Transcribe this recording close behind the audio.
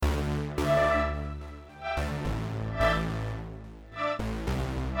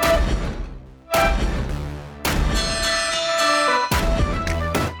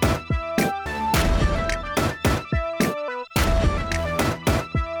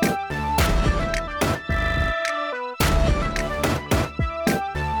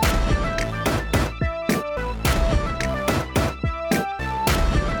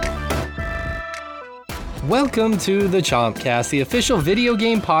Welcome to the Chompcast, the official video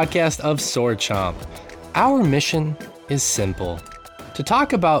game podcast of Sword Chomp. Our mission is simple: to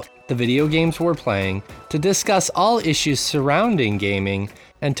talk about the video games we're playing, to discuss all issues surrounding gaming,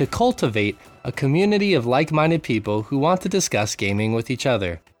 and to cultivate a community of like-minded people who want to discuss gaming with each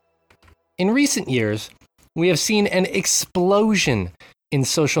other. In recent years, we have seen an explosion in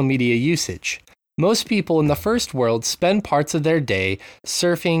social media usage. Most people in the first world spend parts of their day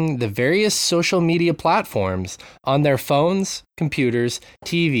surfing the various social media platforms on their phones, computers,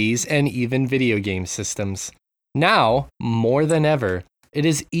 TVs, and even video game systems. Now, more than ever, it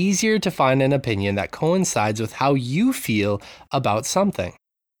is easier to find an opinion that coincides with how you feel about something.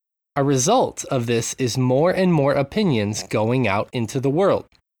 A result of this is more and more opinions going out into the world.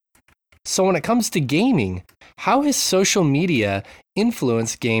 So when it comes to gaming, how has social media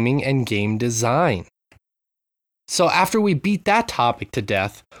influenced gaming and game design? So after we beat that topic to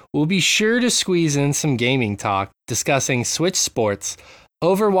death, we'll be sure to squeeze in some gaming talk discussing Switch Sports,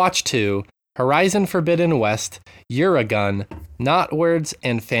 Overwatch 2, Horizon Forbidden West, Eurogun, Knotwords,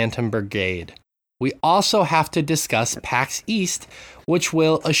 and Phantom Brigade. We also have to discuss PAX East, which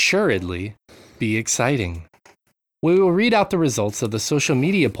will assuredly be exciting. We will read out the results of the social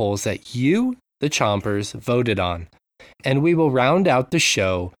media polls that you, the Chompers, voted on, and we will round out the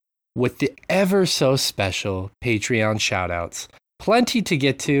show with the ever so special Patreon shoutouts. Plenty to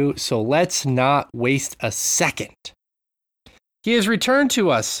get to, so let's not waste a second. He has returned to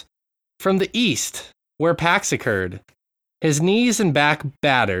us from the East, where PAX occurred. His knees and back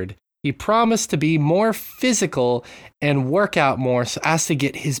battered, he promised to be more physical and work out more so as to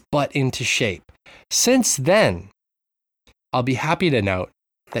get his butt into shape. Since then, I'll be happy to note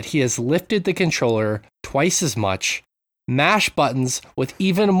that he has lifted the controller twice as much, mashed buttons with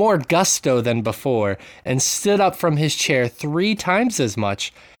even more gusto than before, and stood up from his chair 3 times as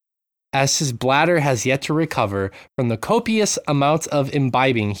much, as his bladder has yet to recover from the copious amounts of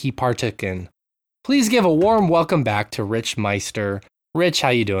imbibing he partook in. Please give a warm welcome back to Rich Meister. Rich, how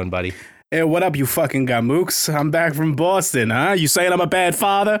you doing, buddy? Hey, what up, you fucking gamooks? I'm back from Boston, huh? You saying I'm a bad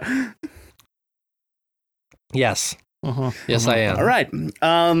father? Yes. Yes, I am. All right.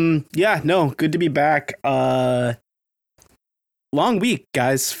 Yeah, no, good to be back. Long week,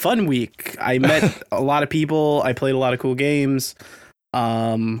 guys. Fun week. I met a lot of people. I played a lot of cool games.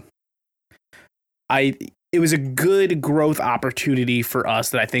 It was a good growth opportunity for us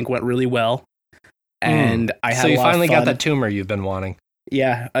that I think went really well. And I had so you a lot finally of fun. got that tumor you've been wanting.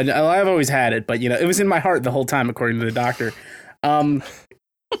 Yeah, I've always had it, but it was in my heart the whole time, according to the doctor.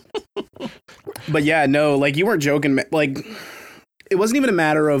 But yeah, no, like, you weren't joking. Like, it wasn't even a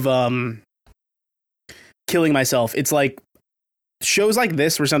matter of killing myself. It's like shows like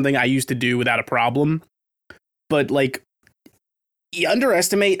this were something I used to do without a problem. But like, you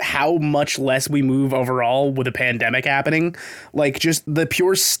underestimate how much less we move overall with a pandemic happening. Like, just the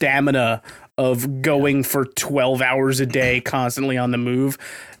pure stamina of going for 12 hours a day, constantly on the move.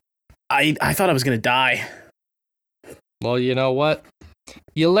 I thought I was going to die. Well, you know what?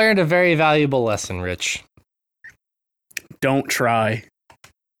 You learned a very valuable lesson, Rich. Don't try.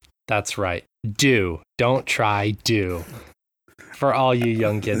 That's right. Do. Don't try, do. For all you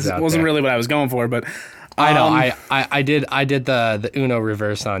young kids out there. This wasn't really what I was going for, but... I know. I did the Uno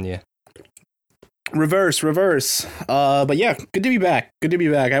reverse on you. Reverse. But yeah, good to be back.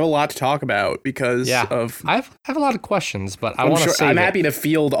 I have a lot to talk about because of... I have a lot of questions, but I want to save I'm it. happy to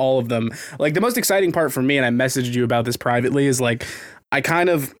field all of them. Like, the most exciting part for me, and I messaged you about this privately, is like, I kind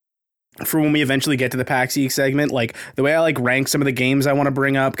of, for when we eventually get to the PAX East segment, like, the way I like rank some of the games I want to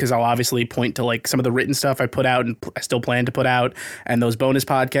bring up, because I'll obviously point to like some of the written stuff I put out and I still plan to put out, and those bonus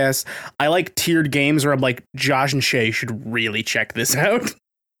podcasts. I like tiered games where I'm like, Josh and Shay should really check this out.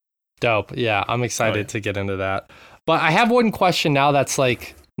 Dope. Yeah, I'm excited to get into that. But I have one question now that's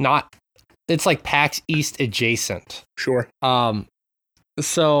like it's like PAX East adjacent. Sure.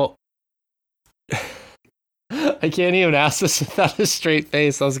 So I can't even ask this without a straight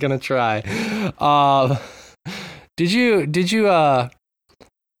face. I was gonna try. Did you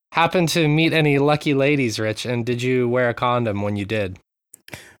happen to meet any lucky ladies, Rich? And did you wear a condom when you did?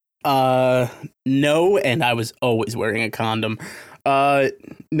 No, and I was always wearing a condom.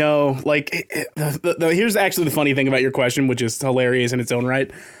 No, like, here's actually the funny thing about your question, which is hilarious in its own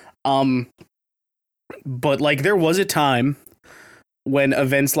right. But like, there was a time when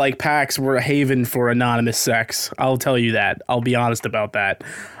events like PAX were a haven for anonymous sex. I'll tell you that. I'll be honest about that.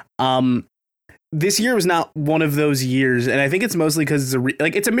 This year was not one of those years, and I think it's mostly because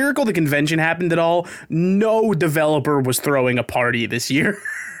it's a miracle the convention happened at all. No developer was throwing a party this year.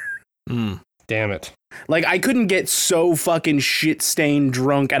 Damn it. Like, I couldn't get so fucking shit-stained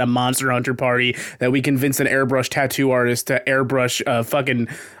drunk at a Monster Hunter party that we convinced an airbrush tattoo artist to airbrush a fucking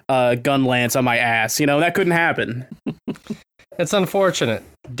gun lance on my ass. You know, that couldn't happen. It's unfortunate.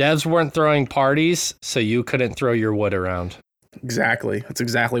 Devs weren't throwing parties, so you couldn't throw your wood around. Exactly. That's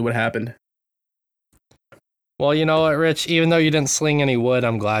exactly what happened. Well, you know what, Rich? Even though you didn't sling any wood,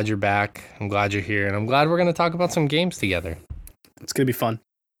 I'm glad you're back. I'm glad you're here, and I'm glad we're going to talk about some games together. It's going to be fun.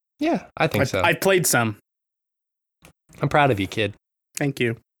 Yeah, I think so. I played some. I'm proud of you, kid. Thank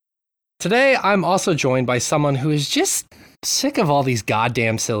you. Today, I'm also joined by someone who is just sick of all these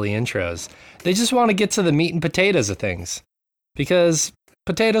goddamn silly intros. They just want to get to the meat and potatoes of things. Because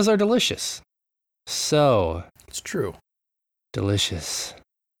potatoes are delicious. So. It's true. Delicious.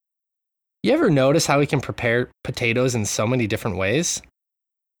 You ever notice how we can prepare potatoes in so many different ways?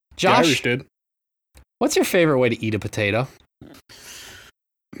 Josh, what's your favorite way to eat a potato?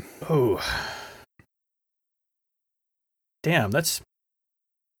 Oh. Damn, that's...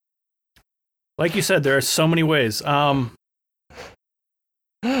 Like you said, there are so many ways. I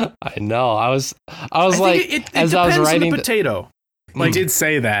know. I was like, it as depends I was writing on the potato. Like, you did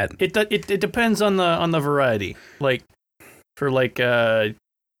say that. It depends on the variety. Like for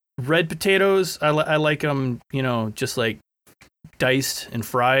red potatoes, I like them, you know, just like diced and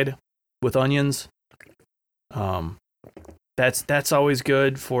fried with onions. That's always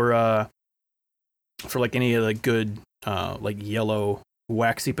good for like any of the good like yellow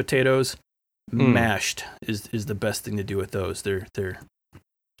waxy potatoes. Mashed is the best thing to do with those.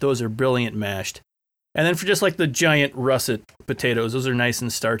 Those are brilliant mashed. And then for just like the giant russet potatoes, those are nice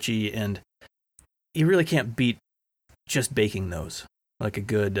and starchy, and you really can't beat just baking those. Like a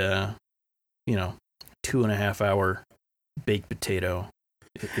good 2.5 hour baked potato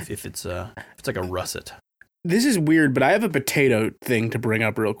if it's like a russet. This is weird, but I have a potato thing to bring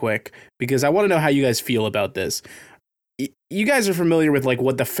up real quick because I want to know how you guys feel about this. You guys are familiar with like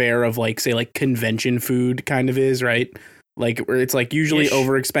what the fare of like, say, like convention food kind of is, right? Like where it's like usually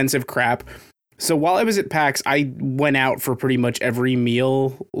over expensive crap. So while I was at PAX, I went out for pretty much every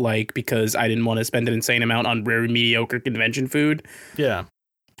meal, like because I didn't want to spend an insane amount on very mediocre convention food. Yeah.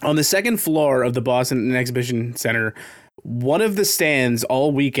 On the second floor of the Boston Exhibition Center, one of the stands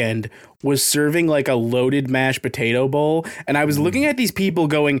all weekend was serving like a loaded mashed potato bowl. And I was looking at these people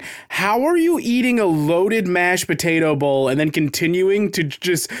going, how are you eating a loaded mashed potato bowl and then continuing to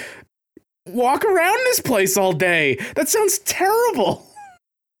just walk around this place all day? That sounds terrible.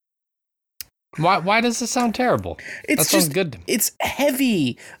 Why does it sound terrible? That sounds good. It's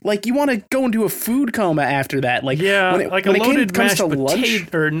heavy. Like you want to go into a food coma after that. Like yeah, like a loaded mashed potato,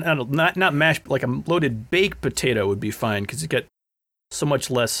 lunch, or not mashed, like a loaded baked potato would be fine because you get so much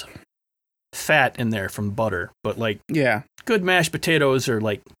less fat in there from butter. But like, yeah, good mashed potatoes are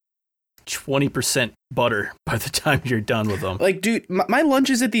like 20% butter by the time you're done with them. Like, dude, my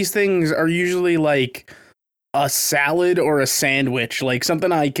lunches at these things are usually like a salad or a sandwich, like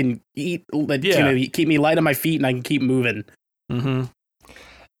something I can eat that can keep me light on my feet and I can keep moving. Mm-hmm.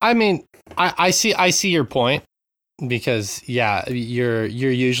 I mean, I see your point because you're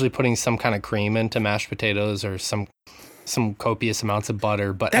usually putting some kind of cream into mashed potatoes or some copious amounts of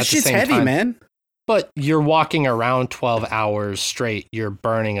butter, but that at the shit's same heavy, time, man. But you're walking around 12 hours straight. You're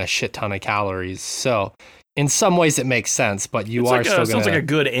burning a shit ton of calories. So in some ways it makes sense, but you are still sounds like a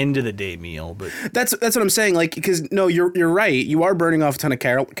good end of the day meal. But that's what I'm saying. Like, because no, you're right. You are burning off a ton of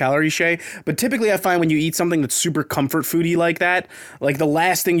calories, Shay. But typically, I find when you eat something that's super comfort foody like that, like the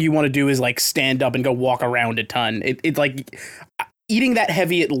last thing you want to do is like stand up and go walk around a ton. It's like eating that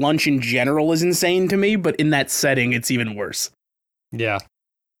heavy at lunch in general is insane to me, but in that setting, it's even worse. Yeah.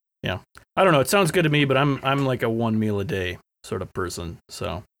 I don't know. It sounds good to me, but I'm like a one meal a day sort of person.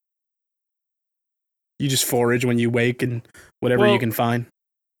 So. You just forage when you wake and whatever you can find,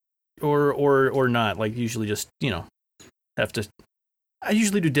 or not. Like usually, just have to. I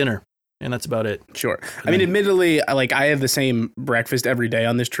usually do dinner, and that's about it. Sure. I mean, admittedly, I have the same breakfast every day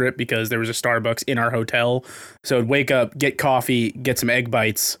on this trip because there was a Starbucks in our hotel. So I'd wake up, get coffee, get some egg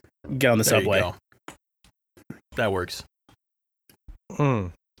bites, get on the subway. You go. That works.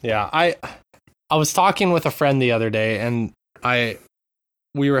 Yeah, I was talking with a friend the other day, and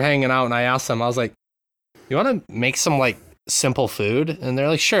we were hanging out, and I asked them, I was like, you want to make some like simple food? And they're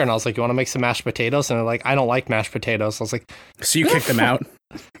like, sure. And I was like, you want to make some mashed potatoes? And they're like, I don't like mashed potatoes. I was like, so you kicked them out?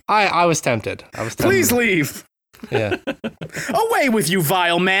 I was tempted. Please leave. Yeah. Away with you,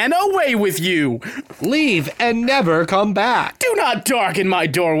 vile man. Away with you. Leave and never come back. Do not darken my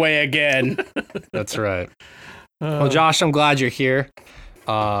doorway again. That's right. Well, Josh, I'm glad you're here.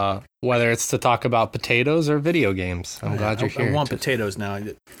 whether it's to talk about potatoes or video games. I'm glad you're here. I want potatoes now.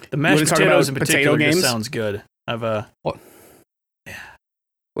 The mashed talk potatoes in about particular potato just games? sounds good.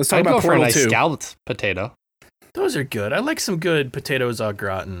 Let's talk I'd about go for a Portal nice 2. scalloped potato. Those are good. I like some good potatoes au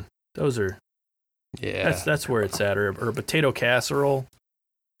gratin. Those are Yeah. that's where it's at. Or a potato casserole.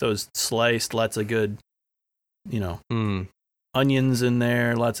 Those sliced, lots of good, onions in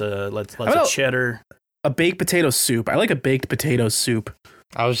there, lots of cheddar. A baked potato soup. I like a baked potato soup.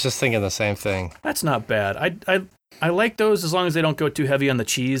 I was just thinking the same thing. That's not bad. I like those as long as they don't go too heavy on the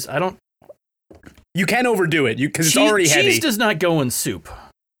cheese. You can overdo it because it's already heavy. Cheese does not go in soup.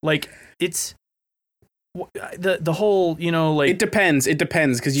 Like it's the whole, like It depends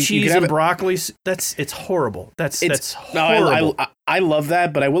because you cheese can have and broccoli. It's horrible. That's horrible. No, I love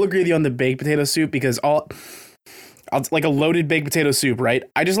that, but I will agree with you on the baked potato soup because like a loaded baked potato soup, right?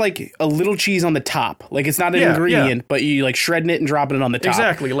 I just like a little cheese on the top. Like it's not an ingredient, but you like shredding it and dropping it on the top.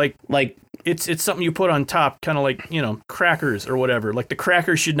 Exactly. Like it's something you put on top, kind of like, crackers or whatever. Like the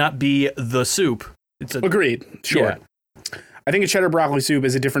crackers should not be the soup. Agreed. Sure. Yeah. I think a cheddar broccoli soup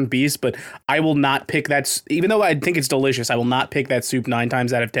is a different beast, but I will not pick that. Even though I think it's delicious, I will not pick that soup 9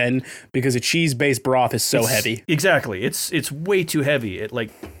 times out of 10 because a cheese-based broth is so heavy. Exactly. It's way too heavy.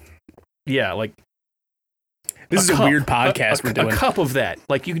 This is a weird podcast we're doing. A cup of that.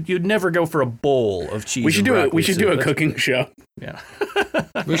 Like you'd never go for a bowl of cheese. We should do it. We should do a That's- cooking show. Yeah.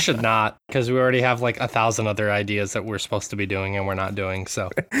 We should not, because we already have like 1,000 other ideas that we're supposed to be doing and we're not doing. So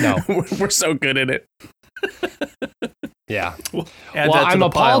no. We're so good at it. Yeah. Well, I'm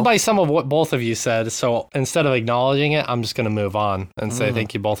appalled by some of what both of you said. So instead of acknowledging it, I'm just going to move on and say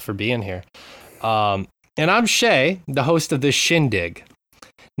thank you both for being here. And I'm Shay, the host of this Shindig.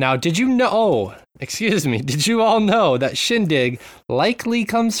 Now, did you all know that Shindig likely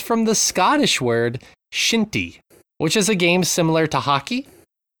comes from the Scottish word shinty, which is a game similar to hockey?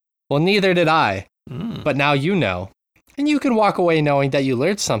 Well, neither did I, but now you know. And you can walk away knowing that you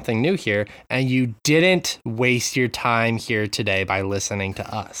learned something new here, and you didn't waste your time here today by listening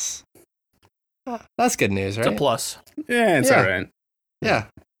to us. That's good news, right? It's a plus. Yeah, it's all right. Yeah.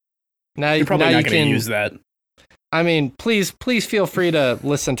 Now You're probably now not you going to can use that. I mean, please feel free to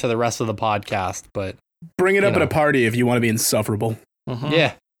listen to the rest of the podcast, but Bring it up at a party if you want to be insufferable.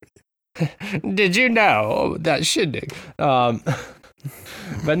 yeah. Did you know that Shindig?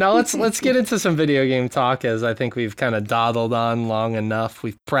 But now let's get into some video game talk, as I think we've kind of dawdled on long enough.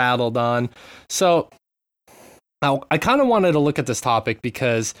 We've prattled on. So I kind of wanted to look at this topic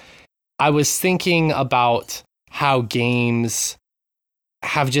because I was thinking about how games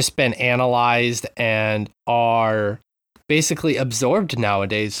have just been analyzed and are basically absorbed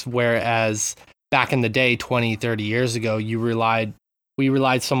nowadays, whereas back in the day, 20, 30 years ago, we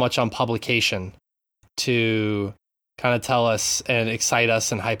relied so much on publication to kind of tell us and excite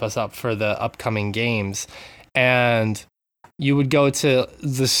us and hype us up for the upcoming games. And you would go to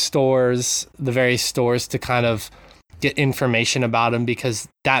the stores, the various stores, to kind of get information about them because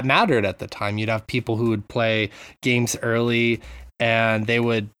that mattered at the time. You'd have people who would play games early, and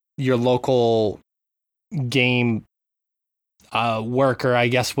your local game worker, I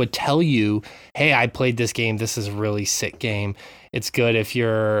guess, would tell you, hey, I played this game. This is a really sick game. It's good if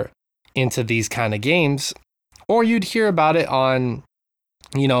you're into these kind of games. Or you'd hear about it on,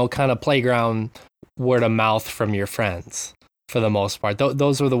 kind of playground word of mouth from your friends for the most part.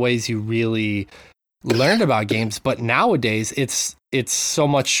 Those were the ways you really learned about games. But nowadays, it's so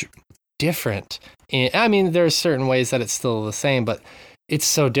much different. I mean, there's certain ways that it's still the same, but it's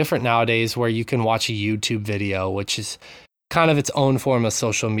so different nowadays where you can watch a YouTube video, which is kind of its own form of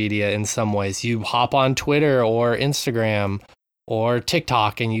social media in some ways. You hop on Twitter or Instagram or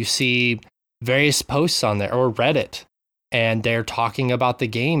TikTok and you see various posts on there, or Reddit, and they're talking about the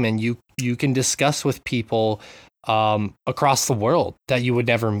game, and you can discuss with people across the world that you would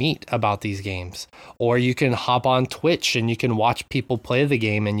never meet about these games. Or you can hop on Twitch and you can watch people play the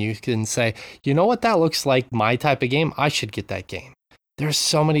game, and you can say, you know what, that looks like my type of game, I should get that game. There's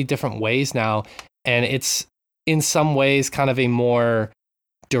so many different ways now, and it's in some ways kind of a more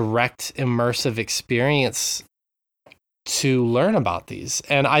direct, immersive experience to learn about these.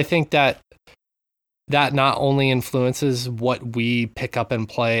 And I think that not only influences what we pick up and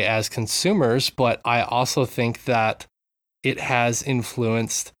play as consumers, but I also think that it has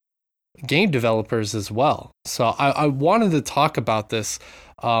influenced game developers as well. So I wanted to talk about this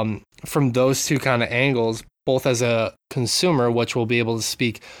from those two kind of angles, both as a consumer, which we'll be able to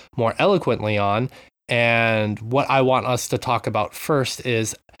speak more eloquently on, and what I want us to talk about first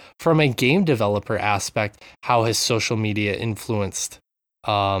is from a game developer aspect, how has social media influenced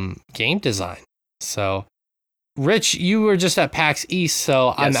game design? So Rich, you were just at PAX East,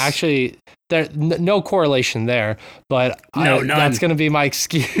 so Yes. I'm actually there. No correlation there, but None. that's going to be my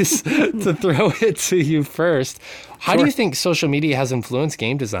excuse to throw it to you first. How do Sure. you think social media has influenced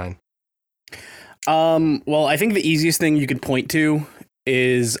game design? Well, I think the easiest thing you could point to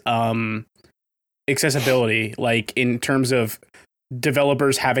is accessibility, like in terms of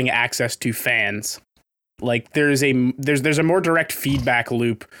developers having access to fans. Like there's a more direct feedback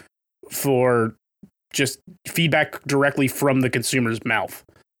loop for just feedback directly from the consumer's mouth.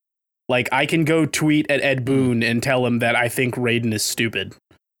 Like I can go tweet at Ed Boon and tell him that I think Raiden is stupid.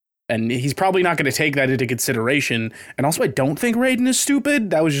 And he's probably not going to take that into consideration. And also, I don't think Raiden is stupid.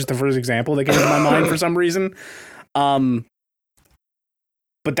 That was just the first example that came to my mind for some reason.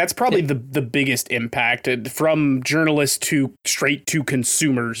 But that's probably the biggest impact from journalists to straight to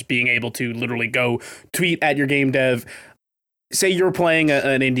consumers being able to literally go tweet at your game dev. Say you're playing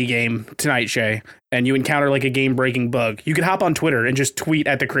an indie game tonight, Shay, and you encounter like a game-breaking bug. You could hop on Twitter and just tweet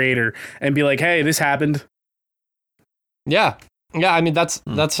at the creator and be like, "Hey, this happened." Yeah. Yeah, I mean, that's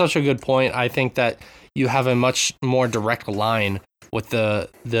such a good point. I think that you have a much more direct line with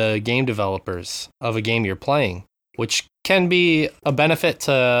the game developers of a game you're playing, which can be a benefit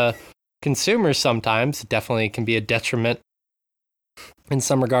to consumers sometimes. It definitely can be a detriment in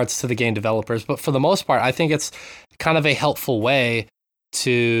some regards to the game developers. But for the most part, I think it's kind of a helpful way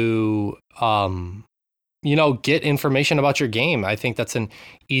to, get information about your game. I think that's an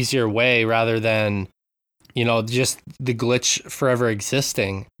easier way rather than, just the glitch forever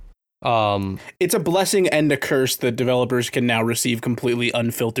existing. It's a blessing and a curse that developers can now receive completely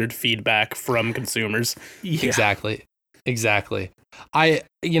unfiltered feedback from consumers. Yeah. Exactly. I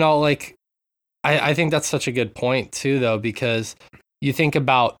think that's such a good point too, though, because you think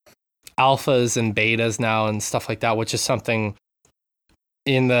about alphas and betas now and stuff like that, which is something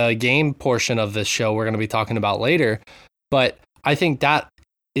in the game portion of this show we're going to be talking about later. But I think that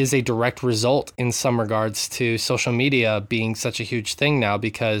is a direct result in some regards to social media being such a huge thing now,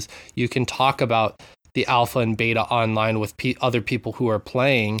 because you can talk about the alpha and beta online with other people who are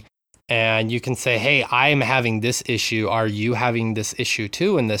playing, and you can say, hey, I'm having this issue. Are you having this issue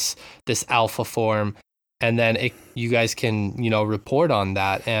too in this alpha form? And then you guys can, report on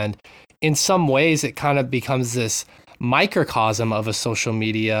that. And in some ways, it kind of becomes this microcosm of a social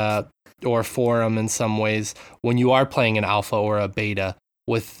media or forum in some ways when you are playing an alpha or a beta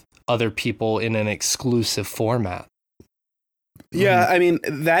with other people in an exclusive format. Yeah, I mean,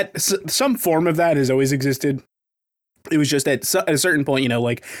 that some form of that has always existed. It was just at a certain point,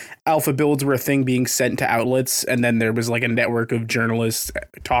 like alpha builds were a thing being sent to outlets, and then there was like a network of journalists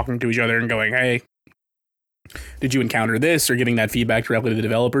talking to each other and going, hey, did you encounter this, or giving that feedback directly to the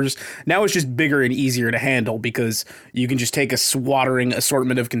developers. Now it's just bigger and easier to handle because you can just take a swattering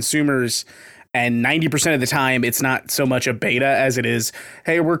assortment of consumers, and 90% of the time it's not so much a beta as it is,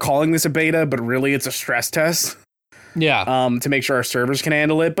 hey, we're calling this a beta, but really it's a stress test. Yeah. To make sure our servers can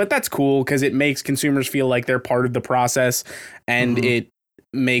handle it. But that's cool because it makes consumers feel like they're part of the process, and it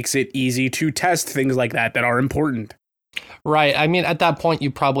makes it easy to test things like that are important. Right. I mean, at that point, you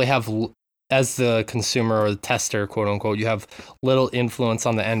probably have, as the consumer or the tester, quote unquote, you have little influence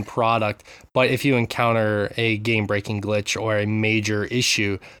on the end product. But if you encounter a game-breaking glitch or a major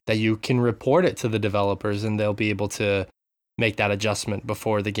issue, that you can report it to the developers and they'll be able to make that adjustment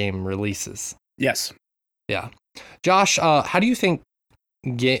before the game releases. Yes. Yeah. Josh, how do you think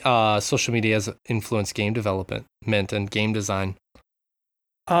social media has influenced game development and game design?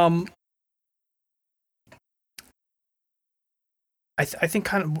 I think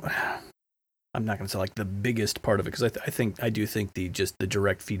kind of, I'm not going to say like the biggest part of it, because I do think the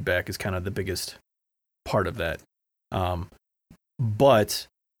direct feedback is kind of the biggest part of that. But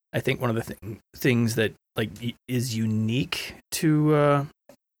I think one of the things that like is unique to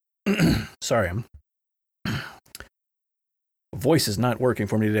sorry, voice is not working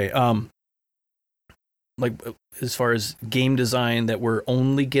for me today. Like as far as game design that we're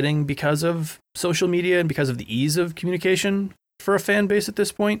only getting because of social media and because of the ease of communication for a fan base at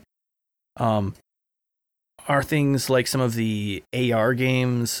this point, are things like some of the AR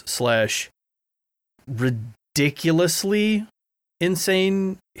games / ridiculously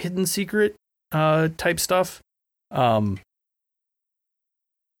insane hidden secret type stuff.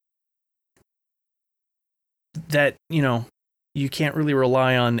 That, you can't really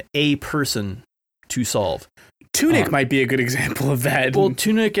rely on a person to solve. Tunic might be a good example of that. Well,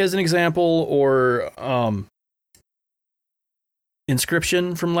 Tunic as an example, or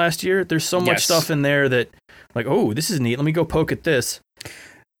Inscription from last year. There's so much stuff in there that, like, oh, this is neat. Let me go poke at this.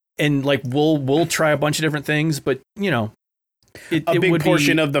 And like we'll try a bunch of different things, but A big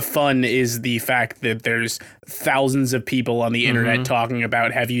portion of the fun is the fact that there's thousands of people on the internet talking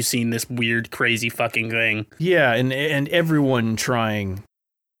about, have you seen this weird, crazy fucking thing? Yeah, and everyone trying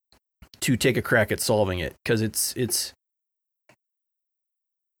to take a crack at solving it, because it's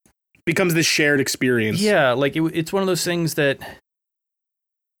becomes this shared experience. Yeah, like it's one of those things that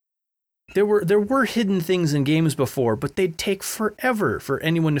there were hidden things in games before, but they'd take forever for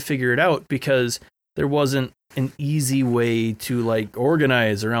anyone to figure it out because there wasn't an easy way to like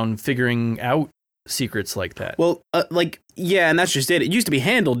organize around figuring out secrets like that. Well, yeah, and that's just it. It used to be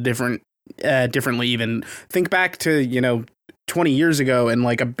handled differently. Even think back to 20 years ago, and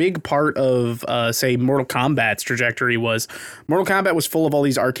like a big part of say Mortal Kombat's trajectory was Mortal Kombat was full of all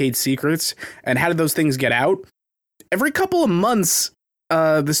these arcade secrets. And how did those things get out? Every couple of months,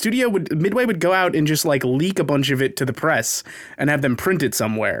 the studio Midway would go out and just like leak a bunch of it to the press and have them print it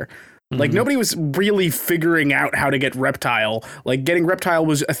somewhere. Like nobody was really figuring out how to get Reptile. Like getting Reptile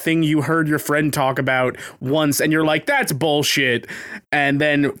was a thing you heard your friend talk about once and you're like, that's bullshit. And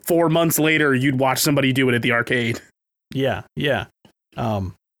then 4 months later, you'd watch somebody do it at the arcade. Yeah.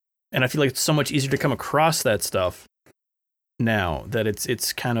 And I feel like it's so much easier to come across that stuff now that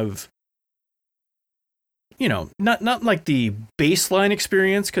it's kind of, not like the baseline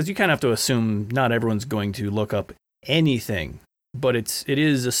experience, because you kind of have to assume not everyone's going to look up anything. But it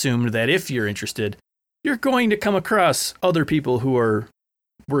is assumed that if you're interested, you're going to come across other people who are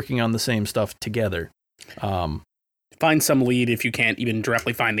working on the same stuff together. Find some lead if you can't even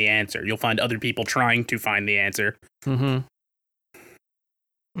directly find the answer. You'll find other people trying to find the answer. Yeah,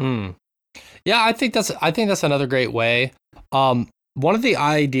 I think that's another great way. One of the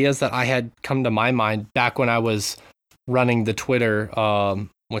ideas that I had come to my mind back when I was running the Twitter,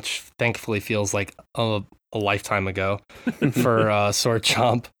 which thankfully feels like a lifetime ago for Sword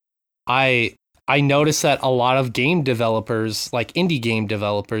Chomp, I noticed that a lot of game developers, like indie game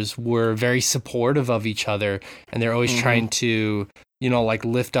developers, were very supportive of each other, and they're always trying to, like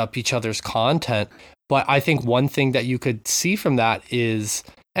lift up each other's content. But I think one thing that you could see from that is,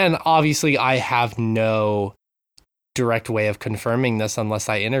 and obviously I have no direct way of confirming this unless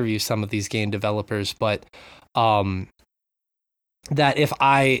I interview some of these game developers, but that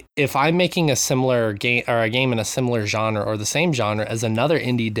if I'm making a similar game or a game in a similar genre or the same genre as another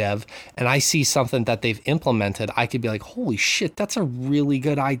indie dev, and I see something that they've implemented, I could be like, holy shit, that's a really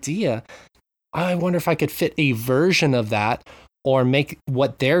good idea. I wonder if I could fit a version of that or make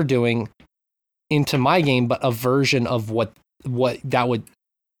what they're doing into my game, but a version of what that would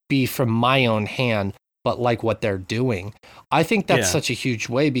be from my own hand, but like what they're doing. I think that's such a huge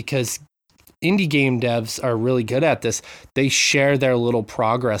way, because indie game devs are really good at this. They share their little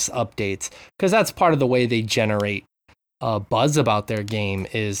progress updates, because that's part of the way they generate buzz about their game,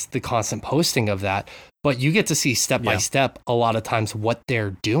 is the constant posting of that. But you get to see step by step a lot of times what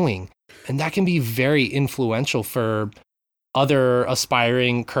they're doing. And that can be very influential for other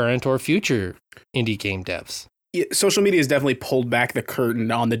aspiring current or future indie game devs. Yeah, social media has definitely pulled back the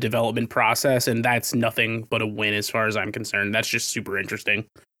curtain on the development process, and that's nothing but a win as far as I'm concerned. That's just super interesting.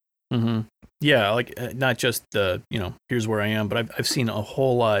 Yeah, like not just the, here's where I am, but I've seen a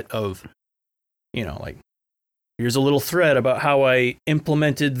whole lot of, like, here's a little thread about how I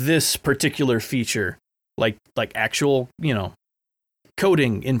implemented this particular feature, like actual,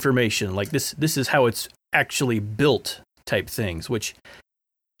 coding information, like this is how it's actually built type things, which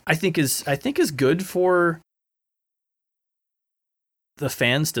I think is good for the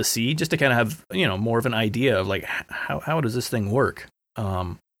fans to see, just to kind of have, more of an idea of like how does this thing work.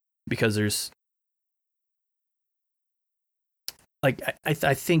 Because there's like I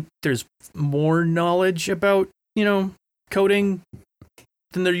think there's more knowledge about coding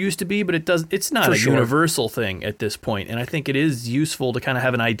than there used to be, but it's not a universal thing at this point, and I think it is useful to kind of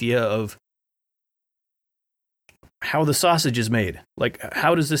have an idea of how the sausage is made. Like,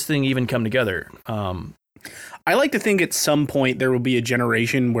 how does this thing even come together? I like to think at some point there will be a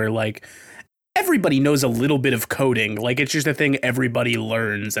generation where like everybody knows a little bit of coding. Like, it's just a thing everybody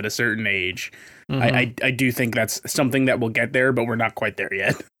learns at a certain age. I do think that's something that will get there, but we're not quite there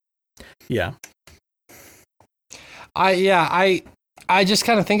yet. Yeah. I just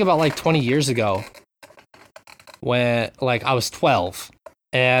kind of think about like 20 years ago when like I was 12,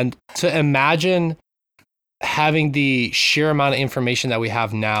 and to imagine having the sheer amount of information that we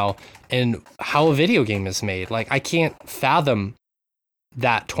have now and how a video game is made. Like, I can't fathom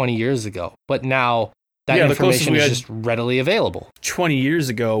that 20 years ago, but now that information is just readily available. 20 years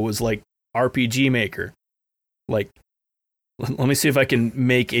ago was like RPG Maker. Like, let me see if I can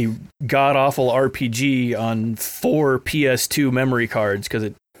make a god awful RPG on 4 PS2 memory cards,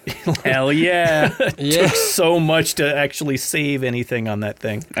 because Hell yeah. Yeah. Took so much to actually save anything on that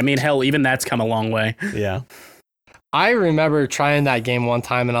thing. I mean, hell, even that's come a long way. Yeah. I remember trying that game one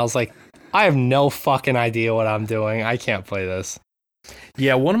time and I was like, I have no fucking idea what I'm doing. I can't play this.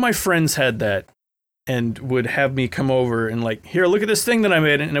 Yeah, one of my friends had that and would have me come over and like, here, look at this thing that I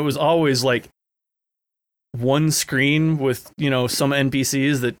made. And it was always like one screen with, some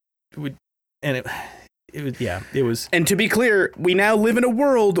NPCs that would, and it was. And to be clear, we now live in a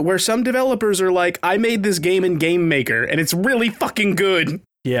world where some developers are like, I made this game in Game Maker, and it's really fucking good.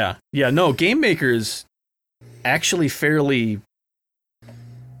 Yeah. No, Game Maker is actually fairly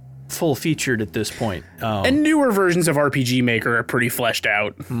full featured at this point. And newer versions of RPG Maker are pretty fleshed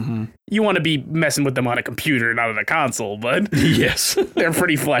out. Mm-hmm. You want to be messing with them on a computer, not on a console, but yes, they're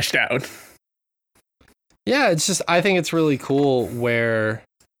pretty fleshed out. Yeah, it's just, I think it's really cool where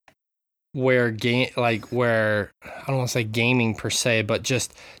I don't want to say gaming per se, but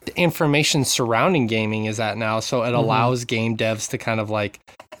just the information surrounding gaming is at now. So it allows game devs to kind of like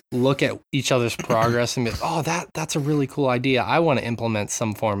look at each other's progress and be like, oh, that's a really cool idea. I want to implement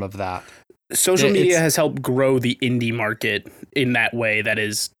some form of that. Social media has helped grow the indie market in that way. That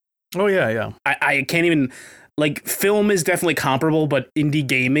is, oh yeah. I can't even, like, film is definitely comparable, but the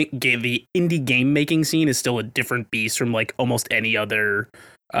indie game making scene is still a different beast from like almost any other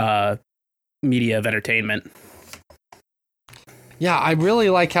media of entertainment. Yeah, I really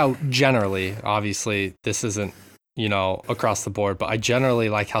like how generally, obviously, this isn't, across the board, but I generally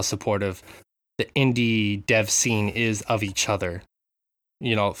like how supportive the indie dev scene is of each other,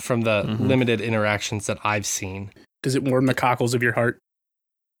 from the limited interactions that I've seen. Does it warm the cockles of your heart?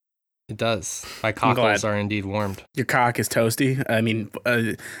 It does. My cockles are indeed warmed. Your cock is toasty. I mean,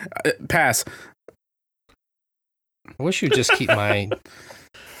 pass. I wish you'd just keep my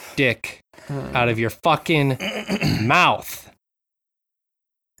dick out of your fucking mouth.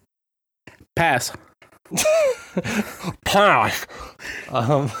 Pass. Pass.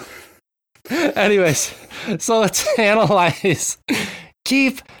 Anyways, so let's analyze.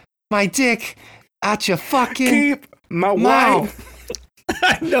 Keep my dick out your fucking keep my mouth.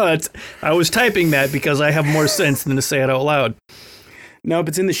 No, I was typing that because I have more sense than to say it out loud. Nope,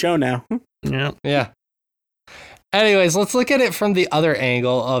 it's in the show now. Yeah. Anyways, let's look at it from the other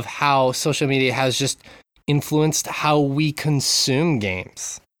angle of how social media has just influenced how we consume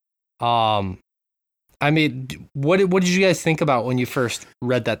games. I mean, what did you guys think about when you first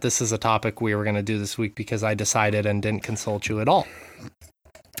read that this is a topic we were going to do this week? Because I decided and didn't consult you at all.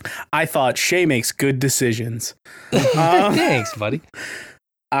 I thought Shay makes good decisions. Thanks, buddy.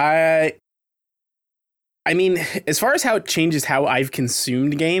 I mean, as far as how it changes how I've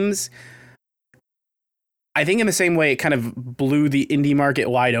consumed games, I think in the same way it kind of blew the indie market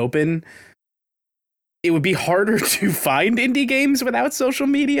wide open. It would be harder to find indie games without social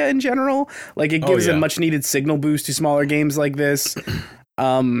media in general. Like, it gives a much needed signal boost to smaller games like this.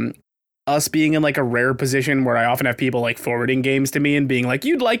 Us being in like a rare position where I often have people like forwarding games to me and being like,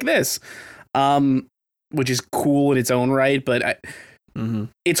 you'd like this, which is cool in its own right. But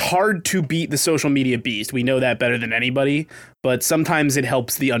it's hard to beat the social media beast. We know that better than anybody, but sometimes it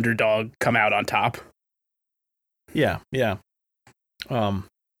helps the underdog come out on top. Yeah.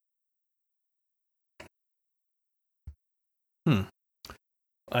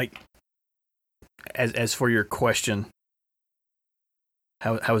 Like, as for your question,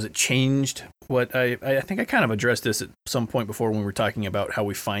 how has it changed? What I think I kind of addressed this at some point before when we were talking about how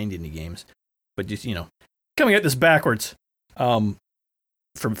we find indie games, but just coming at this backwards, for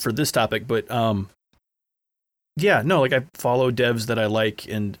this topic. But like I follow devs that I like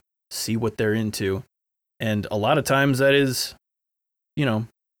and see what they're into, and a lot of times that is,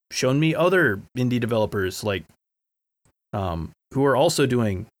 shown me other indie developers like who are also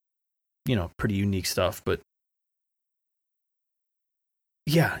doing, pretty unique stuff. But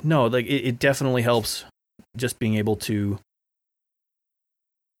yeah, no, like it definitely helps just being able to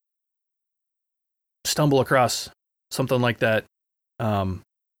stumble across something like that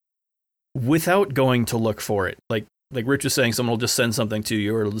without going to look for it. Like Rich was saying, someone will just send something to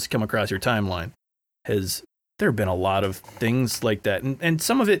you or it'll just come across your timeline. There have been a lot of things like that. And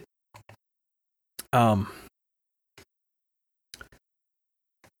some of it,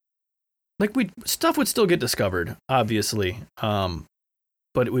 stuff would still get discovered, obviously,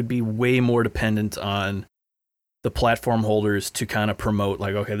 but it would be way more dependent on the platform holders to kind of promote,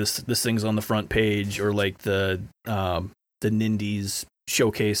 like, okay, this thing's on the front page, or like the Nindies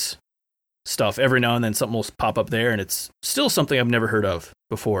showcase stuff. Every now and then something will pop up there, and it's still something I've never heard of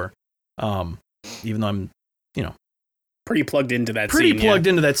before, even though I'm, pretty plugged into that pretty scene. Plugged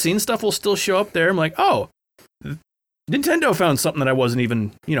into that scene. Stuff will still show up there. I'm like, oh, Nintendo found something that I wasn't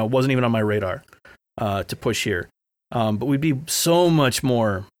even on my radar to push here. But we'd be so much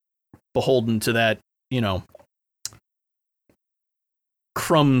more beholden to that,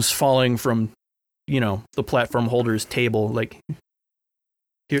 crumbs falling from, the platform holder's table. Like,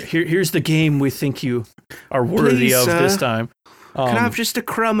 here's the game we think you are worthy Please, of sir. this time. Can I have just a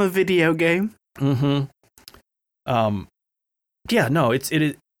crumb of video game? Mm-hmm. Yeah, no, it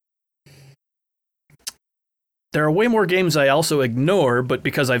is. There are way more games I also ignore, but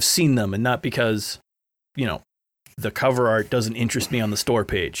because I've seen them and not because, the cover art doesn't interest me on the store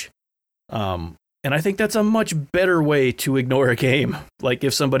page. And I think that's a much better way to ignore a game. Like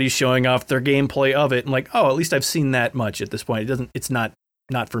if somebody's showing off their gameplay of it and like, oh, at least I've seen that much at this point. It's not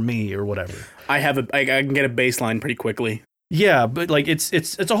for me or whatever. I can get a baseline pretty quickly. Yeah, but like it's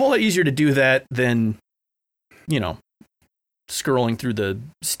a whole lot easier to do that than, scrolling through the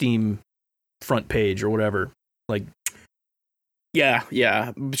Steam front page or whatever. Like, yeah.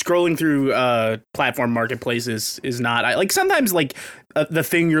 Scrolling through platform marketplaces is not. Sometimes the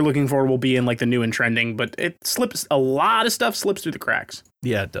thing you're looking for will be in like the new and trending, but it slips. A lot of stuff slips through the cracks.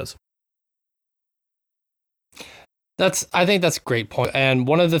 Yeah, it does. I think that's a great point. And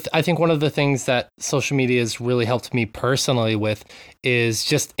I think one of the things that social media has really helped me personally with is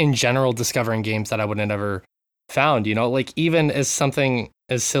just in general discovering games that I would have never found. Like even as something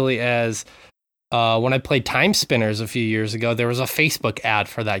as silly as when I played Time Spinners a few years ago, there was a Facebook ad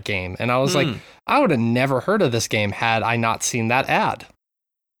for that game. And I was like, I would have never heard of this game had I not seen that ad.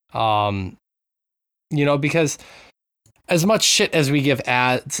 Because as much shit as we give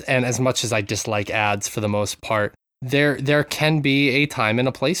ads and as much as I dislike ads for the most part, there can be a time and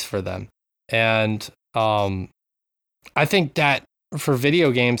a place for them. And I think that for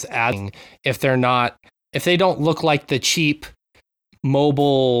video games, adding, if they don't look like the cheap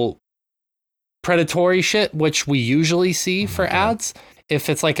mobile predatory shit, which we usually see for ads, if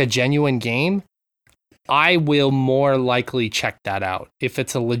it's like a genuine game, I will more likely check that out if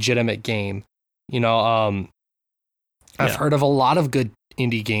it's a legitimate game. I've heard of a lot of good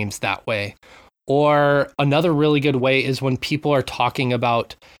indie games that way. Or another really good way is when people are talking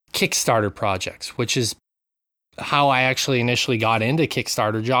about Kickstarter projects, which is how I actually initially got into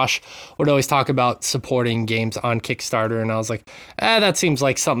Kickstarter. Josh would always talk about supporting games on Kickstarter, and I was like, that seems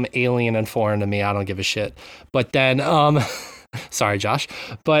like something alien and foreign to me. I don't give a shit. But then, sorry, Josh.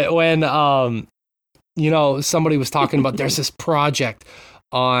 But when, somebody was talking about there's this project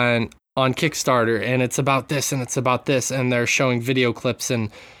on Kickstarter, and it's about this, and it's about this, and they're showing video clips and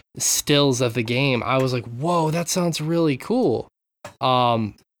stills of the game, I was like, whoa, that sounds really cool.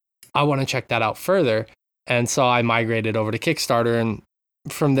 I want to check that out further. And so I migrated over to Kickstarter, and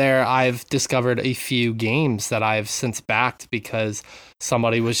from there, I've discovered a few games that I've since backed because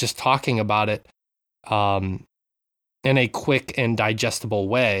somebody was just talking about it in a quick and digestible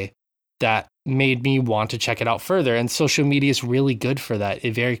way that made me want to check it out further. And social media is really good for that, a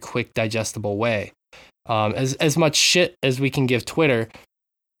very quick, digestible way. As much shit as we can give Twitter,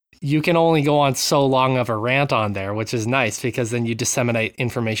 you can only go on so long of a rant on there, which is nice because then you disseminate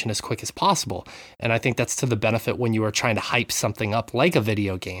information as quick as possible. And I think that's to the benefit when you are trying to hype something up like a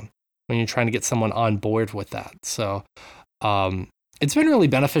video game, when you're trying to get someone on board with that. So it's been really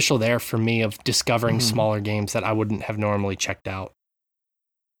beneficial there for me of discovering smaller games that I wouldn't have normally checked out.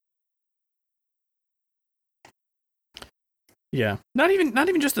 Yeah. Not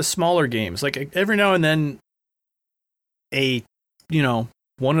even just the smaller games. Like every now and then a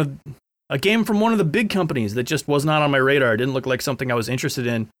game from one of the big companies that just was not on my radar, didn't look like something I was interested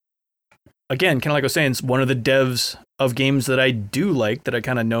in. Again, kind of like I was saying, it's one of the devs of games that I do like, that I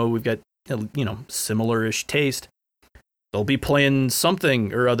kind of know we've got, similar-ish taste. They'll be playing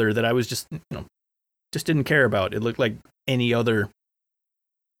something or other that I was just didn't care about. It looked like any other,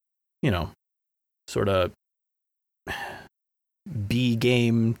 sort of B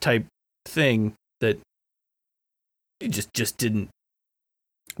game type thing that it just didn't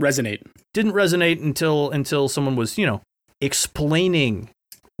resonate until someone was, explaining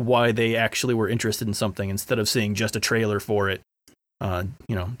why they actually were interested in something instead of seeing just a trailer for it.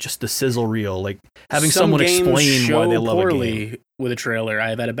 Just the sizzle reel, like having someone explain why they love a game. With a trailer,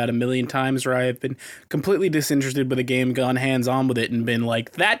 I've had about 1 million times where I've been completely disinterested with a game, gone hands on with it, and been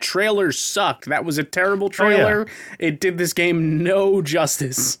like, that trailer sucked. That was a terrible trailer. Oh, yeah. It did this game no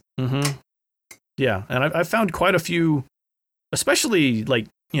justice. Mm-hmm. Yeah, and I've found quite a few, especially like,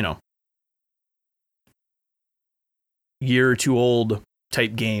 year or two old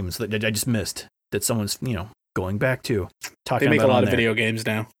type games that I just missed, that someone's, going back to. Talking they make about a lot of there. video games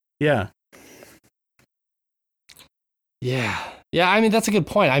now. Yeah. Yeah. Yeah, I mean, that's a good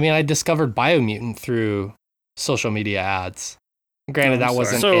point. I mean, I discovered Biomutant through social media ads. Granted, I'm that sorry.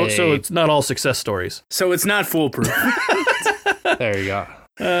 wasn't So it's not all success stories. So it's not foolproof. There you go.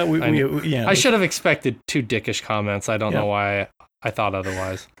 Yeah. I should have expected 2 dickish comments. I don't know why I thought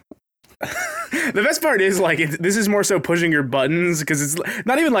otherwise. The best part is, like, this is more so pushing your buttons, because it's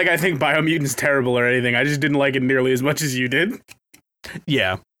not even like I think Biomutant's terrible or anything. I just didn't like it nearly as much as you did.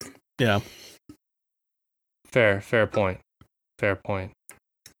 Yeah. Yeah. Fair point.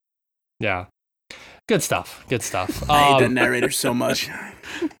 Yeah. Good stuff. I hate that narrator so much.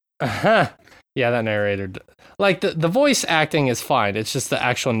 Yeah, that narrator. Like the voice acting is fine. It's just the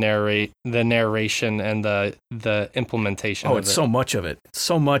actual narration and the implementation. Oh, it's so much of it.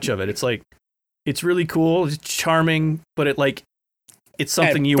 It's like, it's really cool. It's charming, but it's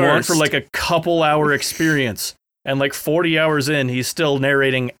something you want for like a couple hour experience. And like 40 hours in, he's still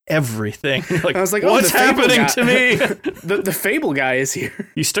narrating everything. Like, I was like, what's happening to me? The Fable guy is here.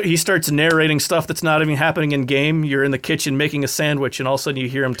 He starts narrating stuff that's not even happening in game. You're in the kitchen making a sandwich, and all of a sudden you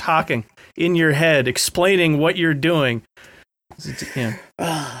hear him talking in your head, explaining what you're doing. Yeah.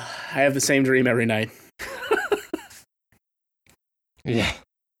 I have the same dream every night. Yeah,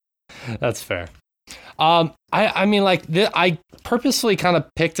 that's fair. I mean, like, I purposely kind of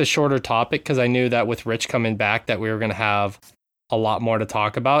picked a shorter topic because I knew that with Rich coming back that we were going to have a lot more to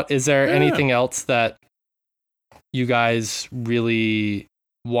talk about. Is there anything else that you guys really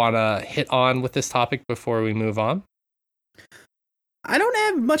want to hit on with this topic before we move on? I don't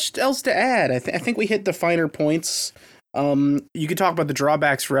have much else to add. I think we hit the finer points. You could talk about the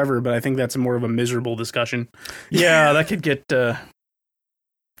drawbacks forever, but I think that's more of a miserable discussion. Yeah, that could get.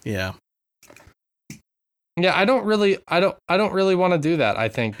 Yeah. Yeah, I don't really want to do that, I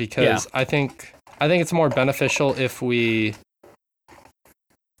think, because I think it's more beneficial if we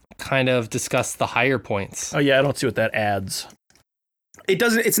kind of discuss the higher points. Oh yeah, I don't see what that adds. It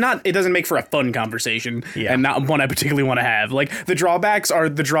doesn't make for a fun conversation, and not one I particularly want to have. Like, the drawbacks are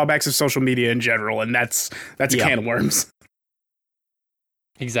the drawbacks of social media in general, and that's a can of worms.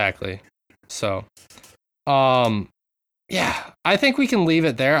 Exactly. So, yeah, I think we can leave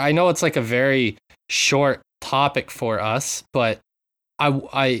it there. I know it's like a very short topic for us, but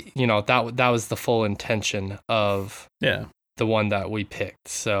I that was the full intention of the one that we picked.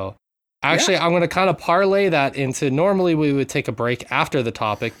 So actually, I'm going to kind of parlay that into, normally we would take a break after the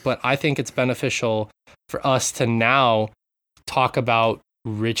topic, but I think it's beneficial for us to now talk about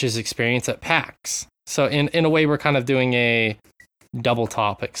Rich's experience at PAX. So in a way, we're kind of doing a double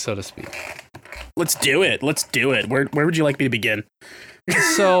topic, so to speak. Let's do it. Where would you like me to begin?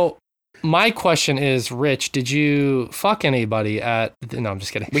 So my question is, Rich, did you fuck anybody at... No, I'm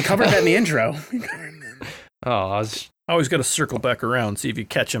just kidding. We covered that in the intro. I always got to circle back around, see if you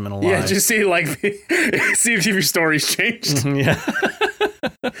catch him in a lie. Yeah, just see if your story's changed. Yeah.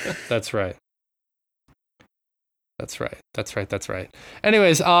 That's right.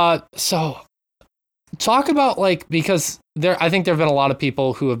 Anyways, so talk about, like, because I think there have been a lot of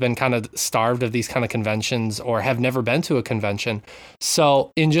people who have been kind of starved of these kind of conventions or have never been to a convention.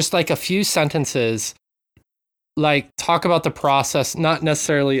 So in just like a few sentences, like, talk about the process, not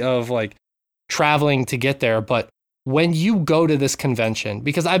necessarily of like traveling to get there, but when you go to this convention,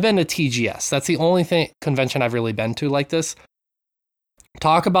 because I've been to TGS, that's the only convention I've really been to like this.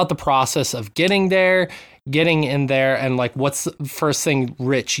 Talk about the process of getting there, getting in there, and like, what's the first thing,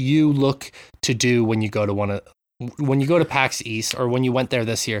 Rich, you look to do when you go to PAX East, or when you went there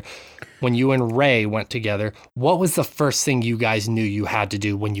this year, when you and Ray went together, what was the first thing you guys knew you had to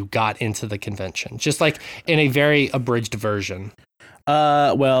do when you got into the convention? Just like in a very abridged version.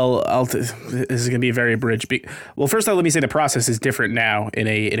 Well, this is going to be a very abridged. Well, first of all, let me say the process is different now in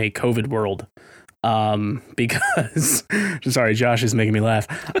a COVID world. Because sorry, Josh is making me laugh.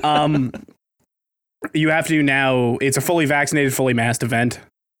 You have to now, it's a fully vaccinated, fully masked event.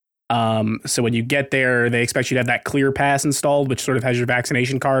 So when you get there, they expect you to have that Clear Pass installed, which sort of has your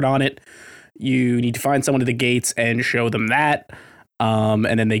vaccination card on it. You need to find someone at the gates and show them that.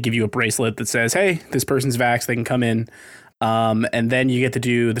 And then they give you a bracelet that says, hey, this person's vaxxed, they can come in. And then you get to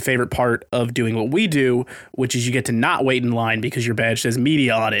do the favorite part of doing what we do, which is you get to not wait in line because your badge says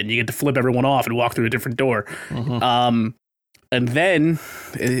media on it, and you get to flip everyone off and walk through a different door. Mm-hmm. And then,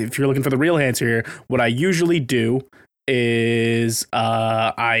 if you're looking for the real answer here, what I usually do is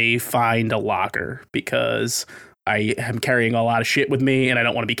I find a locker, because I am carrying a lot of shit with me and I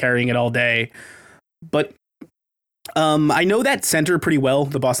don't want to be carrying it all day. But I know that center pretty well,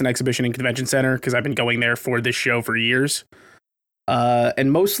 the Boston Exhibition and Convention Center, because I've been going there for this show for years.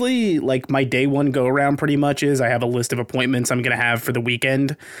 And mostly, like, my day one go around pretty much is I have a list of appointments I'm going to have for the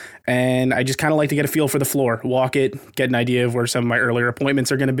weekend. And I just kind of like to get a feel for the floor, walk it, get an idea of where some of my earlier appointments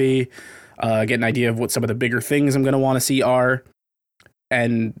are going to be. get an idea of what some of the bigger things I'm going to want to see are.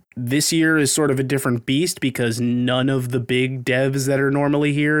 And this year is sort of a different beast because none of the big devs that are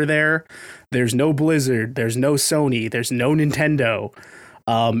normally here are there. There's no Blizzard, there's no Sony, there's no Nintendo.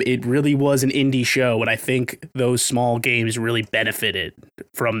 It really was an indie show, and I think those small games really benefited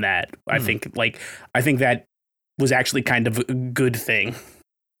from that. I think that was actually kind of a good thing.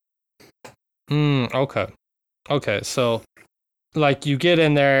 Okay. So, like, you get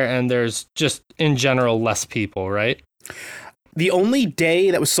in there and there's just in general less people, right? The only day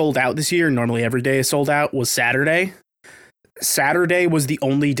that was sold out this year, normally every day is sold out, was Saturday. Saturday was the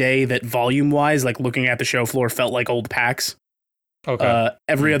only day that volume-wise, like looking at the show floor, felt like old PAX. Okay.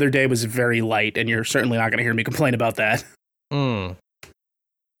 Every other day was very light, and you're certainly not going to hear me complain about that.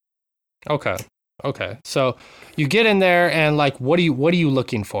 Okay. So you get in there and like, what are you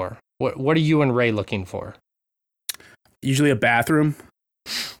looking for? What are you and Ray looking for? Usually a bathroom.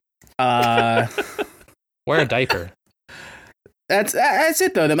 Wear a diaper. That's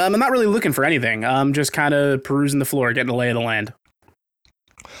it, though. I'm not really looking for anything. I'm just kind of perusing the floor, getting a lay of the land.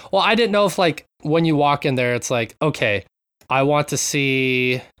 Well, I didn't know if, like, when you walk in there, it's like, okay, I want to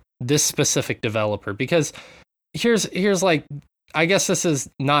see this specific developer. Because here's like, I guess this is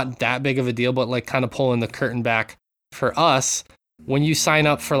not that big of a deal, but, like, kind of pulling the curtain back for us. When you sign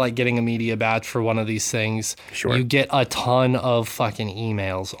up for, like, getting a media badge for one of these things, sure, you get a ton of fucking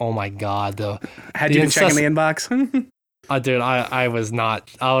emails. Oh, my God. Had you been checking the inbox? Dude, I was not.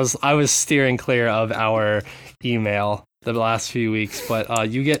 I was steering clear of our email the last few weeks, but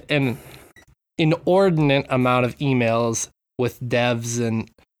you get an inordinate amount of emails with devs and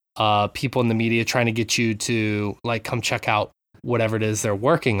people in the media trying to get you to like come check out whatever it is they're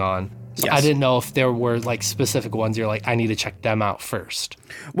working on. So yes. I didn't know if there were like specific ones you're like, I need to check them out first.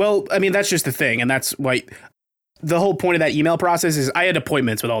 Well, I mean, that's just the thing, and that's why the whole point of that email process is I had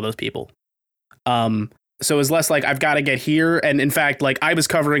appointments with all those people. So it was less like I've got to get here. And in fact, like I was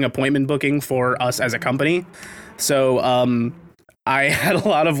covering appointment booking for us as a company. So I had a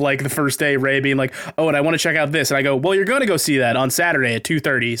lot of like the first day Ray being like, oh, and I want to check out this. And I go, well, you're going to go see that on Saturday at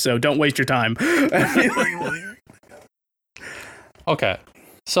 2:30. So don't waste your time. Okay.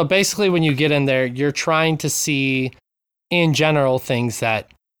 So basically when you get in there, you're trying to see in general things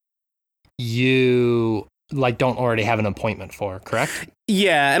that you like don't already have an appointment for, correct?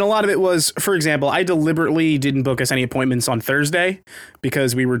 Yeah, and a lot of it was, for example, I deliberately didn't book us any appointments on Thursday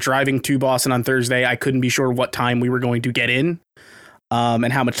because we were driving to Boston on Thursday. I couldn't be sure what time we were going to get in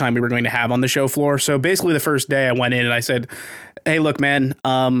and how much time we were going to have on the show floor. So basically the first day I went in and I said, hey, look, man,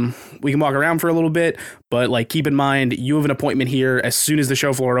 we can walk around for a little bit, but like keep in mind, you have an appointment here as soon as the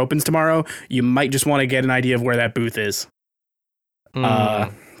show floor opens tomorrow. You might just want to get an idea of where that booth is.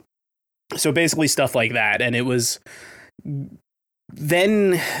 So basically stuff like that. And it was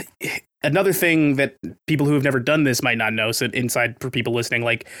then another thing that people who have never done this might not know. So inside for people listening,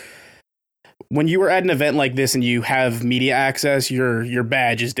 like when you are at an event like this and you have media access, your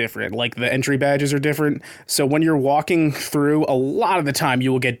badge is different. Like the entry badges are different. So when you're walking through, a lot of the time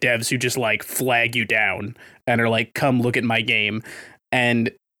you will get devs who just like flag you down and are like, come look at my game.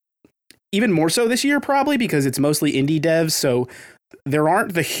 And even more so this year, probably because it's mostly indie devs. So there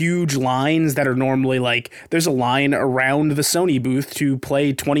aren't the huge lines that are normally like there's a line around the Sony booth to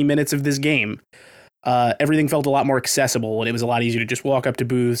play 20 minutes of this game. Everything felt a lot more accessible and it was a lot easier to just walk up to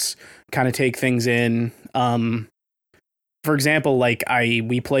booths, kind of take things in. For example, like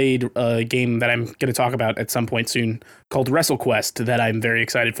we played a game that I'm going to talk about at some point soon called WrestleQuest that I'm very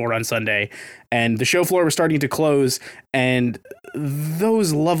excited for on Sunday. And the show floor was starting to close and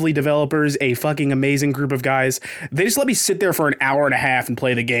those lovely developers, a fucking amazing group of guys, they just let me sit there for an hour and a half and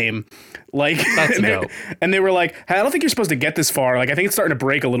play the game. Like, and they were like, hey, I don't think you're supposed to get this far. Like, I think it's starting to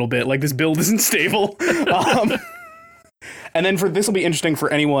break a little bit. Like, this build isn't stable. And then this will be interesting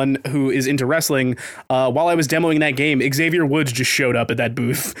for anyone who is into wrestling. While I was demoing that game, Xavier Woods just showed up at that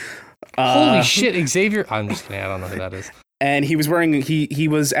booth. Holy shit, Xavier! I'm just kidding. I don't know who that is. And he was wearing he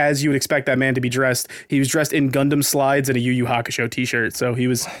was, as you would expect that man to be dressed. He was dressed in Gundam slides and a Yu Yu Hakusho t-shirt. So he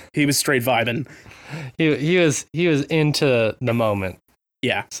was straight vibing. He was into the moment.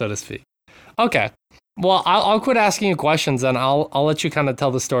 Yeah, so to speak. Okay. Well, I'll quit asking you questions and I'll let you kind of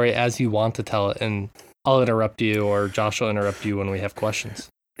tell the story as you want to tell it, and I'll interrupt you or Josh will interrupt you when we have questions.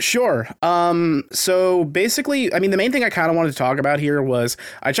 Sure. So basically, I mean, the main thing I kind of wanted to talk about here was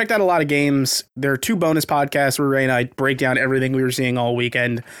I checked out a lot of games. There are 2 bonus podcasts where Ray and I break down everything we were seeing all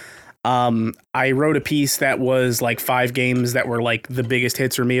weekend. I wrote a piece that was like 5 games that were like the biggest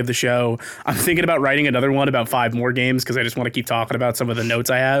hits for me of the show. I'm thinking about writing another one about 5 more games because I just want to keep talking about some of the notes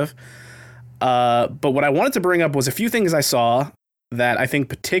I have. But what I wanted to bring up was a few things I saw that I think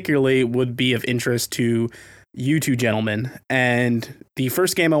particularly would be of interest to you two gentlemen. And the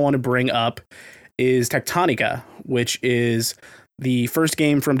first game I want to bring up is Tectonica, which is the first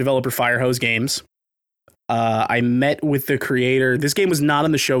game from developer Firehose Games. I met with the creator. This game was not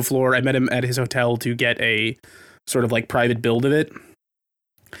on the show floor. I met him at his hotel to get a sort of like private build of it.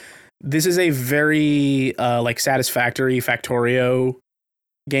 This is a very like Satisfactory Factorio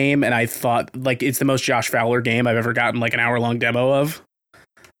game, and I thought like it's the most Josh Fowler game I've ever gotten like an hour-long demo of.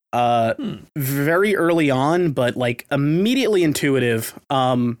 Very early on, but like immediately intuitive.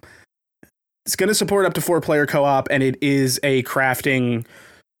 It's going to support up to 4-player co-op, and it is a crafting,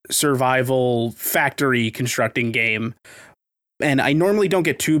 survival, factory constructing game. And I normally don't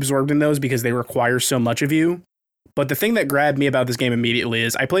get too absorbed in those because they require so much of you. But the thing that grabbed me about this game immediately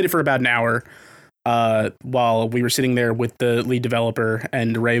is I played it for about an hour while we were sitting there with the lead developer,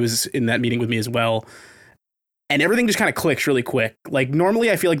 and Ray was in that meeting with me as well. And everything just kind of clicks really quick. Like normally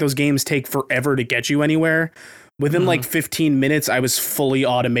I feel like those games take forever to get you anywhere. Within like 15 minutes, I was fully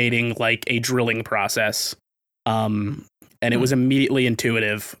automating like a drilling process. And it was immediately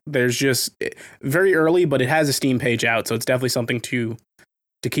intuitive. There's just very early, but it has a Steam page out. So it's definitely something to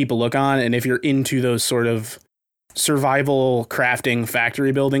keep a look on. And if you're into those sort of survival crafting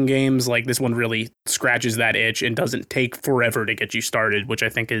factory building games, like this one really scratches that itch and doesn't take forever to get you started, which I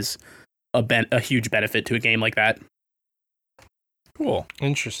think is a huge benefit to a game like that. Cool.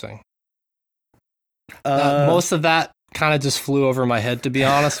 Interesting. Most of that kind of just flew over my head, to be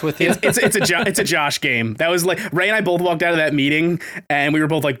honest with you. It's a Josh game. That was like Ray and I both walked out of that meeting and we were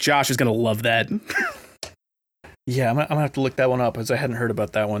both like, Josh is gonna love that. Yeah, I'm gonna have to look that one up because I hadn't heard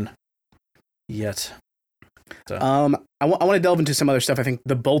about that one yet. So. I want to delve into some other stuff I think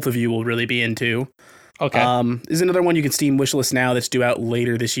the both of you will really be into. Okay. This is another one you can Steam wishlist now that's due out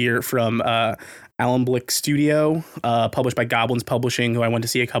later this year from Alan Blick Studio, published by Goblins Publishing, who I went to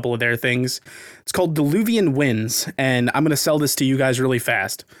see a couple of their things. It's called Diluvian Winds, and I'm going to sell this to you guys really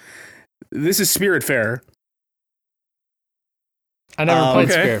fast. This is Spiritfarer. I never played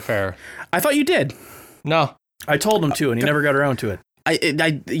Spiritfarer. I thought you did. No. I told him to, and he never got around to it.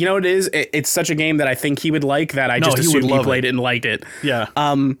 You know what it is? It's such a game that I think he would like that I just assumed he played it and liked it. Yeah.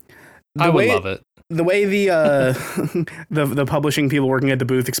 I would love it. The way the publishing people working at the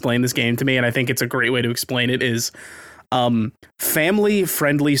booth explain this game to me, and I think it's a great way to explain it, is family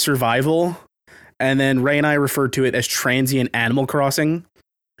friendly survival. And then Ray and I refer to it as transient Animal Crossing.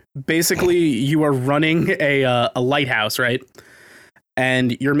 Basically, you are running a lighthouse, right?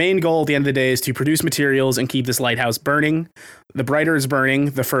 And your main goal at the end of the day is to produce materials and keep this lighthouse burning. The brighter it's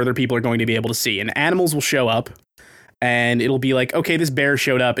burning, the further people are going to be able to see. And animals will show up, and it'll be like, okay, this bear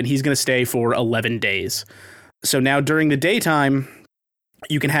showed up, and he's going to stay for 11 days. So now during the daytime,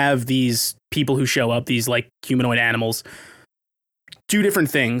 you can have these people who show up, these like humanoid animals, do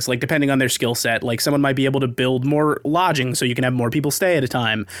different things, like depending on their skill set. Like someone might be able to build more lodging so you can have more people stay at a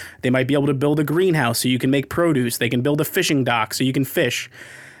time. They might be able to build a greenhouse so you can make produce. They can build a fishing dock so you can fish.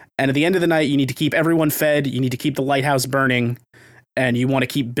 And at the end of the night, you need to keep everyone fed. You need to keep the lighthouse burning, and you want to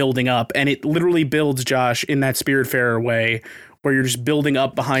keep building up. And it literally builds, Josh, in that Spiritfarer way, where you're just building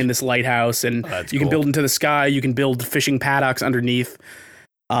up behind this lighthouse, and you can build into the sky. You can build fishing paddocks underneath.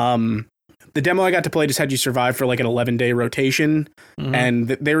 The demo I got to play just had you survive for like an 11-day rotation. And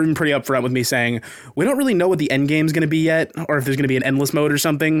they were even pretty upfront with me saying, we don't really know what the end game's going to be yet, or if there's going to be an endless mode or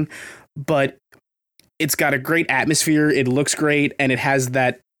something, but it's got a great atmosphere. It looks great. And it has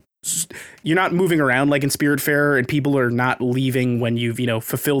that, you're not moving around like in Spiritfarer, and people are not leaving when you've,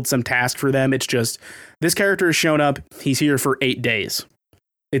 fulfilled some task for them. It's just, this character has shown up. He's here for 8 days.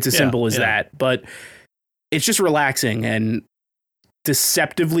 It's as simple as that, but it's just relaxing and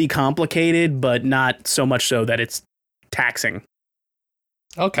deceptively complicated, but not so much so that it's taxing.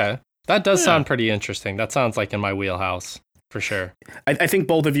 Okay. That does sound pretty interesting. That sounds like in my wheelhouse, for sure. I think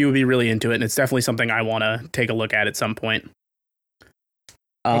both of you would be really into it, and it's definitely something I want to take a look at some point.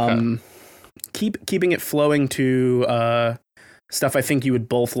 Keeping it flowing to stuff I think you would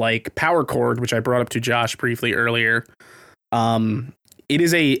both like. Power Chord, which I brought up to Josh briefly earlier. It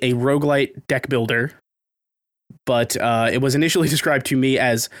is a roguelite deck builder, but it was initially described to me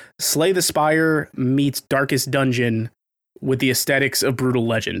as Slay the Spire meets Darkest Dungeon with the aesthetics of Brutal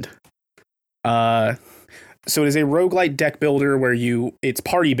Legend. So it is a roguelite deck builder where it's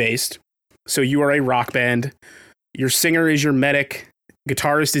party based. So you are a rock band. Your singer is your medic.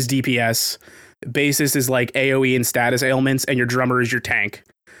 Guitarist is DPS. Bassist is like AoE and status ailments, and your drummer is your tank.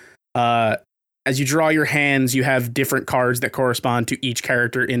 As you draw your hands, you have different cards that correspond to each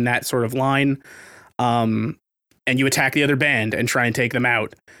character in that sort of line. And you attack the other band and try and take them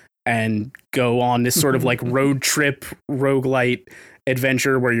out. and go on this sort of like road trip roguelite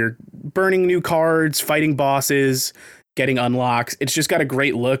adventure where you're burning new cards, fighting bosses, getting unlocks. It's just got a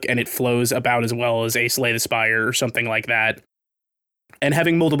great look, and it flows about as well as a Slay the Spire or something like that. And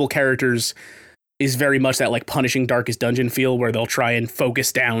having multiple characters is very much that like Punishing Darkest Dungeon feel, where they'll try and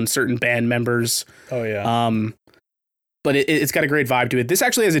focus down certain band members. Oh yeah. But it's got a great vibe to it. This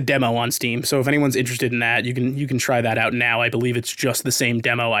actually has a demo on Steam, so if anyone's interested in that, you can try that out now. I believe it's just the same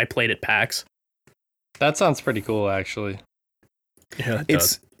demo I played at PAX. That sounds pretty cool, actually. Yeah,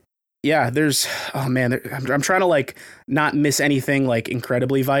 there's I'm trying to like not miss anything like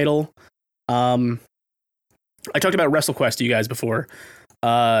incredibly vital. I talked about WrestleQuest to you guys before.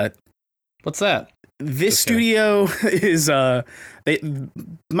 What's that? This studio is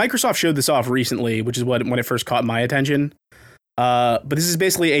Microsoft showed this off recently, which is when it first caught my attention. But this is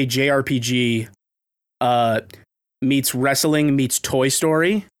basically a JRPG meets wrestling meets Toy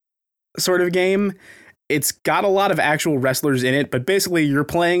Story sort of game. It's got a lot of actual wrestlers in it, but basically you're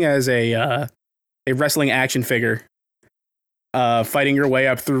playing as a wrestling action figure, fighting your way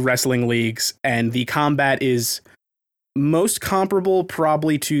up through wrestling leagues, and the combat is most comparable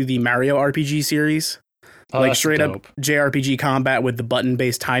probably to the Mario RPG series. Like straight up JRPG combat with the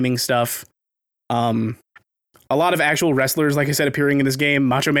button-based timing stuff. A lot of actual wrestlers, like I said, appearing in this game.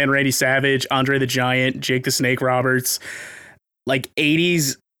 Macho Man Randy Savage, Andre the Giant, Jake the Snake Roberts. Like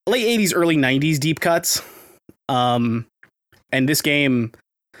 80s, late 80s, early 90s deep cuts. And this game,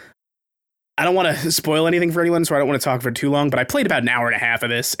 I don't want to spoil anything for anyone, so I don't want to talk for too long, but I played about an hour and a half of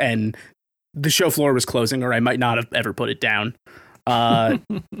this, and the show floor was closing, or I might not have ever put it down.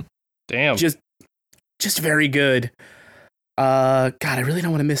 Damn. Just very good. God, I really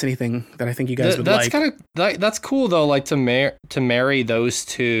don't want to miss anything that I think you guys would like. That's cool though, like to marry those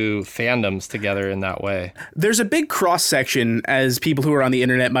two fandoms together in that way. There's a big cross section, as people who are on the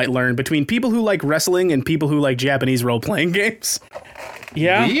internet might learn, between people who like wrestling and people who like Japanese role playing games.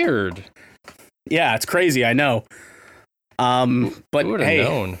 Yeah, weird. Yeah, it's crazy. I know. But who would have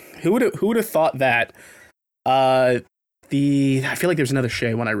known? Who would have thought that? I feel like there's another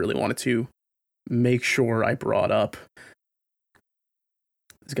Shay one I really wanted to make sure I brought up.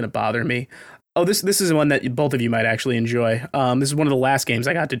 It's gonna bother me. Oh, this is one that both of you might actually enjoy. This is one of the last games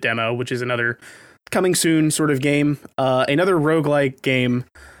I got to demo, which is another coming soon sort of game. Another roguelike game,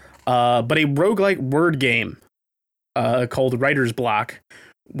 but a roguelike word game called Writer's Block,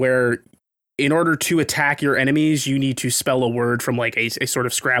 where in order to attack your enemies, you need to spell a word from like a sort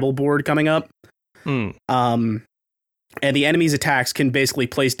of Scrabble board coming up. And the enemy's attacks can basically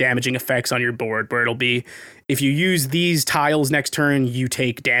place damaging effects on your board, where it'll be, if you use these tiles next turn, you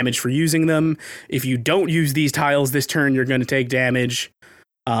take damage for using them. If you don't use these tiles this turn, you're going to take damage.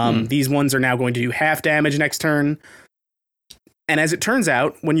 These ones are now going to do half damage next turn. And as it turns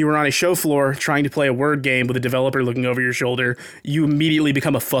out, when you were on a show floor trying to play a word game with a developer looking over your shoulder, you immediately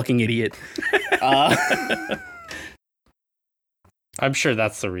become a fucking idiot. I'm sure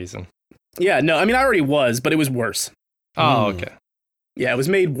that's the reason. Yeah, no, I mean, I already was, but it was worse. Oh, okay. Yeah, it was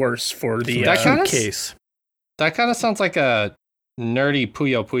made worse for the case. That kind of sounds like a nerdy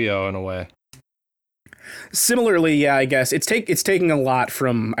Puyo Puyo in a way. Similarly, yeah, I guess it's taking a lot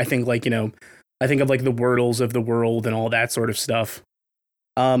from, I think, like, I think of like the Wordles of the world and all that sort of stuff.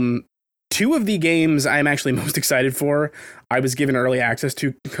 Two of the games I'm actually most excited for, I was given early access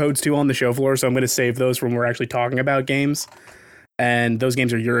to codes to on the show floor, so I'm going to save those when we're actually talking about games. And those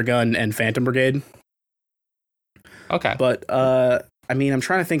games are Eurogun and Phantom Brigade. Okay. But, I mean, I'm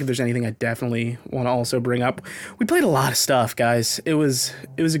trying to think if there's anything I definitely want to also bring up. We played a lot of stuff, guys. It was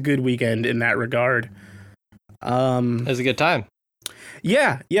a good weekend in that regard. It was a good time.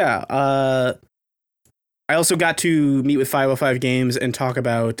 Yeah. I also got to meet with 505 Games and talk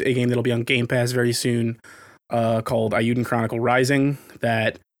about a game that'll be on Game Pass very soon, called Ayuden Chronicle Rising.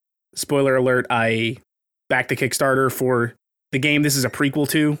 That, spoiler alert, I backed the Kickstarter for the game this is a prequel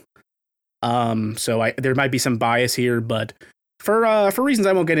to. So there might be some bias here, but for reasons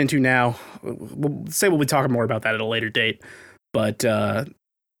I won't get into now, we'll be talking more about that at a later date. But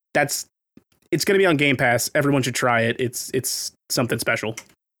it's going to be on Game Pass. Everyone should try it. It's something special.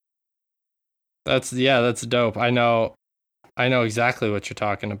 That's dope. I know exactly what you're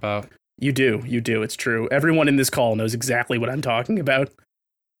talking about. You do. It's true. Everyone in this call knows exactly what I'm talking about.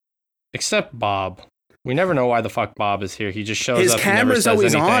 Except Bob. We never know why the fuck Bob is here. He just shows His up. His camera's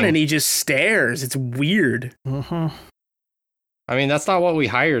always anything. On and he just stares. It's weird. Mm-hmm. I mean, that's not what we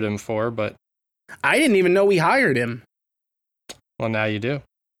hired him for, but... I didn't even know we hired him. Well, now you do.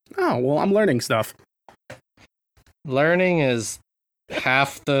 Oh, well, I'm learning stuff. Learning is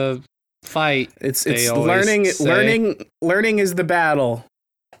half the fight. It's learning. Learning is the battle.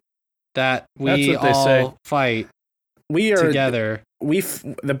 that That's we what they all say. fight We are together.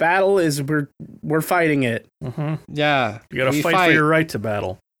 the battle is we're fighting it. Mm-hmm. Yeah. You gotta we fight for your right to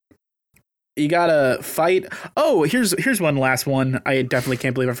battle. You gotta fight. Oh, here's one last one. I definitely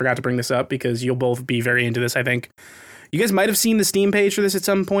can't believe I forgot to bring this up because you'll both be very into this, I think. You guys might have seen the Steam page for this at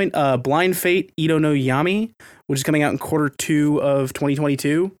some point. Blind Fate Ito no Yami, which is coming out in Q2 of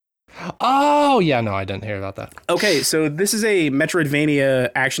 2022. Oh, yeah, no, I didn't hear about that. Okay, so this is a Metroidvania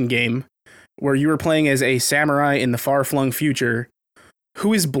action game where you are playing as a samurai in the far-flung future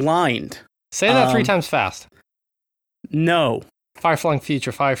who is blind. Say that 3 times fast. No. Far-flung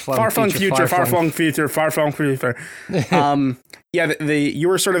future, far-flung Far-flung future, far-flung- far-flung future, far-flung future. Yeah, you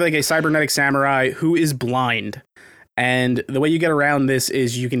are sort of like a cybernetic samurai who is blind. And the way you get around this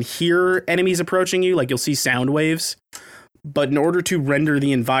is you can hear enemies approaching you, like you'll see sound waves. But in order to render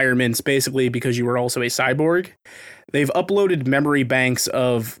the environments, basically because you are also a cyborg, they've uploaded memory banks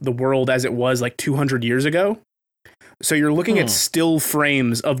of the world as it was like 200 years ago. So you're looking at still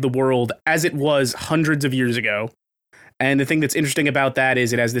frames of the world as it was hundreds of years ago. And the thing that's interesting about that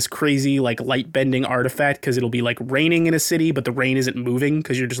is it has this crazy like light bending artifact because it'll be like raining in a city, but the rain isn't moving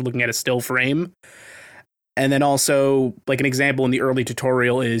because you're just looking at a still frame. And then also like an example in the early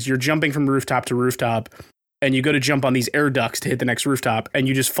tutorial is you're jumping from rooftop to rooftop and you go to jump on these air ducts to hit the next rooftop and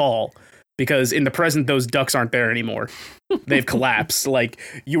you just fall because in the present, those ducts aren't there anymore. They've collapsed. Like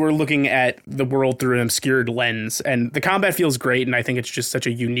you were looking at the world through an obscured lens and the combat feels great. And I think it's just such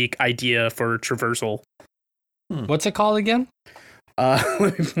a unique idea for traversal. What's it called again?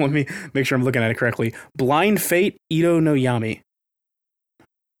 Let me make sure I'm looking at it correctly. Blind Fate Ito no Yami.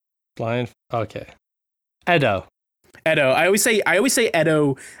 Blind. Okay. Edo. I always say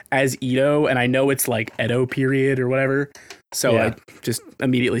Edo as Ito, and I know it's like Edo period or whatever. So Yeah. I just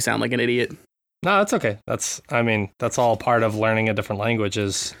immediately sound like an idiot. No, that's okay. That's all part of learning a different language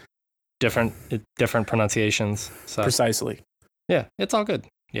is different pronunciations. So Precisely. yeah, it's all good.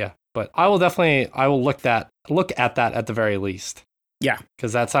 Yeah. But I will look at that at the very least. Yeah.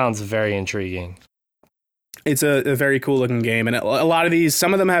 Because that sounds very intriguing. It's a very cool looking game. And a lot of these,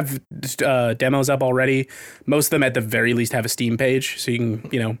 some of them have demos up already. Most of them at the very least have a Steam page. So you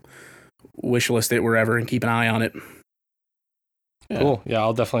can, wishlist it wherever and keep an eye on it. Yeah. Cool. Yeah,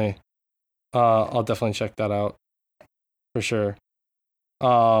 I'll definitely check that out for sure.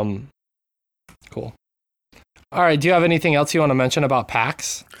 Cool. All right. Do you have anything else you want to mention about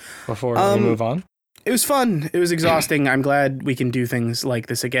PAX before we move on? It was fun. It was exhausting. I'm glad we can do things like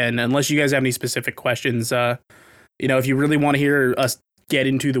this again. Unless you guys have any specific questions, if you really want to hear us get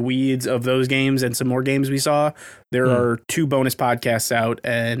into the weeds of those games and some more games we saw, there are 2 bonus podcasts out,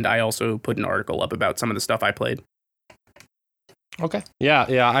 and I also put an article up about some of the stuff I played. Okay. Yeah.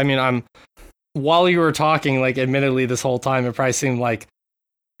 I mean, while you were talking, like, admittedly, this whole time, it probably seemed like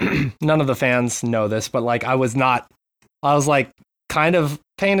none of the fans know this, but like, I was like kind of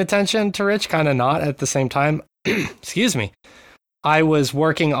paying attention to Rich, kind of not at the same time. Excuse me. I was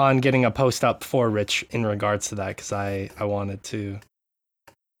working on getting a post up for Rich in regards to that because I wanted to,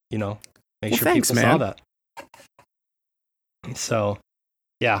 make sure thanks, people man. saw that. So,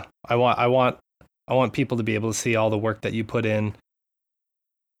 yeah, I want people to be able to see all the work that you put in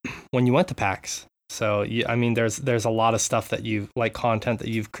when you went to PAX. So, I mean, there's a lot of stuff that content that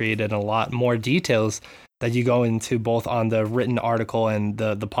you've created and a lot more details that you go into both on the written article and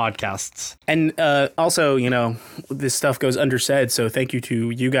the podcasts. And also, this stuff goes undersaid. So thank you to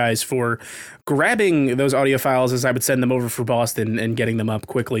you guys for grabbing those audio files as I would send them over for Boston and getting them up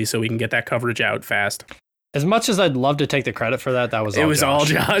quickly so we can get that coverage out fast. As much as I'd love to take the credit for that, all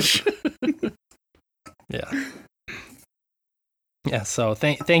Josh. Yeah. Yeah. So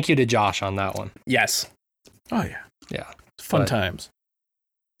thank you to Josh on that one. Yes. Oh yeah. Yeah. Fun times.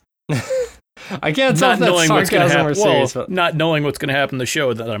 I can't tell if that's knowing what's going to sarcasm happen. or serious, Well, but not knowing what's going to happen in the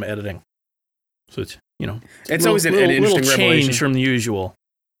show that I'm editing. So it's It's always an interesting little revelation. change from the usual.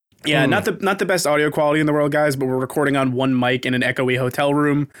 Yeah, not the best audio quality in the world, guys, but we're recording on one mic in an echoey hotel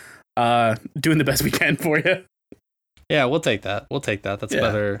room, doing the best we can for you. yeah, we'll take that. That's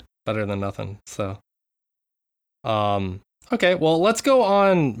Yeah. better than nothing. So, okay, well, let's go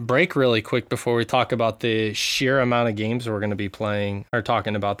on break really quick before we talk about the sheer amount of games we're going to be playing or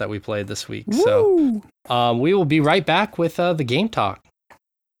talking about that we played this week. Woo! So, we will be right back with the game talk.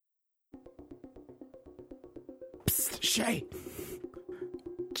 Psst, Shay,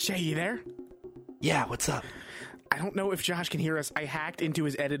 you there? Yeah, what's up? I don't know if Josh can hear us. I hacked into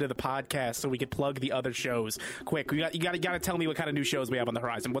his edit of the podcast so we could plug the other shows. Quick, you gotta tell me what kind of new shows we have on the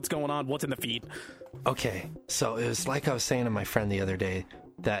horizon. What's going on? What's in the feed? Okay, so it was like I was saying to my friend the other day,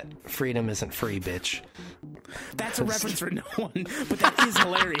 that freedom isn't free, bitch. That's a reference for no one, but that is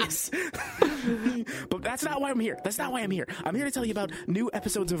hilarious. But that's not why I'm here. I'm here to tell you about new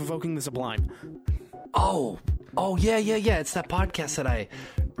episodes of Evoking the Sublime. Oh, yeah. It's that podcast that I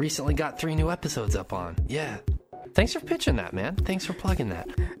recently got 3 new episodes up on. Yeah. Thanks for pitching that, man. Thanks for plugging that.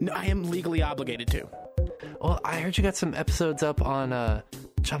 No, I am legally obligated to. Well, I heard you got some episodes up on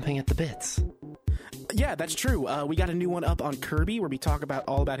Jumping at the Bits. Yeah, that's true. We got a new one up on Kirby where we talk about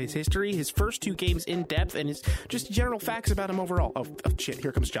all about his history, his first 2 games in depth, and his just general facts about him overall. Oh shit!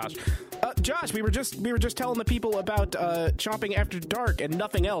 Here comes Josh. Josh, we were just telling the people about Chomping After Dark and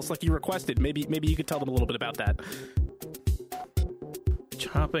nothing else, like you requested. Maybe you could tell them a little bit about that.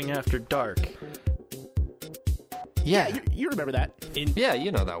 Chomping After Dark. Yeah, you remember that? Yeah,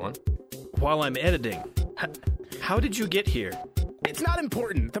 you know that one. While I'm editing, how did you get here? It's not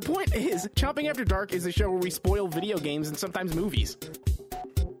important. The point is, Chomping After Dark is a show where we spoil video games and sometimes movies.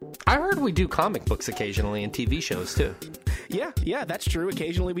 I heard we do comic books occasionally and TV shows, too. Yeah, that's true.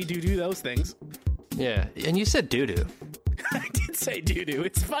 Occasionally we do those things. Yeah, and you said doo-doo. I did say doo-doo.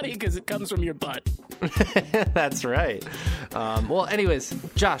 It's funny because it comes from your butt. That's right. Well, anyways,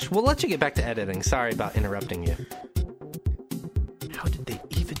 Josh, we'll let you get back to editing. Sorry about interrupting you. How did they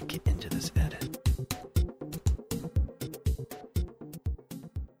even get into this edit?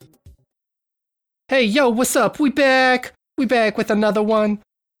 Hey, yo, what's up? We back with another one.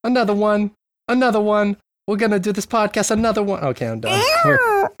 We're gonna do this podcast, another one. Okay, I'm done.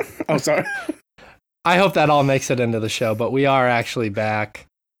 Oh, sorry. I hope that all makes it into the show, but we are actually back.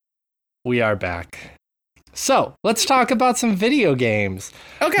 We are back. So, let's talk about some video games.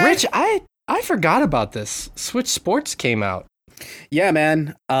 Okay. Rich, I forgot about this. Switch Sports came out. Yeah,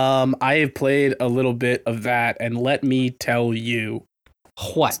 man. I have played a little bit of that, and let me tell you.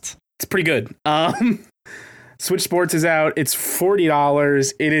 What? It's pretty good. Switch Sports is out. It's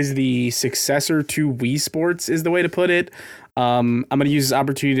 $40. It is the successor to Wii Sports, is the way to put it. I'm going to use this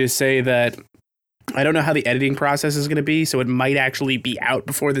opportunity to say that I don't know how the editing process is going to be, so it might actually be out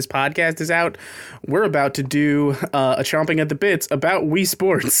before this podcast is out. We're about to do a Chomping at the Bits about Wii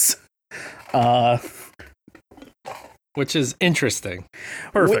Sports. Which is interesting.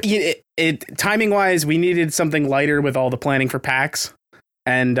 Perfect. Timing-wise, we needed something lighter with all the planning for PAX.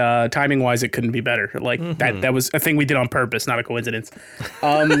 And timing wise, it couldn't be better. Like that was a thing we did on purpose, not a coincidence.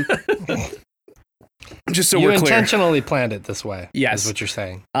 Just so you we're clear, intentionally planned it this way. Yes, is what you're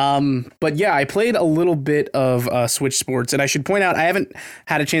saying. But yeah, I played a little bit of Switch Sports, and I should point out I haven't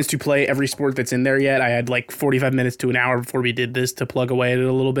had a chance to play every sport that's in there yet. I had like 45 minutes to an hour before we did this to plug away at it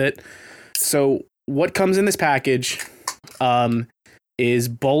a little bit. So what comes in this package is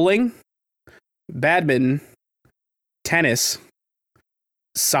bowling, badminton, tennis,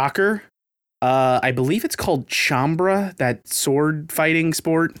 soccer. I believe it's called Chambra, that sword fighting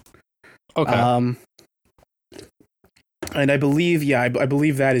sport. Okay. And I believe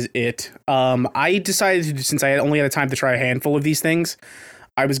that is it. I decided to, since I only had time to try a handful of these things,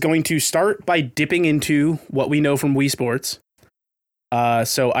 I was going to start by dipping into what we know from Wii Sports.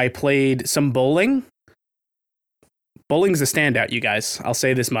 So I played some bowling. Bowling's a standout, you guys. I'll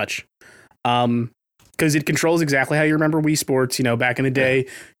say this much. Because it controls exactly how you remember Wii Sports. You know, back in the day,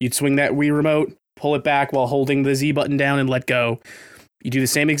 you'd swing that Wii remote, pull it back while holding the Z button down and let go. You do the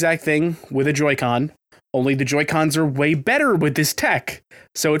same exact thing with a Joy-Con, only the Joy-Cons are way better with this tech,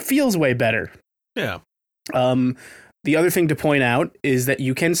 so it feels way better. Yeah. The other thing to point out is that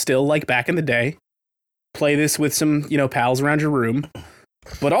you can still, like back in the day, play this with some, pals around your room,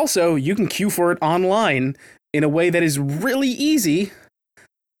 but also you can queue for it online in a way that is really easy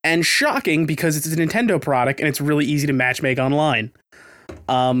and shocking because it's a Nintendo product and it's really easy to matchmake online.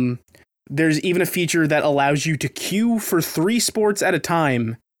 There's even a feature that allows you to queue for 3 sports at a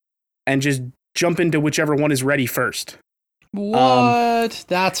time and just jump into whichever one is ready first. What?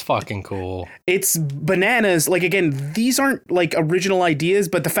 That's fucking cool. It's bananas. Like, again, these aren't like original ideas,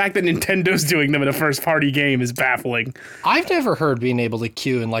 but the fact that Nintendo's doing them in a first party game is baffling. I've never heard being able to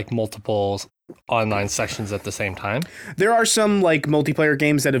queue in like multiple online sections at the same time. There are some like multiplayer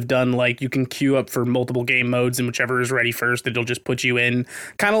games that have done like you can queue up for multiple game modes and whichever is ready first, it'll just put you in.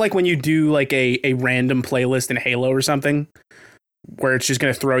 Kind of like when you do like a random playlist in Halo or something, where it's just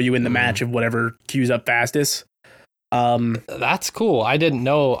going to throw you in the match of whatever queues up fastest. That's cool. I didn't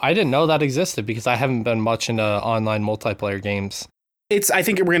know that existed because I haven't been much into online multiplayer games. I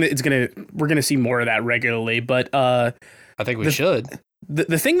think we're gonna see more of that regularly, but I think we should.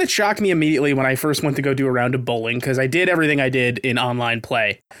 The thing that shocked me immediately when I first went to go do a round of bowling, because I did everything I did in online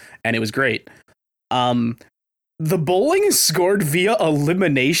play, and it was great. The bowling is scored via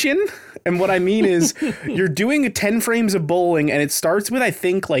elimination, And what I mean is you're doing 10 frames of bowling and it starts with, I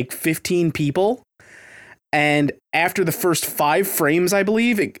think, like 15 people. And after the first 5 frames, I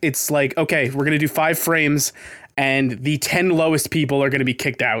believe, it's like, okay, we're going to do 5 frames and the 10 lowest people are going to be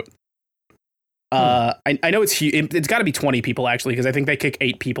kicked out. I know it's huge. It's got to be 20 people, actually, because I think they kick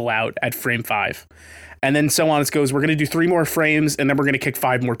 8 people out at frame 5. And then so on it goes. We're going to do 3 more frames and then we're going to kick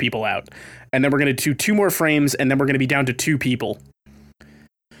 5 more people out. And then we're going to do 2 more frames and then we're going to be down to 2 people.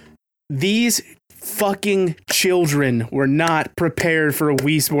 These fucking children were not prepared for a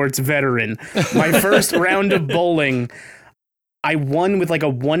Wii Sports veteran. My first round of bowling, I won with like a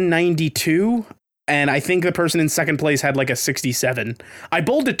 192, and I think the person in second place had like a 67. I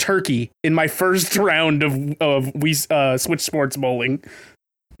bowled a turkey in my first round of Wii Switch Sports bowling.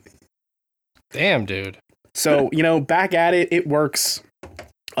 Damn, dude. So, back at it, it works.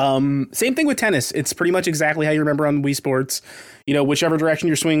 Same thing with tennis. It's pretty much exactly how you remember on Wii Sports. Whichever direction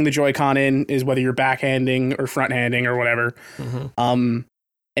you're swinging the Joy-Con in is whether you're backhanding or fronthanding or whatever. Mm-hmm.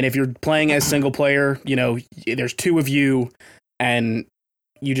 And if you're playing as single player, there's 2 of you and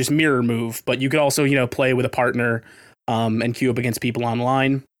you just mirror move, but you could also, play with a partner, and queue up against people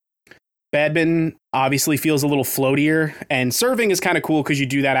online. Badminton obviously feels a little floatier, and serving is kind of cool because you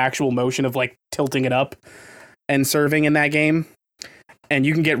do that actual motion of like tilting it up and serving in that game. And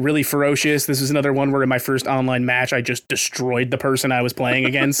you can get really ferocious. This is another one where in my first online match, I just destroyed the person I was playing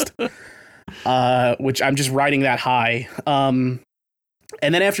against, which I'm just riding that high. And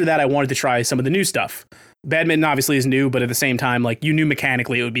then after that, I wanted to try some of the new stuff. Badminton obviously is new, but at the same time, like you knew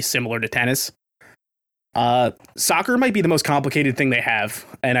mechanically it would be similar to tennis. Soccer might be the most complicated thing they have,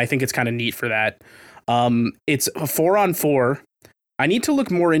 and I think it's kind of neat for that. It's a 4-on-4. I need to look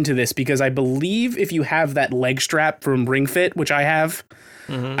more into this because I believe if you have that leg strap from Ring Fit, which I have,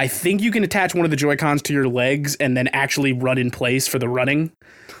 I think you can attach one of the Joy-Cons to your legs and then actually run in place for the running.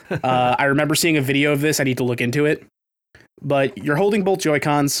 I remember seeing a video of this. I need to look into it. But you're holding both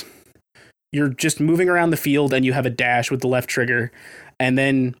Joy-Cons. You're just moving around the field and you have a dash with the left trigger. And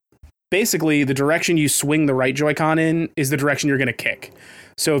then basically the direction you swing the right Joy-Con in is the direction you're going to kick.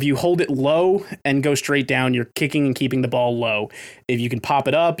 So if you hold it low and go straight down, you're kicking and keeping the ball low. If you can pop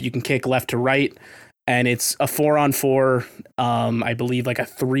it up, you can kick left to right. And it's a 4-on-4, I believe like a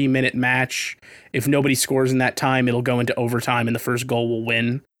 3-minute match. If nobody scores in that time, it'll go into overtime and the first goal will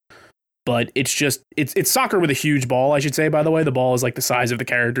win. But it's soccer with a huge ball, I should say, by the way. The ball is like the size of the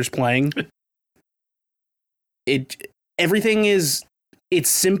characters playing. It's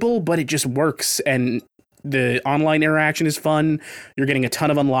simple, but it just works. And the online interaction is fun. You're getting a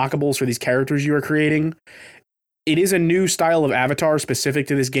ton of unlockables for these characters you are creating. It is a new style of avatar specific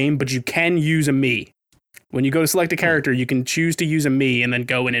to this game, but you can use a Mii. When you go to select a character, you can choose to use a Mii and then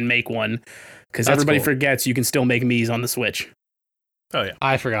go in and make one. Because everybody forgets you can still make Miis on the Switch. Oh, yeah.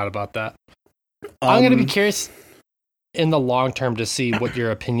 I forgot about that. I'm going to be curious in the long term to see what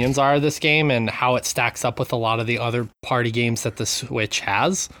your opinions are of this game and how it stacks up with a lot of the other party games that the Switch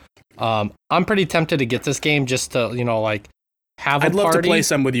has. I'm pretty tempted to get this game just to, have a I'd love party. to play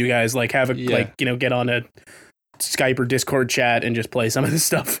some with you guys, get on a Skype or Discord chat and just play some of this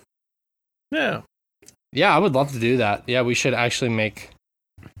stuff. Yeah. Yeah, I would love to do that. Yeah, we should actually make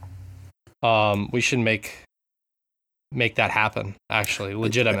that happen, actually,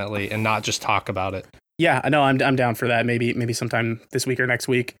 legitimately, and not just talk about it. Yeah, I know. I'm down for that. Maybe sometime this week or next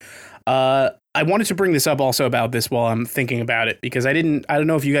week. I wanted to bring this up also about this while I'm thinking about it, because I don't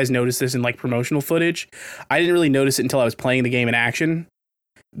know if you guys noticed this in like promotional footage. I didn't really notice it until I was playing the game in action.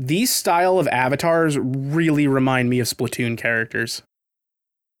 These style of avatars really remind me of Splatoon characters.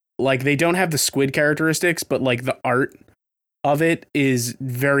 Like, they don't have the squid characteristics, but like the art of it is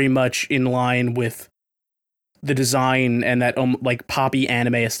very much in line with the design and that like poppy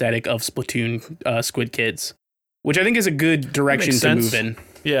anime aesthetic of Splatoon Squid Kids, which I think is a good direction to move in.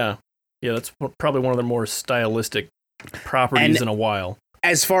 Yeah. Yeah, that's probably one of the more stylistic properties in a while.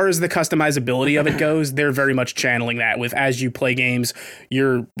 As far as the customizability of it goes, they're very much channeling that with, as you play games,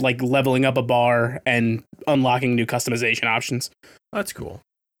 you're like leveling up a bar and unlocking new customization options. That's cool.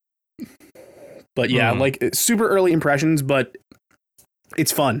 But yeah, like super early impressions, but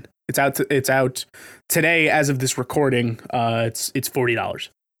it's fun. It's out today as of this recording. It's $40.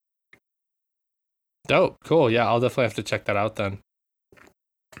 Dope. Cool. Yeah, I'll definitely have to check that out then.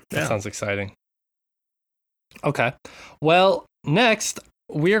 That Yeah. sounds exciting. Okay. Well, next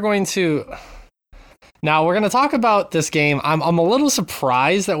we're going to talk about this game. I'm a little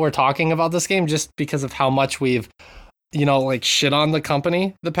surprised that we're talking about this game just because of how much we've shit on the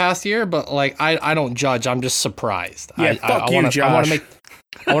company the past year, but like I don't judge. I'm just surprised. Yeah, Josh.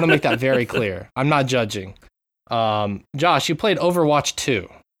 I want to make that very clear. I'm not judging. Josh, you played Overwatch 2.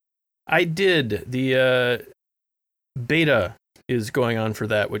 I did. The beta is going on for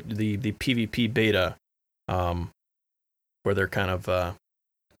that, with the PvP beta, where they're kind of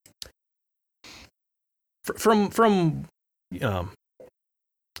from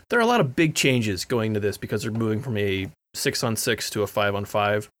there are a lot of big changes going to this because they're moving from a 6-on-6 to a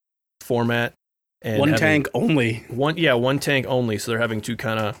 5-on-5 format. And one tank only. One tank only. So they're having to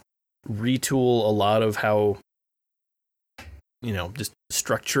kind of retool a lot of how, just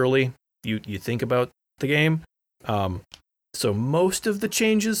structurally you think about the game. So most of the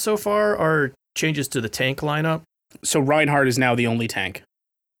changes so far are changes to the tank lineup. So Reinhardt is now the only tank.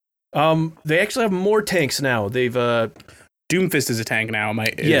 They actually have more tanks now. They've Doomfist is a tank now.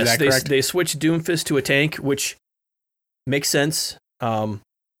 Yes, is that correct? They switched Doomfist to a tank, which makes sense.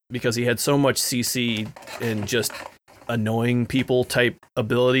 Because he had so much CC and just annoying people type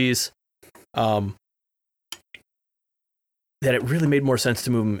abilities, that it really made more sense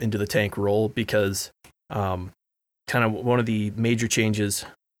to move him into the tank role, because kind of one of the major changes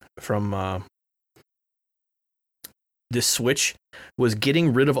from this switch was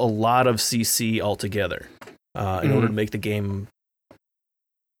getting rid of a lot of CC altogether in order to make the game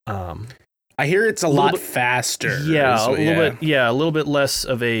I hear it's a lot faster. Yeah, a little bit less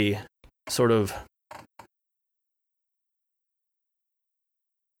of a sort of.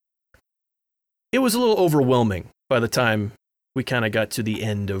 It was a little overwhelming by the time we kind of got to the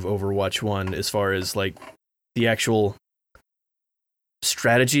end of Overwatch 1 as far as like the actual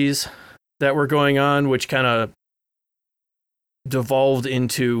strategies that were going on, which kind of devolved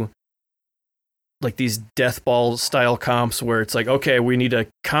into like these death ball style comps where it's like, okay, we need to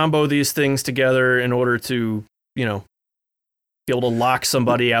combo these things together in order to, be able to lock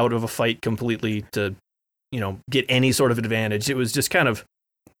somebody out of a fight completely to, get any sort of advantage. It was just kind of,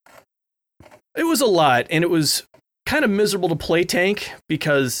 it was a lot, and it was kind of miserable to play tank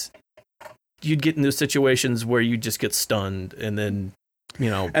because you'd get into situations where you just get stunned, and then,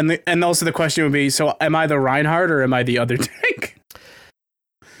 And also the question would be, so am I the Reinhardt or am I the other tank?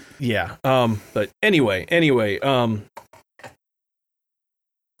 Yeah. But anyway,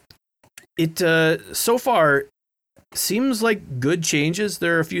 it so far seems like good changes.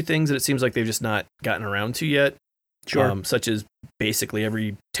 There are a few things that it seems like they've just not gotten around to yet. Sure. Such as basically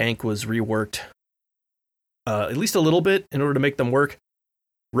every tank was reworked at least a little bit in order to make them work.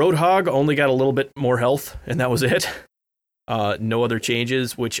 Roadhog only got a little bit more health, and that was it. No other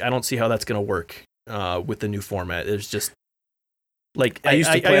changes, which I don't see how that's going to work with the new format. There's just like I used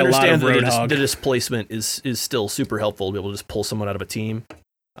to play a lot of Roadhog. The displacement is still super helpful to be able to just pull someone out of a team.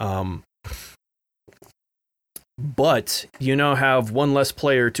 But you now have one less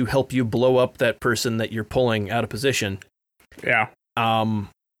player to help you blow up that person that you're pulling out of position. Yeah. And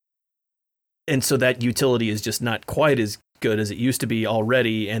so that utility is just not quite as good as it used to be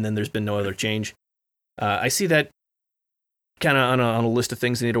already, and then there's been no other change. I see that kind of on a list of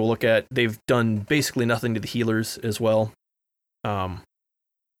things they need to look at. They've done basically nothing to the healers as well.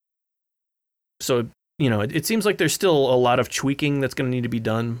 So, it seems like there's still a lot of tweaking that's going to need to be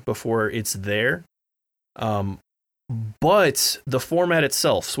done before it's there. But the format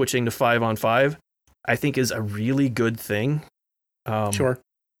itself, switching to 5-on-5, I think is a really good thing. Sure.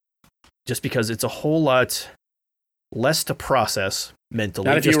 Just because it's a whole lot less to process mentally.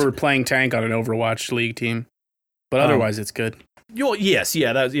 Not if you were playing tank on an Overwatch League team, but otherwise it's good. Yes,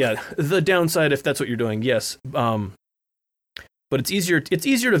 the downside, if that's what you're doing, yes. But it's easier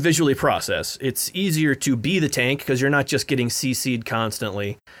to visually process. It's easier to be the tank because you're not just getting CC'd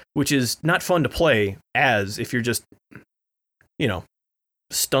constantly, which is not fun to play as if you're just,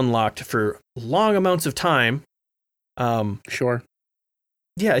 stun locked for long amounts of time. Sure.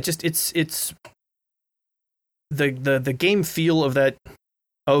 Yeah, it's the game feel of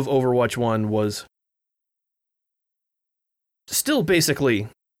Overwatch 1 was still basically,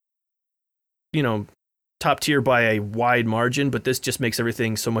 top tier by a wide margin, but this just makes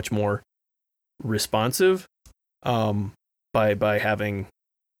everything so much more responsive by having,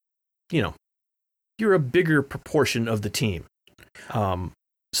 you're a bigger proportion of the team.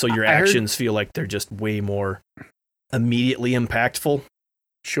 So your actions feel like they're just way more immediately impactful.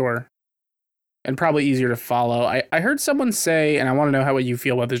 Sure. And probably easier to follow. I heard someone say, and I want to know how you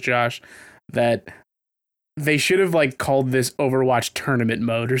feel about this, Josh, that they should have called this Overwatch tournament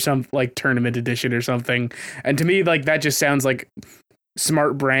mode or some tournament edition or something. And to me, that just sounds like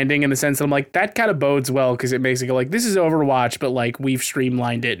smart branding in the sense that I'm that kind of bodes well because it makes it go this is Overwatch, but we've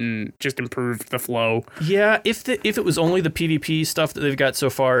streamlined it and just improved the flow. Yeah, if it was only the PvP stuff that they've got so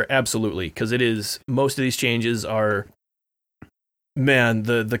far, absolutely, because it is. Most of these changes are, man,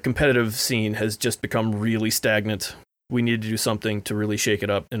 the competitive scene has just become really stagnant we needed to do something to really shake it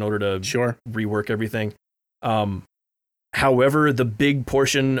up in order to rework everything. However, the big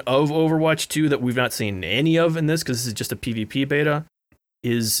portion of Overwatch 2 that we've not seen any of in this, because this is just a PvP beta,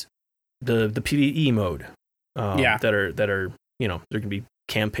 is the PvE mode. That are there can be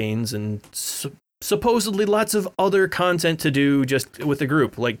campaigns and supposedly lots of other content to do just with the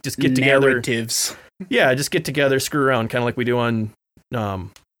group, like just get together. Narratives. Yeah, just get together, screw around, kind of like we do on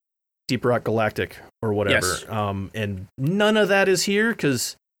Deep Rock Galactic or whatever. Yes. And none of that is here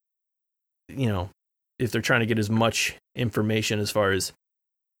because, if they're trying to get as much information as far as,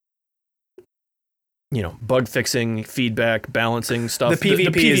 bug fixing, feedback, balancing stuff. The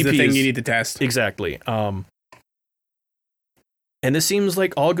PvP is the thing you need to test. Exactly. And this seems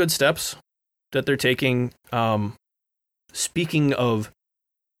like all good steps that they're taking. Speaking of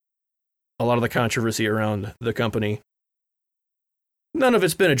a lot of the controversy around the company, none of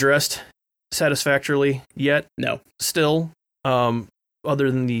it's been addressed satisfactorily yet. No. Still,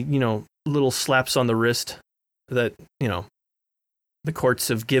 other than the, little slaps on the wrist that, the courts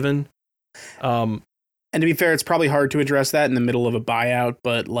have given. And to be fair, it's probably hard to address that in the middle of a buyout,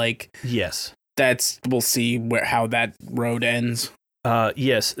 but yes, we'll see how that road ends.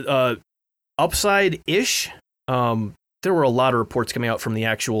 Yes. Upside-ish. There were a lot of reports coming out from the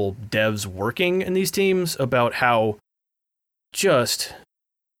actual devs working in these teams about how just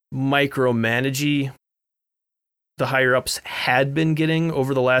micromanagey the higher ups had been getting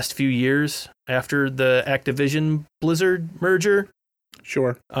over the last few years after the Activision Blizzard merger.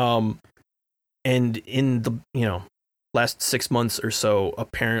 Sure. And in the, last 6 months or so,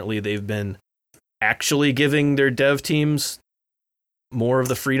 apparently they've been actually giving their dev teams more of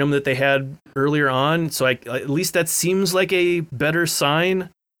the freedom that they had earlier on. So at least that seems like a better sign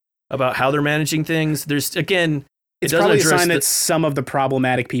about how they're managing things. There's, again, it's probably a sign that some of the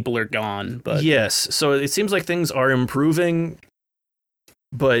problematic people are gone. But yes, so it seems like things are improving,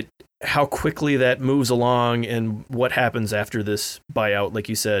 but how quickly that moves along and what happens after this buyout, like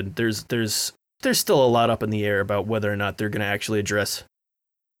you said, there's still a lot up in the air about whether or not they're going to actually address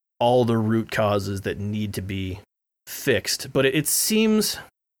all the root causes that need to be fixed. But it seems,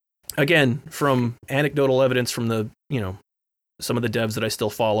 again, from anecdotal evidence from the, some of the devs that I still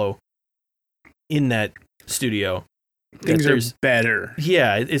follow in that studio, things are better.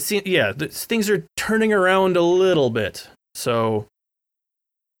 Yeah, it seems. Yeah, things are turning around a little bit. So,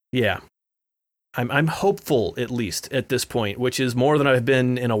 yeah, I'm hopeful, at least at this point, which is more than I've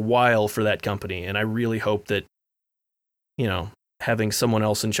been in a while for that company. And I really hope that, having someone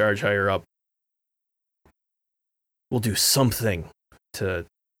else in charge higher up will do something to,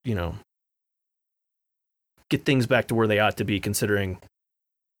 get things back to where they ought to be, considering,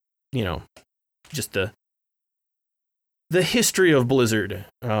 just the history of Blizzard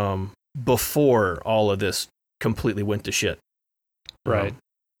before all of this completely went to shit. Right.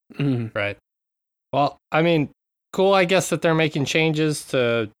 Right. Well, I mean, cool, I guess, that they're making changes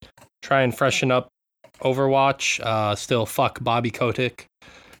to try and freshen up Overwatch. Still, fuck Bobby Kotick.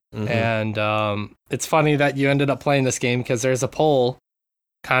 Mm-hmm. And it's funny that you ended up playing this game because there's a poll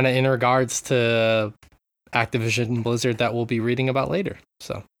kind of in regards to Activision Blizzard that we'll be reading about later.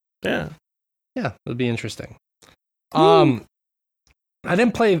 So, yeah, it'll be interesting. I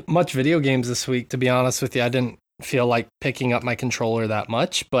didn't play much video games this week, to be honest with you. I didn't feel like picking up my controller that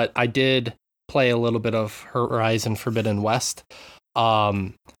much, but I did play a little bit of Horizon Forbidden West.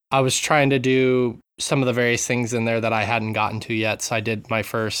 I was trying to do some of the various things in there that I hadn't gotten to yet, so I did my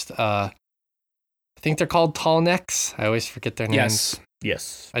first, I think they're called tall necks. I always forget their names.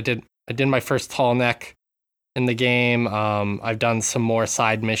 Yes. I did my first tall neck in the game. I've done some more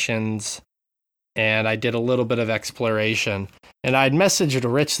side missions, and I did a little bit of exploration. And I'd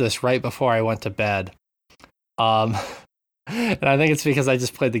messaged Rich this right before I went to bed. And I think it's because I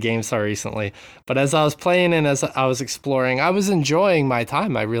just played the game so recently. But as I was playing and as I was exploring, I was enjoying my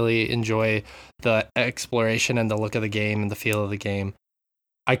time. I really enjoy the exploration and the look of the game and the feel of the game.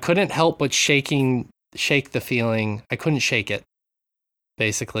 I couldn't help but shake the feeling. I couldn't shake it,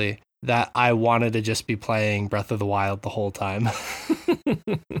 basically, that I wanted to just be playing Breath of the Wild the whole time.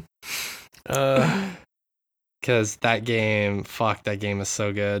 Because that game is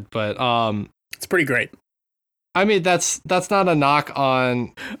so good. But it's pretty great. I mean, that's not a knock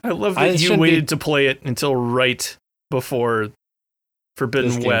on. I love that you waited to play it until right before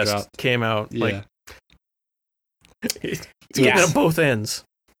Forbidden West came out. Yeah. Like, it's getting at both ends.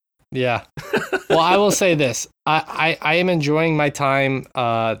 Yeah. Well, I will say this. I am enjoying my time.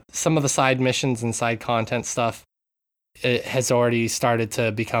 Some of the side missions and side content stuff, it has already started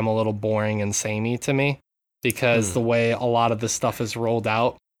to become a little boring and samey to me, because the way a lot of this stuff is rolled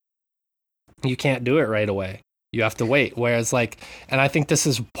out, you can't do it right away. You have to wait. Whereas like, and I think this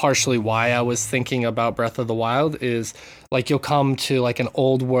is partially why I was thinking about Breath of the Wild is like you'll come to like an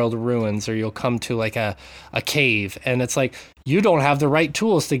old world ruins or you'll come to like a cave and it's like, you don't have the right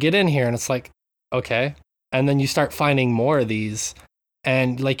tools to get in here. And it's like, okay. And then you start finding more of these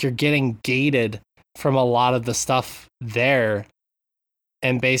and like you're getting gated from a lot of the stuff there.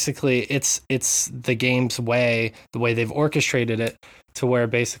 And basically it's the game's way, the way they've orchestrated it to where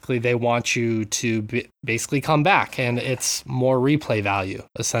basically they want you to basically come back and it's more replay value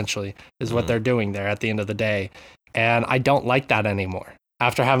essentially is what they're doing there at the end of the day. And I don't like that anymore.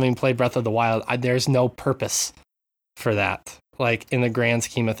 After having played Breath of the Wild, there's no purpose for that. Like in the grand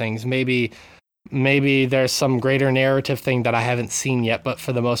scheme of things, maybe there's some greater narrative thing that I haven't seen yet, but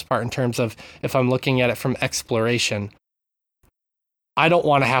for the most part, in terms of if I'm looking at it from exploration, I don't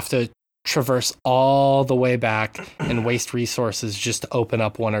want to have to traverse all the way back and waste resources just to open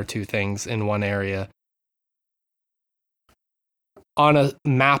up one or two things in one area on a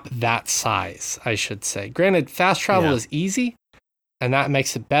map that size, I should say. Granted, fast travel is easy and that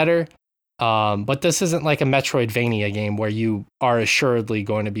makes it better. But this isn't like a Metroidvania game where you are assuredly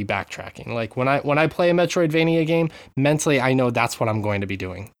going to be backtracking. Like when I play a Metroidvania game, mentally I know that's what I'm going to be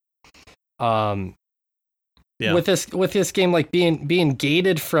doing. With this game, like being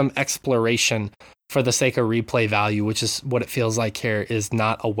gated from exploration for the sake of replay value, which is what it feels like here, is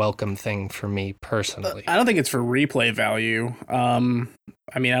not a welcome thing for me personally. I don't think it's for replay value. I mean,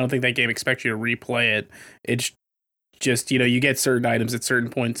 I don't think that game expects you to replay it. It's just, you get certain items at certain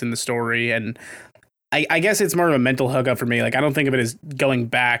points in the story, and I guess it's more of a mental hookup for me. Like, I don't think of it as going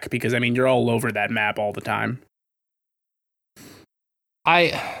back because, I mean, you're all over that map all the time.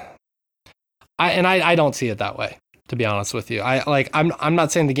 I don't see it that way, to be honest with you. I'm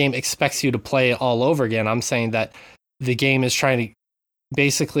not saying the game expects you to play it all over again. I'm saying that the game is trying to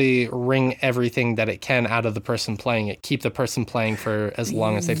basically wring everything that it can out of the person playing it, keep the person playing for as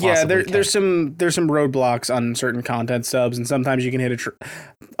long as they possibly can. There's some roadblocks on certain content subs, and sometimes you can hit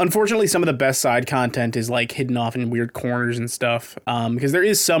unfortunately, some of the best side content is like hidden off in weird corners and stuff. Because there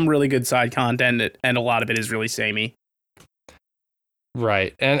is some really good side content, and a lot of it is really samey.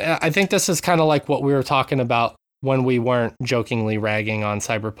 Right. And I think this is kind of like what we were talking about when we weren't jokingly ragging on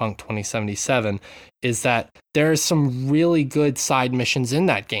Cyberpunk 2077, is that there's some really good side missions in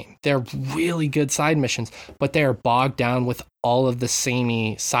that game. They're really good side missions, but they are bogged down with all of the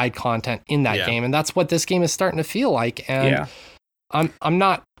samey side content in that game. And that's what this game is starting to feel like. And I'm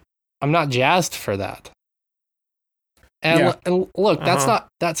not jazzed for that. And look,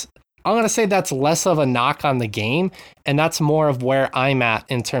 I'm going to say that's less of a knock on the game, and that's more of where I'm at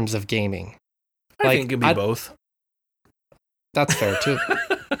in terms of gaming. I think it could be both. That's fair, too.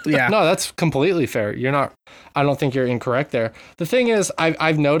 No, that's completely fair. I don't think you're incorrect there. The thing is,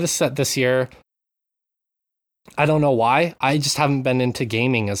 I've noticed that this year, I don't know why, I just haven't been into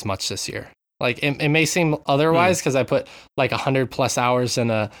gaming as much this year. Like, it may seem otherwise because I put like 100 plus hours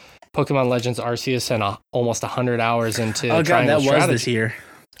in a Pokemon Legends Arceus and almost 100 hours into Triangle Strategy. Was this year.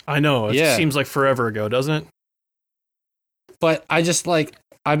 I know. It seems like forever ago, doesn't it? But I just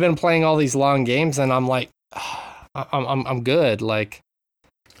I've been playing all these long games and I'm like, I'm good. Like,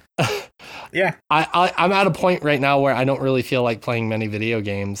 I'm at a point right now where I don't really feel like playing many video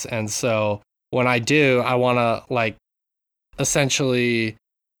games. And so when I do, I want to essentially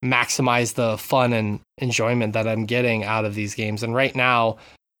maximize the fun and enjoyment that I'm getting out of these games. And right now,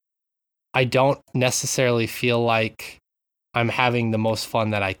 I don't necessarily feel like I'm having the most fun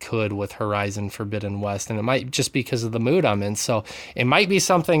that I could with Horizon Forbidden West. And it might just be because of the mood I'm in. So it might be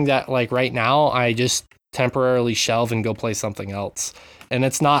something that right now I just temporarily shelve and go play something else. And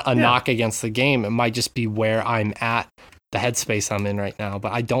it's not a knock against the game. It might just be where I'm at, the headspace I'm in right now.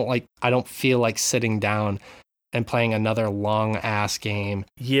 But I don't feel like sitting down and playing another long ass game.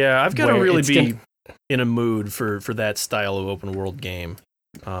 Yeah, I've got to really be in a mood for that style of open world game.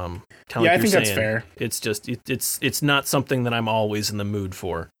 I think that's fair. It's just it's not something that I'm always in the mood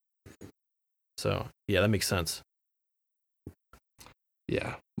for. So yeah, that makes sense.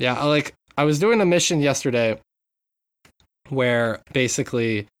 Yeah. I was doing a mission yesterday where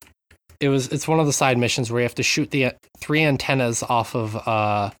basically it's one of the side missions where you have to shoot the 3 antennas off of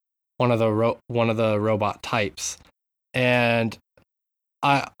one of the robot types, and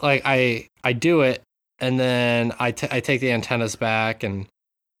I do it, and then I take the antennas back, and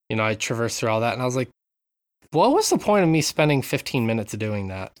I traverse through all that, and I was like, what was the point of me spending 15 minutes doing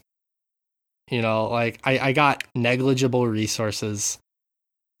that? I got negligible resources.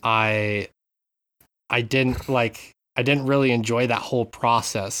 I didn't really enjoy that whole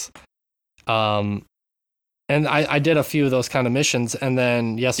process. And I did a few of those kind of missions, and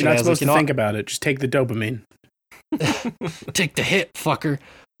then yesterday you're not supposed to think about it. Just take the dopamine. Take the hit, fucker.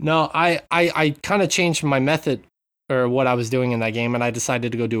 No, I kind of changed my method or what I was doing in that game, and I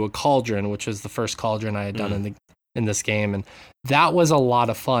decided to go do a cauldron, which was the first cauldron I had done in this game, and that was a lot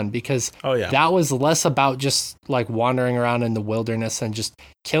of fun because that was less about just like wandering around in the wilderness and just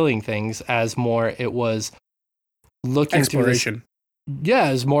killing things, as more it was looking exploration. Yeah,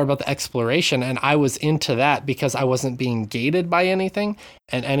 it was more about the exploration, and I was into that because I wasn't being gated by anything,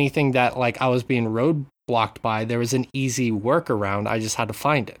 and anything that like I was being roadblocked by, there was an easy workaround. I just had to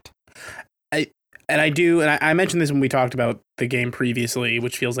find it. I mentioned this when we talked about the game previously,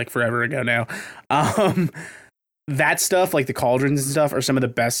 which feels like forever ago now. That stuff, like the cauldrons and stuff, are some of the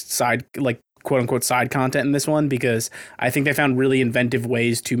best side, like quote unquote side content in this one, because I think they found really inventive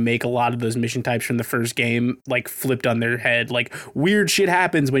ways to make a lot of those mission types from the first game like flipped on their head. Like weird shit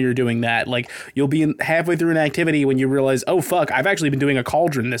happens when you're doing that. Like you'll be halfway through an activity when you realize, oh fuck, I've actually been doing a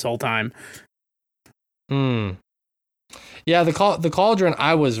cauldron this whole time. Yeah, the cauldron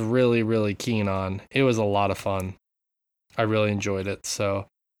I was really, really keen on. It was a lot of fun. I really enjoyed it. So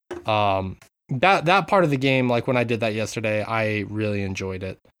that part of the game, like when I did that yesterday, I really enjoyed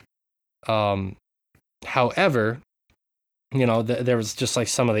it. However, you know, there was just like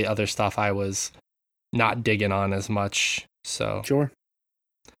some of the other stuff I was not digging on as much. So sure,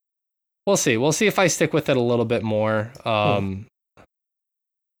 we'll see. We'll see if I stick with it a little bit more, or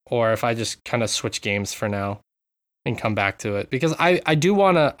if I just kind of switch games for now and come back to it, because I do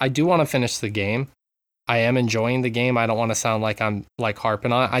wanna finish the game. I am enjoying the game. I don't want to sound like I'm like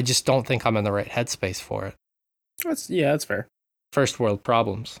harping on it. I just don't think I'm in the right headspace for it. That's fair. First world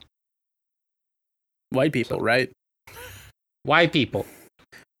problems. White people, right? White people.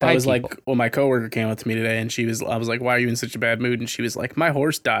 That was like, well, my coworker came up to me today, and I was like, why are you in such a bad mood? And she was like, my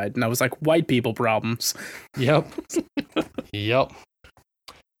horse died. And I was like, white people problems. Yep. Yep.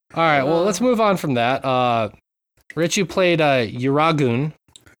 All right, well, let's move on from that. Rich, you played Uragoon.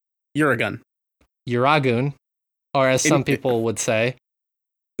 Uragoon, or as some people would say,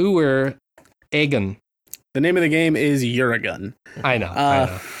 Ur Egan. The name of the game is Uragoon. I know.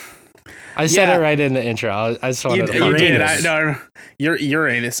 I said it right in the intro. I just wanted to. You did.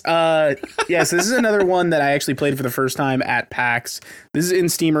 Uranus. Yes, this is another one that I actually played for the first time at PAX. This is in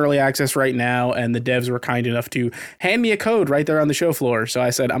Steam Early Access right now, and the devs were kind enough to hand me a code right there on the show floor. So I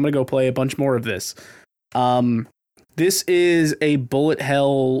said, I'm going to go play a bunch more of this. This is a bullet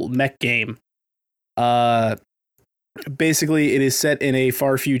hell mech game. Basically, it is set in a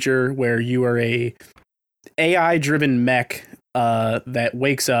far future where you are a AI-driven mech that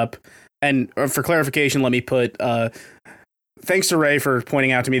wakes up. And for clarification, let me put, thanks to Ray for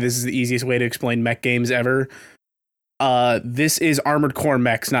pointing out to me this is the easiest way to explain mech games ever. This is Armored Core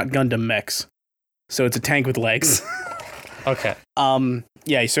mechs, not Gundam mechs. So it's a tank with legs. Okay.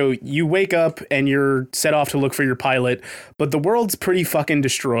 Yeah, so you wake up and you're set off to look for your pilot, but the world's pretty fucking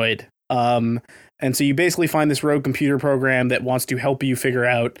destroyed. And so you basically find this rogue computer program that wants to help you figure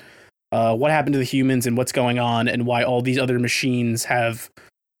out what happened to the humans and what's going on and why all these other machines have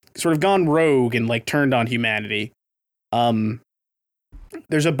sort of gone rogue and like turned on humanity.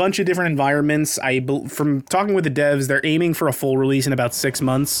 There's a bunch of different environments. From talking with the devs, they're aiming for a full release in about 6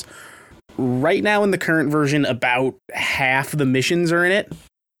 months. Right now in the current version, about half the missions are in it.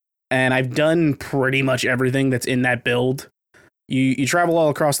 And I've done pretty much everything that's in that build. You travel all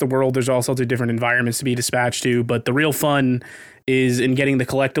across the world. There's all sorts of different environments to be dispatched to, but the real fun is in getting the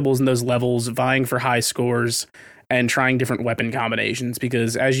collectibles in those levels, vying for high scores, and trying different weapon combinations,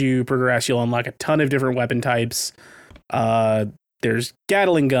 because as you progress, you'll unlock a ton of different weapon types. There's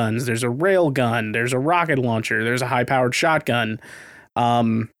Gatling guns, there's a rail gun, there's a rocket launcher, there's a high-powered shotgun.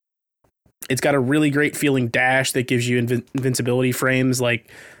 It's got a really great feeling dash that gives you invincibility frames. Like,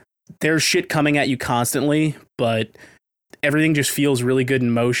 there's shit coming at you constantly, but everything just feels really good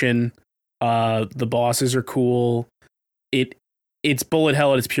in motion. The bosses are cool. It's bullet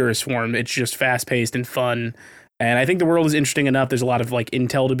hell at its purest form. It's just fast-paced and fun. And I think the world is interesting enough. There's a lot of like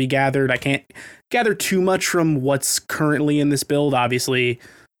intel to be gathered. I can't gather too much from what's currently in this build. Obviously,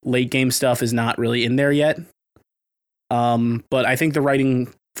 late game stuff is not really in there yet. But I think the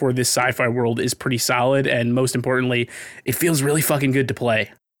writing for this sci-fi world is pretty solid. And most importantly, it feels really fucking good to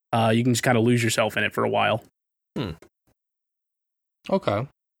play. You can just kind of lose yourself in it for a while. Okay.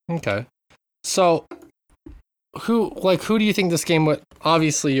 So who do you think this game would,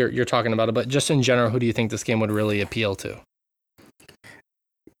 obviously you're talking about it, but just in general, who do you think this game would really appeal to?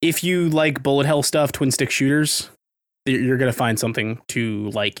 If you like bullet hell stuff, twin stick shooters, you're going to find something to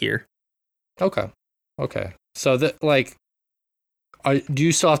like here. Okay. So do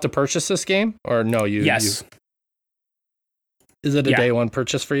you still have to purchase this game or no? Yes. Is it a day one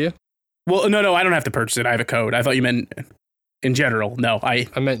purchase for you? Well, no, I don't have to purchase it. I have a code. I thought you meant in general. No, I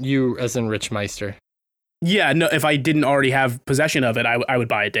meant you as in Rich Meister. Yeah, no, if I didn't already have possession of it, I would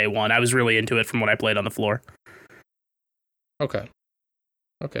buy it day one. I was really into it from what I played on the floor. Okay,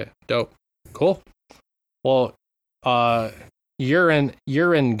 dope, cool. Well,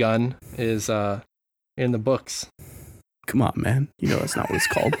 urine gun is in the books. Come on, man. You know that's not what it's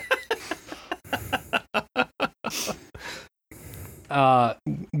called.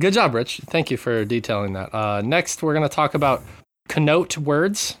 Good job, Rich. Thank you for detailing that. Next, we're going to talk about connote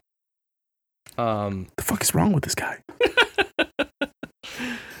words. The fuck is wrong with this guy?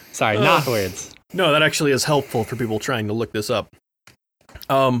 Sorry, not words. No, that actually is helpful for people trying to look this up.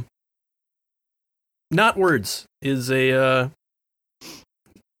 Not words is a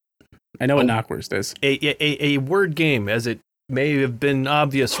I know what Knockwurst is. A word game, as it may have been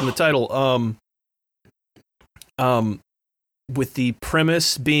obvious from the title. With the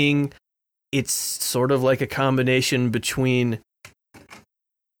premise being it's sort of like a combination between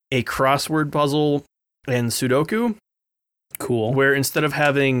a crossword puzzle and Sudoku. Cool. Where instead of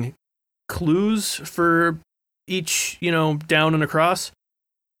having clues for each, down and across,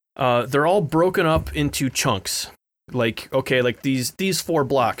 they're all broken up into chunks. Like, okay, like these 4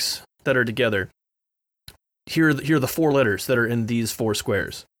 blocks that are together. Here are the 4 letters that are in these 4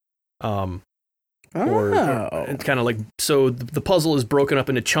 squares. Or it's kind of like, so the puzzle is broken up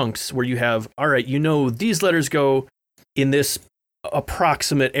into chunks where you have, all right, these letters go in this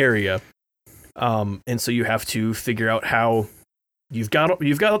approximate area. And so you have to figure out how you've got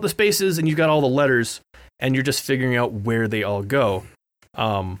all the spaces and you've got all the letters and you're just figuring out where they all go.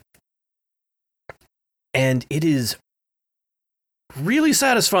 And it is really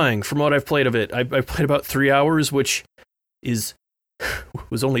satisfying from what I've played of it. I played about 3 hours, which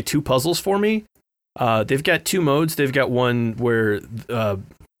was only 2 puzzles for me. They've got 2 modes. They've got one where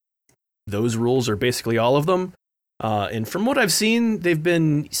those rules are basically all of them. And from what I've seen, they've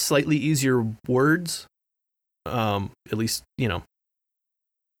been slightly easier words. At least,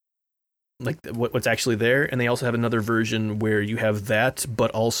 like what's actually there. And they also have another version where you have that,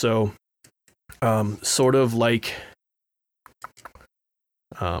 but also sort of like...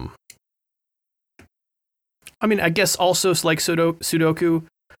 I guess also like Sudoku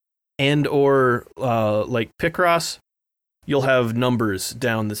and or like Picross, you'll have numbers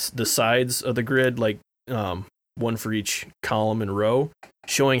down the sides of the grid, like one for each column and row,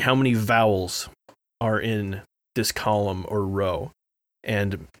 showing how many vowels are in this column or row.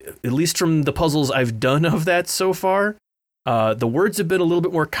 And at least from the puzzles I've done of that so far, the words have been a little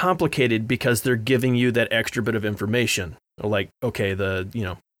bit more complicated because they're giving you that extra bit of information. Like, okay,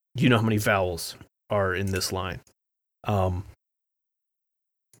 you know how many vowels are in this line.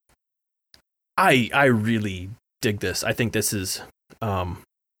 I really dig this. I think this is I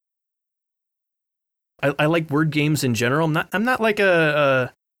like word games in general. I'm not like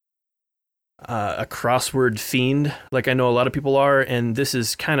a crossword fiend like I know a lot of people are, and this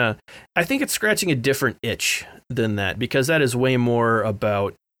is I think it's scratching a different itch than that, because that is way more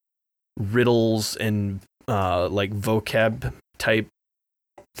about riddles and like vocab type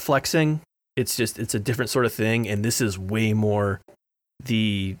flexing. It's a different sort of thing, and this is way more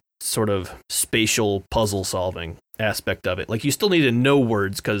the sort of spatial puzzle solving aspect of it. Like, you still need to know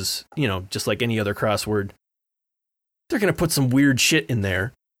words because, just like any other crossword, they're going to put some weird shit in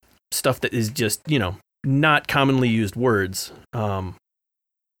there. Stuff that is just, not commonly used words.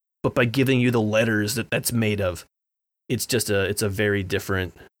 But by giving you the letters that's made of, it's a very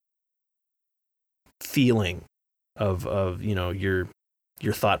different feeling of your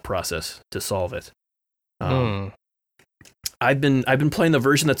thought process to solve it. I've been playing the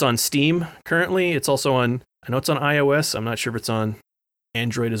version that's on Steam currently. It's also I know it's on iOS. I'm not sure if it's on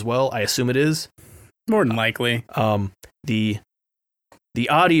Android as well. I assume it is. More than likely. The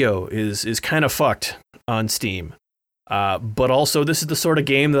audio is kind of fucked on Steam. But also, this is the sort of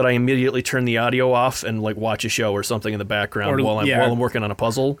game that I immediately turn the audio off and like watch a show or something in the background while I'm working on a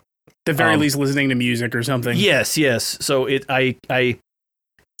puzzle. At the very least, listening to music or something. Yes. So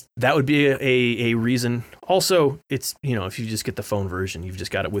that would be a reason. Also, it's, if you just get the phone version, you've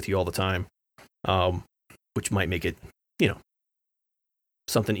just got it with you all the time, which might make it,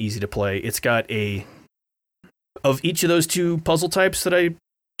 something easy to play. It's got of each of those 2 puzzle types that I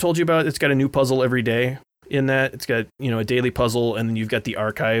told you about, it's got a new puzzle every day in that. It's got, a daily puzzle, and then you've got the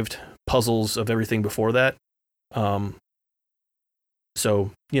archived puzzles of everything before that.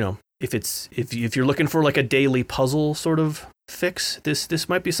 So, if you're looking for like a daily puzzle sort of fix, this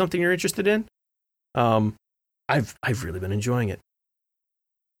might be something you're interested in. I've really been enjoying it.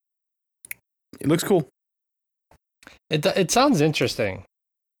 It looks cool. It sounds interesting.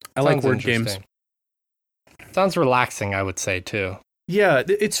 I like Sounds word games. interesting. Sounds relaxing, I would say, too. Yeah,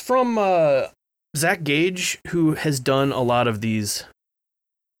 it's from Zach Gage, who has done a lot of these.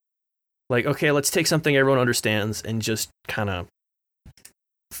 Like, okay, let's take something everyone understands and just kind of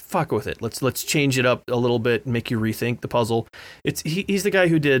fuck with it. Let's change it up a little bit, make you rethink the puzzle. He's the guy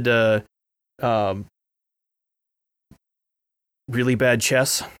who did Really Bad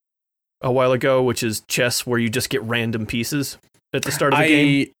Chess a while ago, which is chess where you just get random pieces at the start of the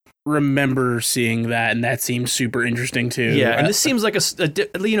game. Remember seeing that, and that seems super interesting too. Yeah, and this seems like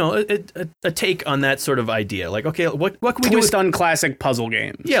a take on that sort of idea. Like, okay, what can we twist do on classic puzzle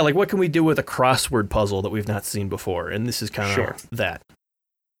games? Yeah, like what can we do with a crossword puzzle that we've not seen before? And this is kind of that.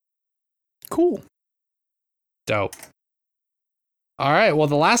 Cool. Dope. All right, well,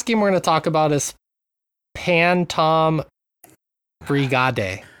 the last game we're going to talk about is Pan Tom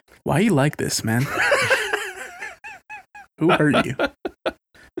Brigade. Why you like this, man? Who hurt you?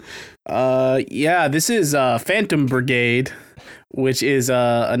 Yeah, this is Phantom Brigade, which is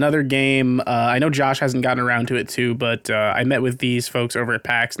another game. I know Josh hasn't gotten around to it too, but I met with these folks over at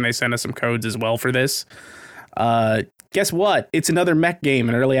PAX and they sent us some codes as well for this. Guess what? It's another mech game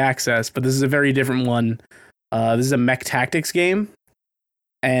in early access, but this is a very different one. This is a mech tactics game.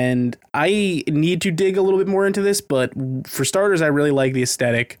 And I need to dig a little bit more into this, but for starters, I really like the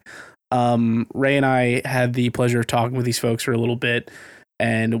aesthetic. Ray and I had the pleasure of talking with these folks for a little bit.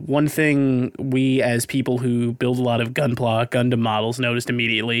 And one thing we, as people who build a lot of Gundam models, noticed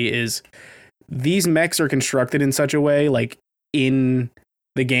immediately is these mechs are constructed in such a way, like in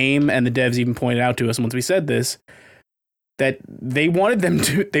the game, and the devs even pointed out to us once we said this, that they wanted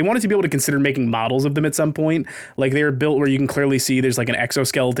to be able to consider making models of them at some point. Like they were built where you can clearly see there's like an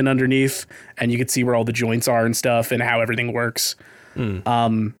exoskeleton underneath, and you can see where all the joints are and stuff and how everything works.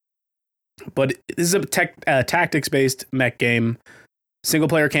 But this is a tactics-based mech game. Single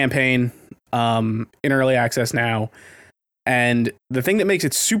player campaign, in early access now. And the thing that makes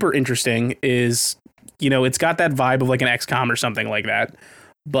it super interesting is, it's got that vibe of like an XCOM or something like that.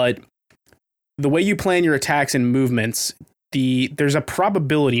 But the way you plan your attacks and movements, there's a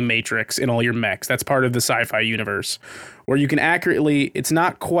probability matrix in all your mechs. That's part of the sci-fi universe where you can accurately, it's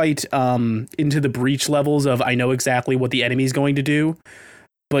not quite into the breach levels of I know exactly what the enemy's going to do.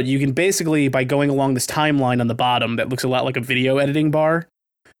 But you can basically, by going along this timeline on the bottom that looks a lot like a video editing bar,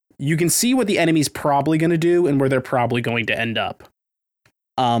 you can see what the enemy's probably going to do and where they're probably going to end up.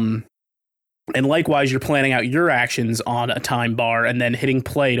 And likewise, you're planning out your actions on a time bar and then hitting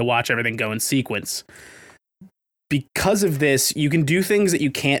play to watch everything go in sequence. Because of this, you can do things that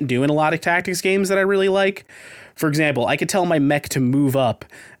you can't do in a lot of tactics games that I really like. For example, I could tell my mech to move up,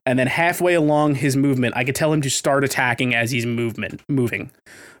 and then halfway along his movement, I could tell him to start attacking as he's moving.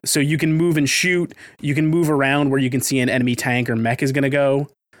 So you can move and shoot. You can move around where you can see an enemy tank or mech is going to go.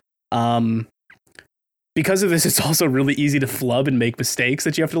 Because of this, it's also really easy to flub and make mistakes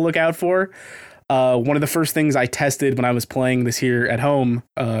that you have to look out for. One of the first things I tested when I was playing this here at home,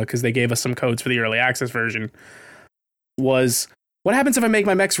 because they gave us some codes for the early access version, was what happens if I make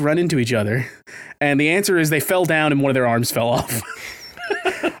my mechs run into each other? And the answer is they fell down and one of their arms fell off.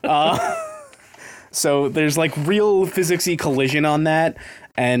 So there's like real physicsy collision on that.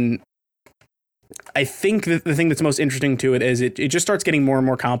 And I think that the thing that's most interesting to it is it just starts getting more and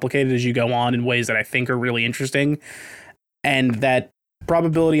more complicated as you go on in ways that I think are really interesting. And that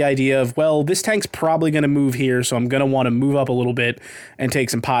probability idea of, well, this tank's probably going to move here, so I'm going to want to move up a little bit and take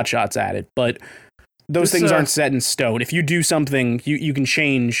some pot shots at it. But those things aren't set in stone. If you do something, you can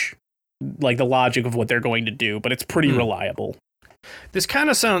change like the logic of what they're going to do, but it's pretty reliable. This kind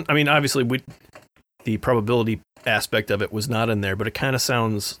of sounds, I mean, obviously the probability aspect of it was not in there, but it kind of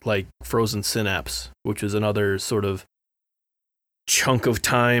sounds like Frozen Synapse, which is another sort of chunk of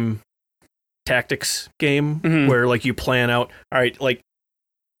time tactics game where like you plan out, all right, like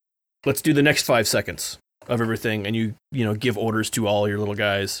let's do the next 5 seconds of everything. And you give orders to all your little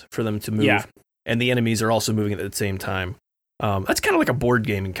guys for them to move. Yeah. And the enemies are also moving at the same time. That's kind of like a board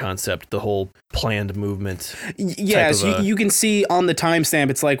gaming concept, the whole planned movement. Yes, you can see on the timestamp,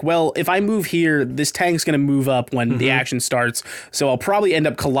 it's like, well, if I move here, this tank's going to move up when the action starts, so I'll probably end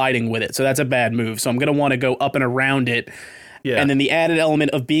up colliding with it. So that's a bad move. So I'm going to want to go up and around it. Yeah. And then the added element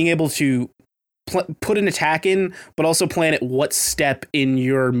of being able to put an attack in, but also plan at what step in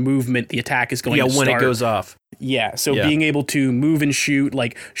your movement the attack is going to start. Yeah, when it goes off. Yeah, so being able to move and shoot,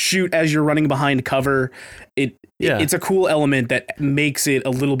 like shoot as you're running behind cover, it's a cool element that makes it a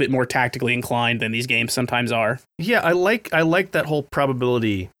little bit more tactically inclined than these games sometimes are. Yeah, I like that whole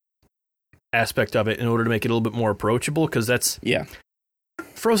probability aspect of it in order to make it a little bit more approachable, because that's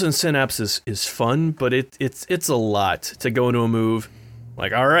Frozen Synapse is fun, but it's a lot to go into a move.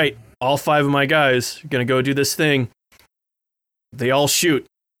 Like, all right, all 5 of my guys are going to go do this thing. They all shoot.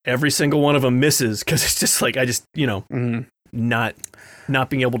 Every single one of them misses because it's just like, not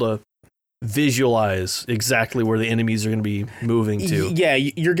being able to visualize exactly where the enemies are going to be moving to. Yeah,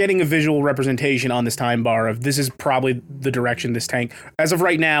 you're getting a visual representation on this time bar of this is probably the direction this tank, as of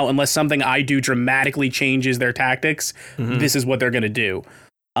right now, unless something I do dramatically changes their tactics, this is what they're going to do.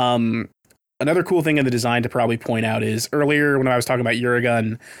 Another cool thing in the design to probably point out is earlier when I was talking about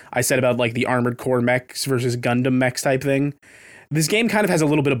Eurogun, I said about like the Armored Core mechs versus Gundam mechs type thing. This game kind of has a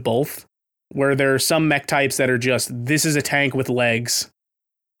little bit of both, where there are some mech types that are just, this is a tank with legs.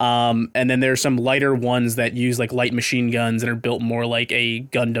 And then there's some lighter ones that use like light machine guns and are built more like a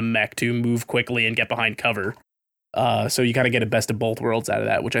Gundam mech to move quickly and get behind cover. So you kind of get a best of both worlds out of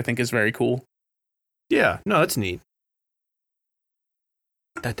that, which I think is very cool. Yeah, no, that's neat.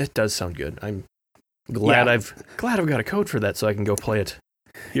 That does sound good. I'm glad I've got a code for that so I can go play it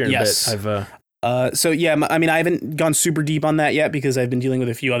here in a bit. I mean, I haven't gone super deep on that yet because I've been dealing with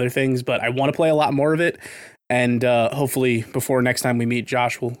a few other things, but I want to play a lot more of it. And hopefully before next time we meet,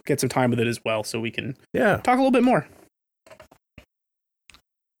 Josh will get some time with it as well so we can talk a little bit more.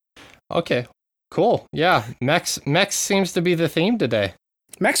 Okay, cool. Yeah, mechs seems to be the theme today.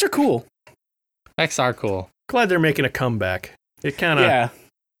 Mechs are cool. Mechs are cool. Glad they're making a comeback. It kind of... Yeah.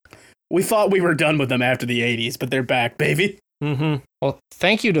 We thought we were done with them after the 80s, but they're back, baby. Mm-hmm. Well,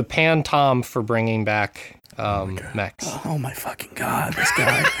 thank you to Pan Tom for bringing back mechs. Oh my fucking God, this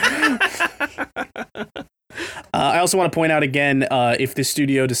guy. I also want to point out again, if the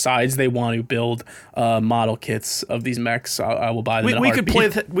studio decides they want to build model kits of these mechs, I will buy them. We could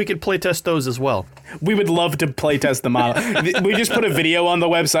play test those as well. We would love to play test the model. We just put a video on the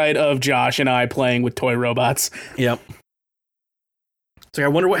website of Josh and I playing with toy robots. Yep. So I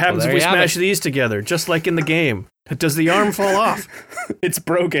wonder what happens if we smash these together, just like in the game. Does the arm fall off? It's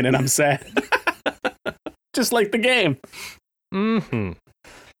broken and I'm sad. Just like the game. Mm-hmm.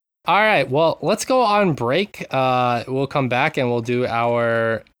 All right, well, let's go on break. We'll come back and we'll do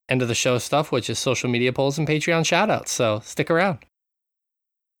our end of the show stuff, which is social media polls and Patreon shoutouts. So stick around.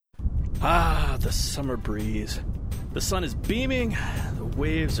 Ah, the summer breeze. The sun is beaming. The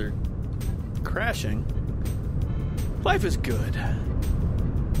waves are crashing. Life is good.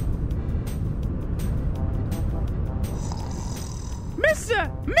 Mister!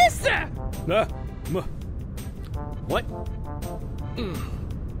 What?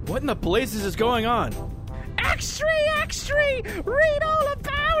 What in the blazes is going on? Extra! Read all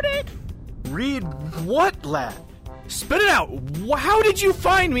about it! Read what, lad? Spit it out! How did you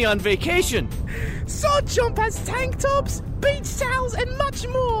find me on vacation? Sword Jump has tank tops, beach towels, and much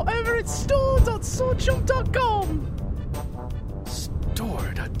more over at store.swordjump.com.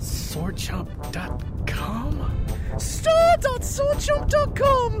 Store.swordjump.com?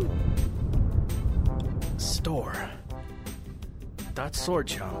 Store.swordjump.com.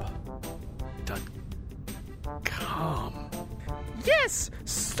 Store.swordjump.com. Yes,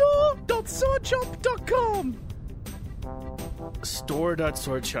 store.swordjump.com.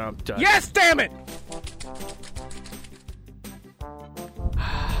 Store.swordjump.com. Yes, damn it!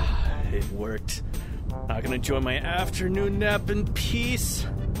 It worked. I'm gonna enjoy my afternoon nap in peace.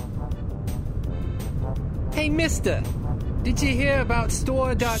 Hey, mister, did you hear about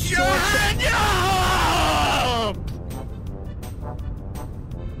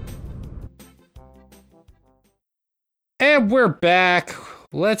And we're back.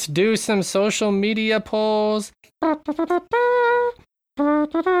 Let's do some social media polls. Oh,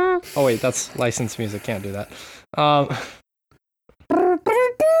 wait, that's licensed music. Can't do that.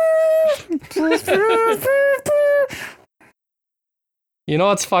 You know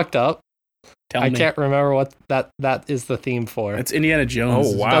what's fucked up? Tell me. I can't remember what that is the theme for. It's Indiana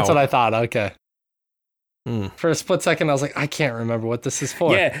Jones. Oh, wow. That's what I thought. Okay. Hmm. For a split second, I was like, I can't remember what this is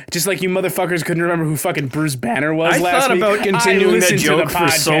for. Yeah, just like you motherfuckers couldn't remember who fucking Bruce Banner was last thought week. about continuing that listened to the joke for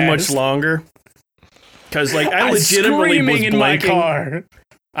so podcast. much longer. Because, like, I was legitimately was screaming in my blanking. car.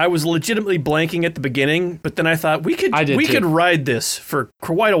 I was legitimately blanking at the beginning, but then I thought we could ride this for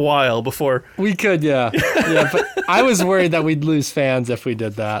quite a while before. We could, yeah. Yeah, but I was worried that we'd lose fans if we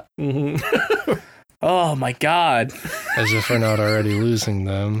did that. Mm-hmm. Oh my God. As if we're not already losing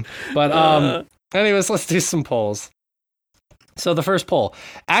them. But anyways, let's do some polls. So the first poll.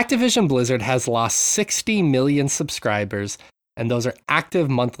 Activision Blizzard has lost 60 million subscribers, and those are active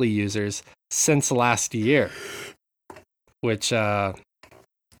monthly users, since last year. Which, I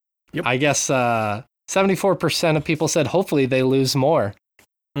guess 74% of people said hopefully they lose more.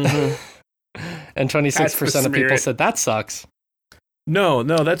 Mm-hmm. And 26% of people said that sucks. No,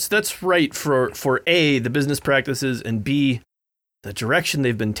 that's right for A, the business practices, and B, the direction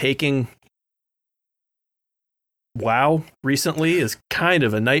they've been taking WoW recently is kind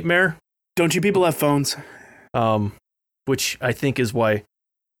of a nightmare. Don't you people have phones? Which I think is why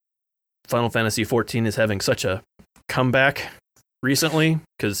Final Fantasy XIV is having such a comeback recently.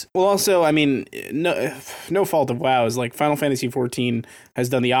 Because also, I mean, no fault of WoW's. Like Final Fantasy XIV has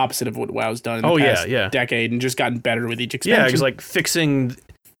done the opposite of what WoW's done in the past decade, and just gotten better with each expansion. Yeah, it's like fixing.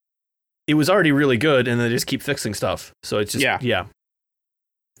 It was already really good, and they just keep fixing stuff. So it's just yeah.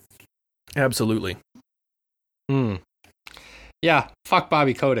 Absolutely. Yeah, fuck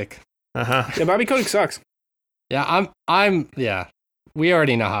Bobby Kotick. Yeah, Bobby Kotick sucks. Yeah, I'm we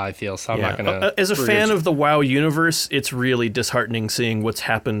already know how I feel, so I'm not gonna. As a fan of the WoW universe, it's really disheartening seeing what's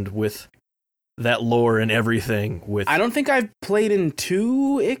happened with that lore and everything. I don't think I've played in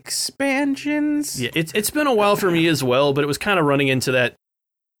 2 expansions. Yeah, it's been a while for me as well, but it was kind of running into that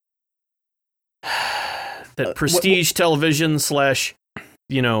prestige television /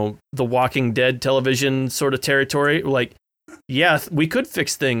 The Walking Dead television sort of territory. Like, yeah, we could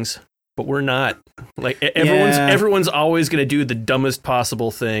fix things, but we're not. Like everyone's always going to do the dumbest possible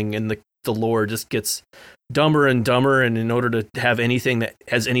thing, and the lore just gets dumber and dumber. And in order to have anything that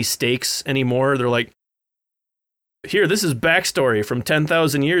has any stakes anymore, they're like, here, this is backstory from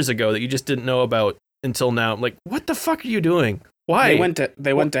 10,000 years ago that you just didn't know about until now. I'm like, what the fuck are you doing? Why?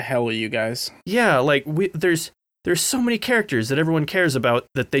 They went to hell, you guys. Yeah, like there's so many characters that everyone cares about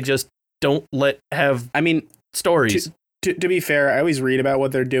that they just don't let have. I mean, stories. To be fair, I always read about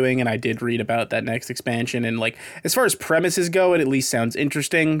what they're doing, and I did read about that next expansion. And like, as far as premises go, it at least sounds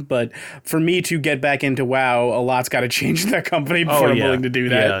interesting. But for me to get back into WoW, a lot's got to change in that company before I'm willing to do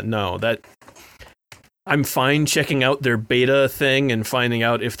that. Yeah, no, I'm fine checking out their beta thing and finding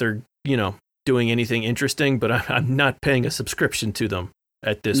out if they're doing anything interesting, but I'm not paying a subscription to them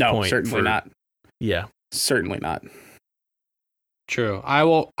at this point. No, certainly not. Yeah, certainly not. True. I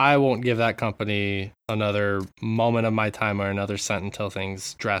won't give that company another moment of my time or another cent until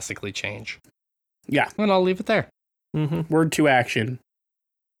things drastically change. Yeah. And I'll leave it there. Mm-hmm. Word to action.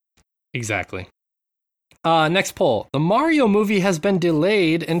 Exactly. Next poll. The Mario movie has been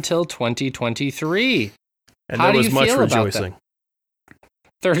delayed until 2023. And there was much rejoicing.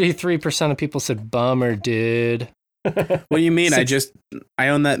 33% of people said bummer, dude. What do you mean? I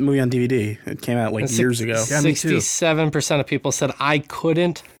own that movie on DVD. It came out years ago. 67% of people said I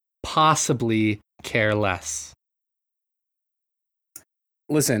couldn't possibly care less.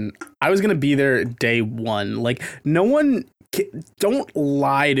 Listen, I was going to be there day one. Like, no one... Don't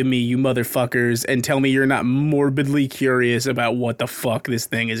lie to me, you motherfuckers, and tell me you're not morbidly curious about what the fuck this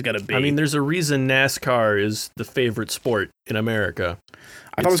thing is going to be. I mean, there's a reason NASCAR is the favorite sport in America.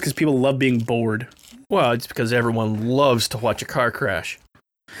 I thought it was because people love being bored. Well, it's because everyone loves to watch a car crash.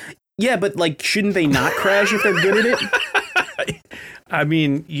 Yeah, but shouldn't they not crash if they're good at it? I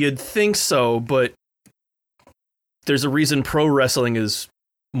mean, you'd think so, but there's a reason pro wrestling is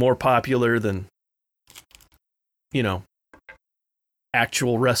more popular than,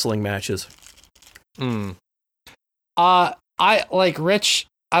 actual wrestling matches. Rich,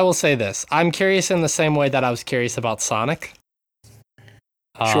 I will say this. I'm curious in the same way that I was curious about Sonic.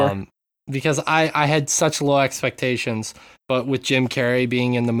 Sure. Because I had such low expectations, but with Jim Carrey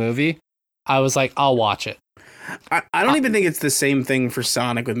being in the movie, I was like, I'll watch it. I don't even think it's the same thing for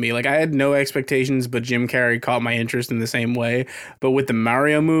Sonic with me. Like, I had no expectations, but Jim Carrey caught my interest in the same way. But with the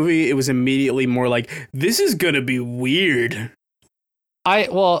Mario movie, it was immediately more like, this is going to be weird.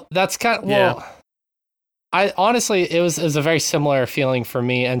 That's kind of, yeah. I honestly, it was a very similar feeling for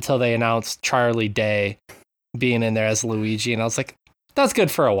me until they announced Charlie Day being in there as Luigi, and I was like, that's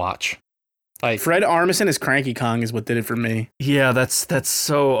good for a watch. Like, Fred Armisen as Cranky Kong is what did it for me. Yeah, that's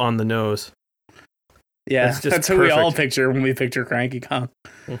so on the nose. Yeah, that's who we all picture when we picture Cranky Kong.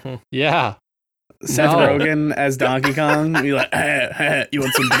 Mm-hmm. Yeah. Seth Rogen as Donkey Kong. You're like, you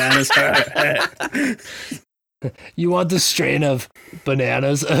want some bananas? You want the strain of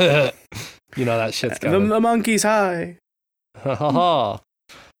bananas? That shit's coming. The monkey's high.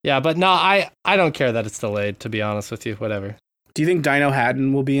 Yeah, but no, I don't care that it's delayed, to be honest with you. Whatever. Do you think Dino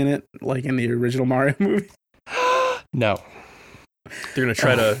Hatton will be in it, like in the original Mario movie? No. They're gonna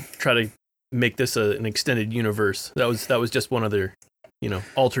try to make this an extended universe. That was just one of their,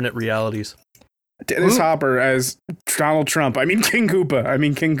 alternate realities. Dennis Hopper as Donald Trump. King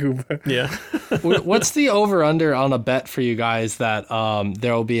Koopa. Yeah. What's the over-under on a bet for you guys that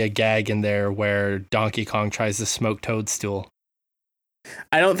there will be a gag in there where Donkey Kong tries to smoke Toadstool?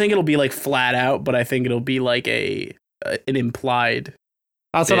 I don't think it'll be flat out, but I think it'll be an implied.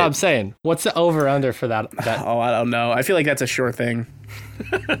 That's what I'm saying. What's the over-under for that? Oh, I don't know. I feel like that's a sure thing.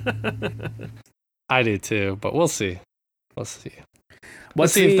 I do too, but we'll see. Let's see. Let's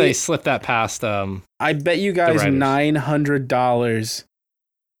What's see if the- they slip that past. I bet you guys writers. $900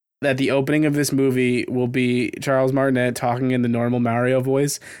 that the opening of this movie will be Charles Martinet talking in the normal Mario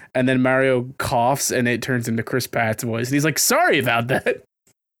voice, and then Mario coughs and it turns into Chris Pratt's voice. And he's like, sorry about that.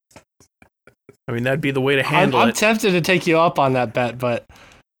 I mean, that'd be the way to handle I'm it. tempted to take you up on that bet, but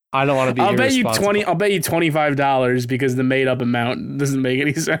I don't want to be I'll bet you irresponsible. I'll bet you $25 because the made up amount doesn't make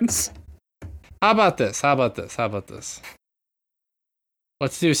any sense. How about this?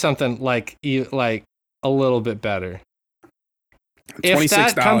 Let's do something like a little bit better. If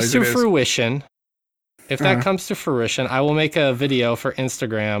that comes to fruition, I will make a video for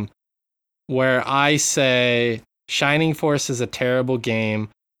Instagram where I say Shining Force is a terrible game.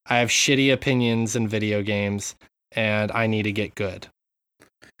 I have shitty opinions in video games, and I need to get good.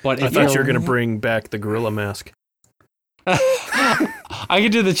 But I if thought you were you're going to bring back the gorilla mask. I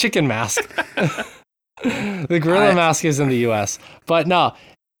could do the chicken mask. The gorilla mask is in the US. But no,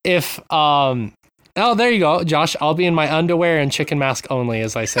 if oh, there you go, Josh. I'll be in my underwear and chicken mask only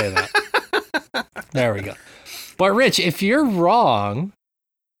as I say that. There we go. But Rich, if you're wrong,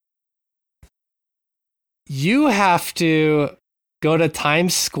 you have to go to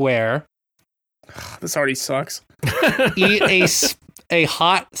Times Square, This already sucks. eat a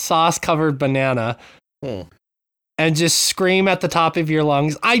hot sauce covered banana, and just scream at the top of your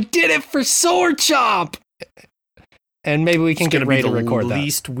lungs, "I did it for Sword Chomp!" And maybe we can It's get going to ready be to the record that.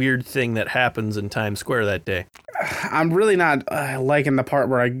 least weird thing that happens in Times Square that day. I'm really not liking the part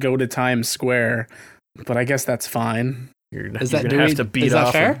where I go to Times Square, but I guess that's fine. You're Is going that to have to beat is that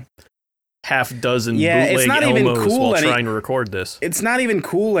off fair? half dozen Yeah, it's bootleg not even Elmos cool while any- trying to record this. It's not even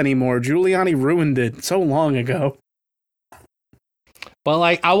cool anymore. Giuliani ruined it so long ago. But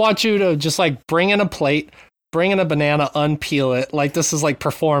like, I want you to just like bring in a plate, bring in a banana, unpeel it. Like this is like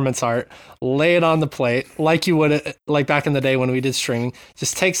performance art. Lay it on the plate like you would like back in the day when we did streaming.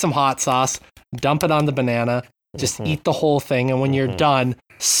 Just take some hot sauce, dump it on the banana, just eat the whole thing. And when you're done,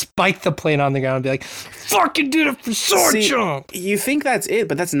 spike the plate on the ground and be like, "Fucking did it for Sword See, Chomp!" You think that's it,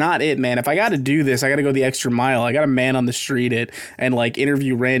 but that's not it, man. If I got to do this, I got to go the extra mile. I got to man on the street it and like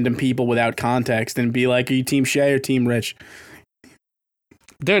interview random people without context and be like, "Are you Team Shay or Team Rich?"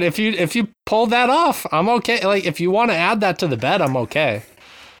 Dude, if you pull that off, I'm okay. Like if you want to add that to the bet, I'm okay.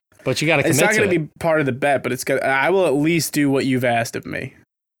 But you got to commit It's not to going it. to be part of the bet, but it's got. I will at least do what you've asked of me.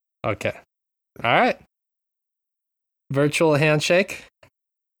 Okay. All right. Virtual handshake.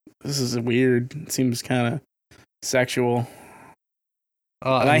 This is weird. It seems kind of sexual.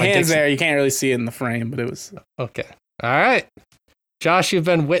 my My hand's dick's- there. You can't really see it in the frame, but it was Okay. All right. Josh, you've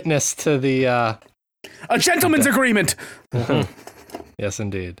been witness to the a gentleman's agreement. Yes,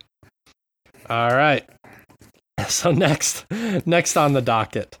 indeed. All right. So next on the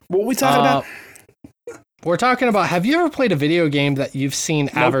docket. What we talking about? We're talking about, have you ever played a video game that you've seen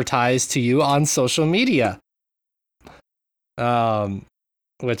advertised to you on social media?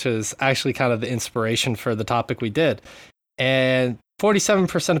 Which is actually kind of the inspiration for the topic we did. And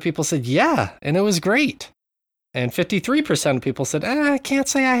 47% of people said, yeah, and it was great. And 53% of people said, I can't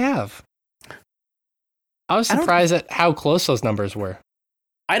say I have. I was surprised at how close those numbers were.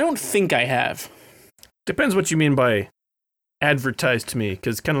 I don't think I have. Depends what you mean by advertised to me,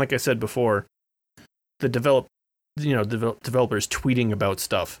 because kind of like I said before, the developers tweeting about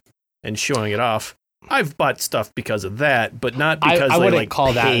stuff and showing it off. I've bought stuff because of that, but not because I they wouldn't like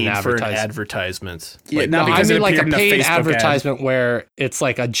call that an paid for an advertisement. advertisement. Yeah, Like, not No, I because it mean like a appeared in a paid Facebook ad. advertisement where it's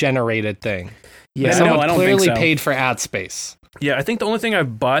like a generated thing. yeah, Someone no, I don't think clearly so. paid for ad space. yeah. I think the only thing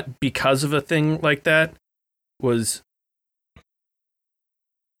I've bought because of a thing like that was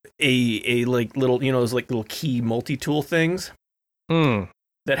a like little, those like little key multi-tool things Hmm.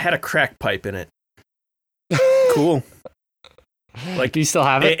 that had a crack pipe in it. Cool. Like, Do you still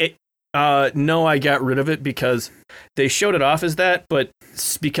have it? No, I got rid of it because they showed it off as that, but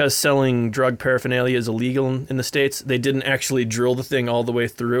because selling drug paraphernalia is illegal in the States, they didn't actually drill the thing all the way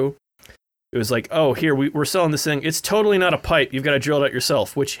through. It was like, oh, here, we're selling this thing. It's totally not a pipe. You've got to drill it out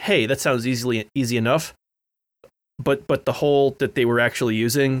yourself, which, hey, that sounds easy enough. But the hole that they were actually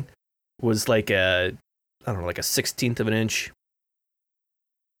using was like a 16th of an inch,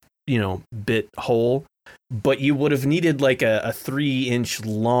 bit hole. But you would have needed like a 3-inch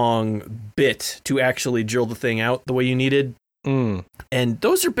long bit to actually drill the thing out the way you needed. Mm. And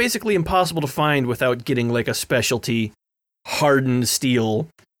those are basically impossible to find without getting like a specialty hardened steel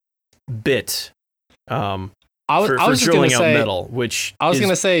bit I for was just drilling gonna out say, metal, which I was is-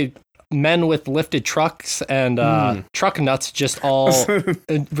 going to say men with lifted trucks and truck nuts just all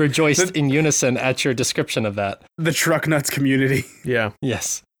rejoiced in unison at your description of that. The truck nuts community. yeah.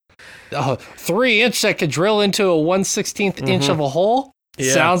 Yes. 3-inch that could drill into a 1/16 inch of a hole.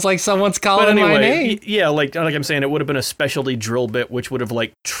 Yeah. Sounds like someone's But calling anyway, my name. yeah, like I'm saying, it would have been a specialty drill bit, which would have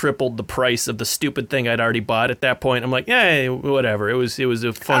like tripled the price of the stupid thing I'd already bought at that point. I'm like, yeah, whatever. It was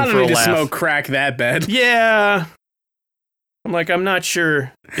a fun I don't for a need to laugh. smoke crack that bad. Yeah. I'm like, I'm not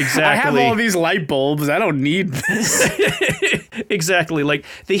sure exactly. I have all these light bulbs. I don't need this. Exactly. Like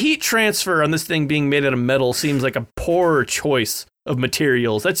the heat transfer on this thing being made out of metal seems like a poor choice of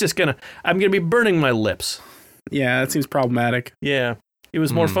materials. That's just I'm gonna be burning my lips. Yeah, that seems problematic. Yeah. It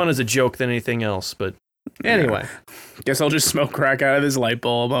was more fun as a joke than anything else, but anyway. Guess I'll just smoke crack out of this light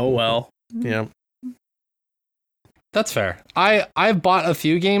bulb. Oh well. Yeah. That's fair. I've bought a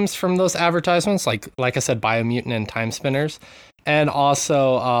few games from those advertisements, like I said, Biomutant and Time Spinners, and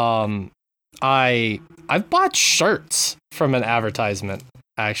also I've bought shirts from an advertisement.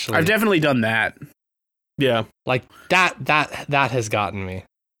 Actually, I've definitely done that. Yeah. like that has gotten me.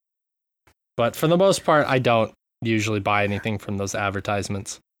 But for the most part, I don't usually buy anything from those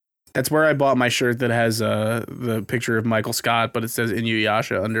advertisements. That's where I bought my shirt that has the picture of Michael Scott, but it says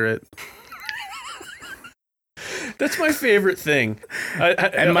Inuyasha under it. That's my favorite thing.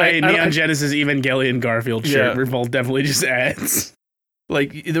 And my Neon Genesis Evangelion Garfield shirt Yeah. were both definitely just ads.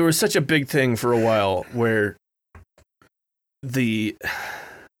 Like there was such a big thing for a while where the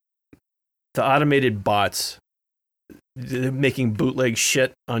automated bots making bootleg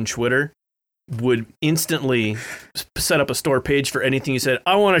shit on Twitter would instantly set up a store page for anything you said,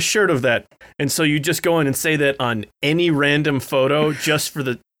 I want a shirt of that. And so you just go in and say that on any random photo just for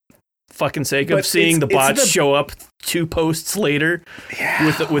the fucking sake of But seeing the it's bots the- show up 2 posts later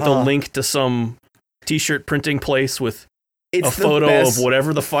with a link to some t-shirt printing place with It's a photo the best. of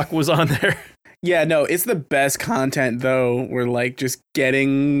whatever the fuck was on there. Yeah, no, it's the best content though. We're like just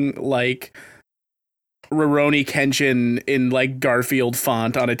getting like Rurouni Kenshin in like Garfield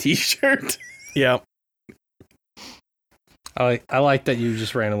font on a t-shirt. Yeah. I like that you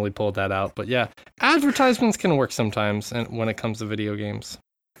just randomly pulled that out. But yeah, advertisements can work sometimes, and when it comes to video games.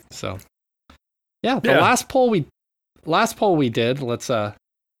 So yeah, the Yeah. last poll we did. Let's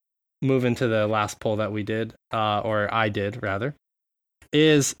move into the last poll that we did, or I did rather.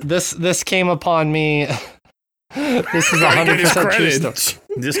 Is this came upon me? This is 100% true story.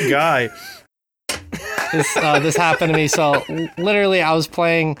 This guy. This happened to me. So literally, I was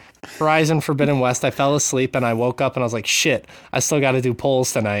playing Horizon Forbidden West. I fell asleep and I woke up and I was like, "Shit! I still got to do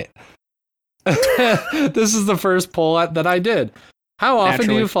polls tonight." This is the first poll that I did. How often do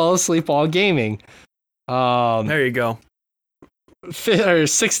Naturally. you fall asleep while gaming? There you go.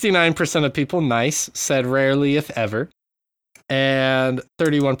 69% of people, nice, said rarely if ever, and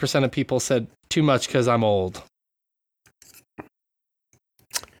 31% of people said too much because I'm old.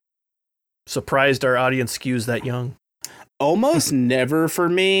 Surprised our audience skews that young. Almost never for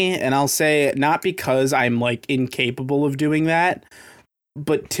me, and I'll say not because I'm like incapable of doing that,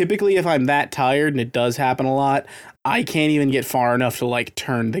 but typically if I'm that tired, and it does happen a lot, I can't even get far enough to like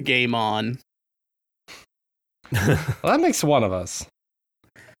turn the game on. Well, that makes one of us.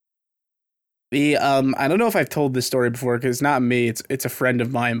 The I don't know if I've told this story before because it's not me, it's a friend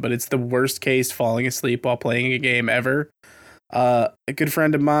of mine, but it's the worst case falling asleep while playing a game ever. A good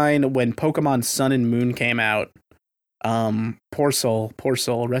friend of mine, when Pokemon Sun and Moon came out, poor soul,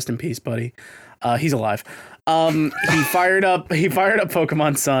 rest in peace, buddy. He's alive. He fired up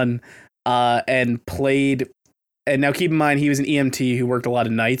Pokemon Sun, and played. And now keep in mind, he was an EMT who worked a lot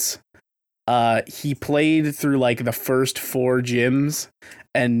of nights. He played through like the first 4 gyms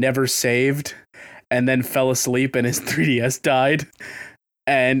and never saved, and then fell asleep and his 3DS died.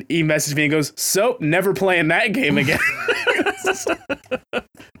 And he messaged me and goes, "So, never playing that game again."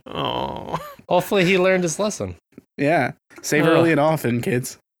 Oh. Hopefully he learned his lesson. Yeah. Save early and often,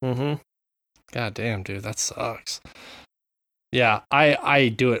 kids. Mm-hmm. God damn, dude, that sucks. Yeah,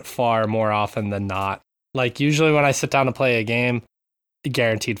 I do it far more often than not. Like, usually when I sit down to play a game,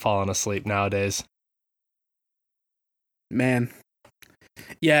 guaranteed falling asleep nowadays. Man.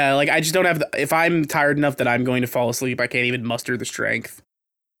 Yeah, like I just don't have if I'm tired enough that I'm going to fall asleep, I can't even muster the strength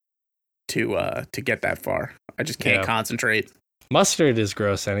to get that far. I just can't Yeah. concentrate. Mustard is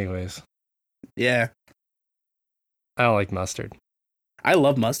gross anyways. Yeah. I don't like mustard. I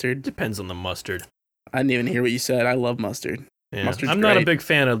love mustard. Depends on the mustard. I didn't even hear what you said. I love mustard. Yeah. Mustard's I'm not a great. big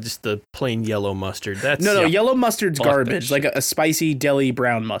fan of just the plain yellow mustard. That's No, yeah. yellow mustard's Fuck that garbage. shit. Like a spicy deli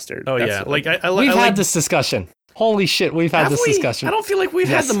brown mustard. Oh That's yeah, like I We've I had like, this discussion. Holy shit, we've had have this we? discussion. I don't feel like we've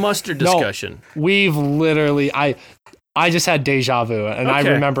Yes. had the mustard No. discussion. We've literally I just had deja vu, and I Okay.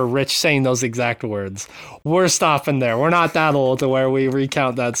 remember Rich saying those exact words. We're stopping there. We're not that old to where we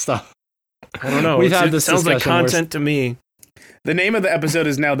recount that stuff. I don't know. We've had It this sounds like discussion where- content to me. The name of the episode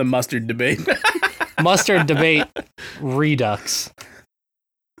is now the mustard debate. Mustard debate redux.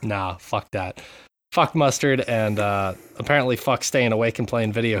 Nah, fuck that. Fuck mustard and apparently fuck staying awake and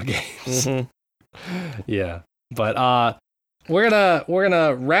playing video games. Yeah. But we're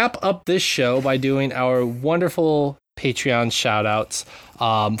gonna wrap up this show by doing our wonderful Patreon shout outs.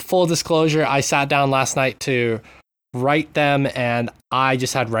 Full disclosure, I sat down last night to write them and I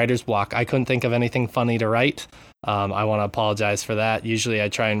just had writer's block. I couldn't think of anything funny to write. I want to apologize for that. Usually I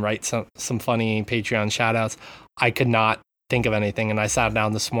try and write some funny Patreon shout outs. I could not think of anything, and I sat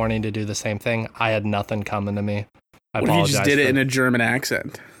down this morning to do the same thing. I had nothing coming to me. I What if you just did it in a German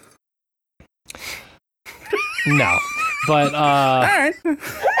accent? No, but All right.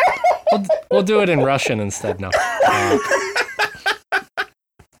 we'll do it in Russian instead. No,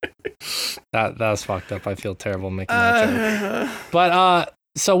 that was fucked up. I feel terrible making that joke. But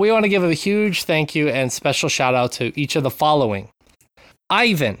so we want to give a huge thank you and special shout out to each of the following: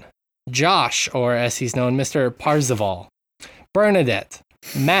 Ivan, Josh, or as he's known, Mr. Parzival, Bernadette,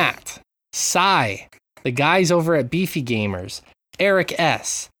 Matt, Sai, the guys over at Beefy Gamers, Eric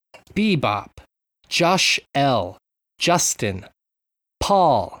S, Bebop, Josh L, Justin,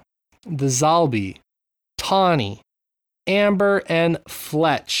 Paul, the Zalby, Tawny, Amber, and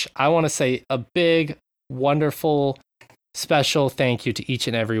Fletch. I want to say a big, wonderful, special thank you to each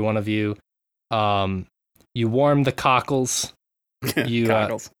and every one of you. You warm the cockles. You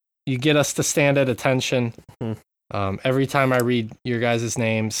get us to stand at attention. Every time I read your guys'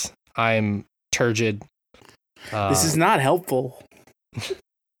 names, I'm turgid. This is not helpful.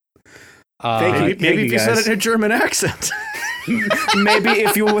 Thank you. Maybe if you said it in a German accent. Maybe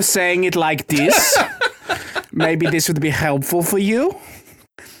if you were saying it like this, maybe this would be helpful for you.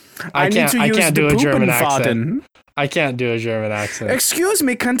 I can't do a German accent. I can't do a German accent. Excuse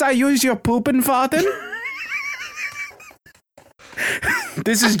me, can't I use your Puppenfaden?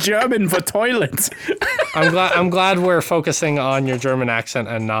 This is German for toilets. I'm glad we're focusing on your German accent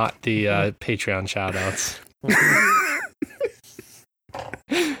and not the Patreon shoutouts.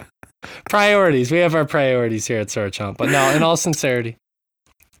 Priorities. We have our priorities here at Sword Chomp. But no, in all sincerity,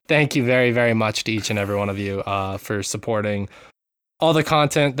 thank you very, very much to each and every one of you for supporting all the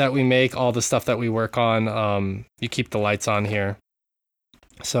content that we make, all the stuff that we work on. You keep the lights on here.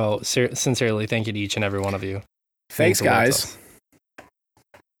 So sincerely, thank you to each and every one of you. Thanks, guys.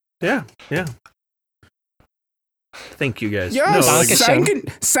 Yeah. Thank you, guys. Yes, Dankeschön.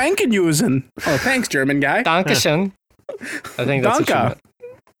 Sankenjusen. Oh, thanks, German guy. Dankeschön. I think that's what you Danke.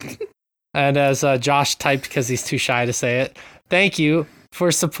 meant. And as Josh typed because he's too shy to say it, thank you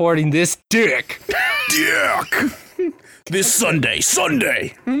for supporting this dick. Dick. This Sunday.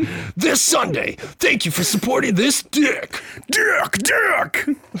 This Sunday. Thank you for supporting this dick. Dick.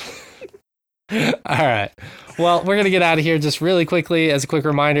 All right. Well, we're going to get out of here just really quickly. As a quick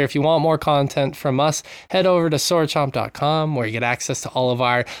reminder, if you want more content from us, head over to swordchomp.com where you get access to all of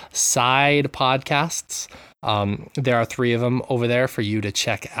our side podcasts. There are 3 of them over there for you to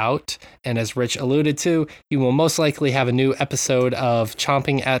check out. And as Rich alluded to, you will most likely have a new episode of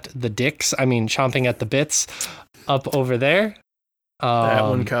Chomping at the Bits up over there. That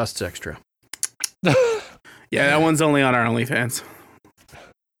one costs extra. Yeah, that one's only on our OnlyFans.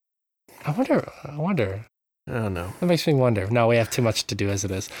 I wonder. Oh, no. That makes me wonder. No, we have too much to do as it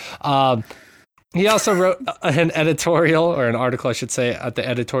is. He also wrote an editorial, or an article, I should say, at the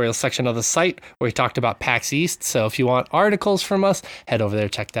editorial section of the site where he talked about PAX East. So if you want articles from us, head over there,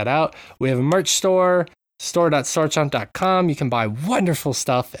 check that out. We have a merch store, store.swordchomp.com. You can buy wonderful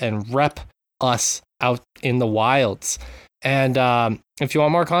stuff and rep us out in the wilds. And if you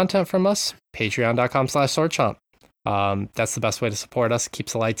want more content from us, patreon.com/swordchomp. That's the best way to support us.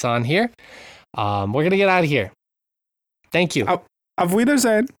 Keeps the lights on here. We're going to get out of here. Thank you. Auf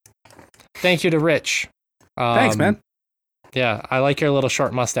Wiedersehen. Thank you to Rich. Thanks, man. Yeah, I like your little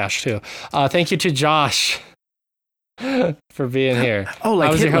short mustache too. Thank you to Josh for being here. Oh, like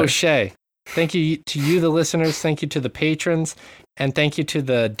I was Hitler. your host, Shay. Thank you to you, the listeners. Thank you to the patrons. And thank you to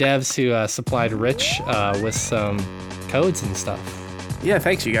the devs who supplied Rich with some codes and stuff. Yeah,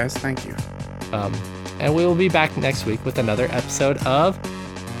 thanks, you guys. Thank you. And we will be back next week with another episode of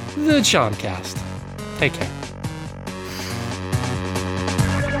The Chompcast. Take care.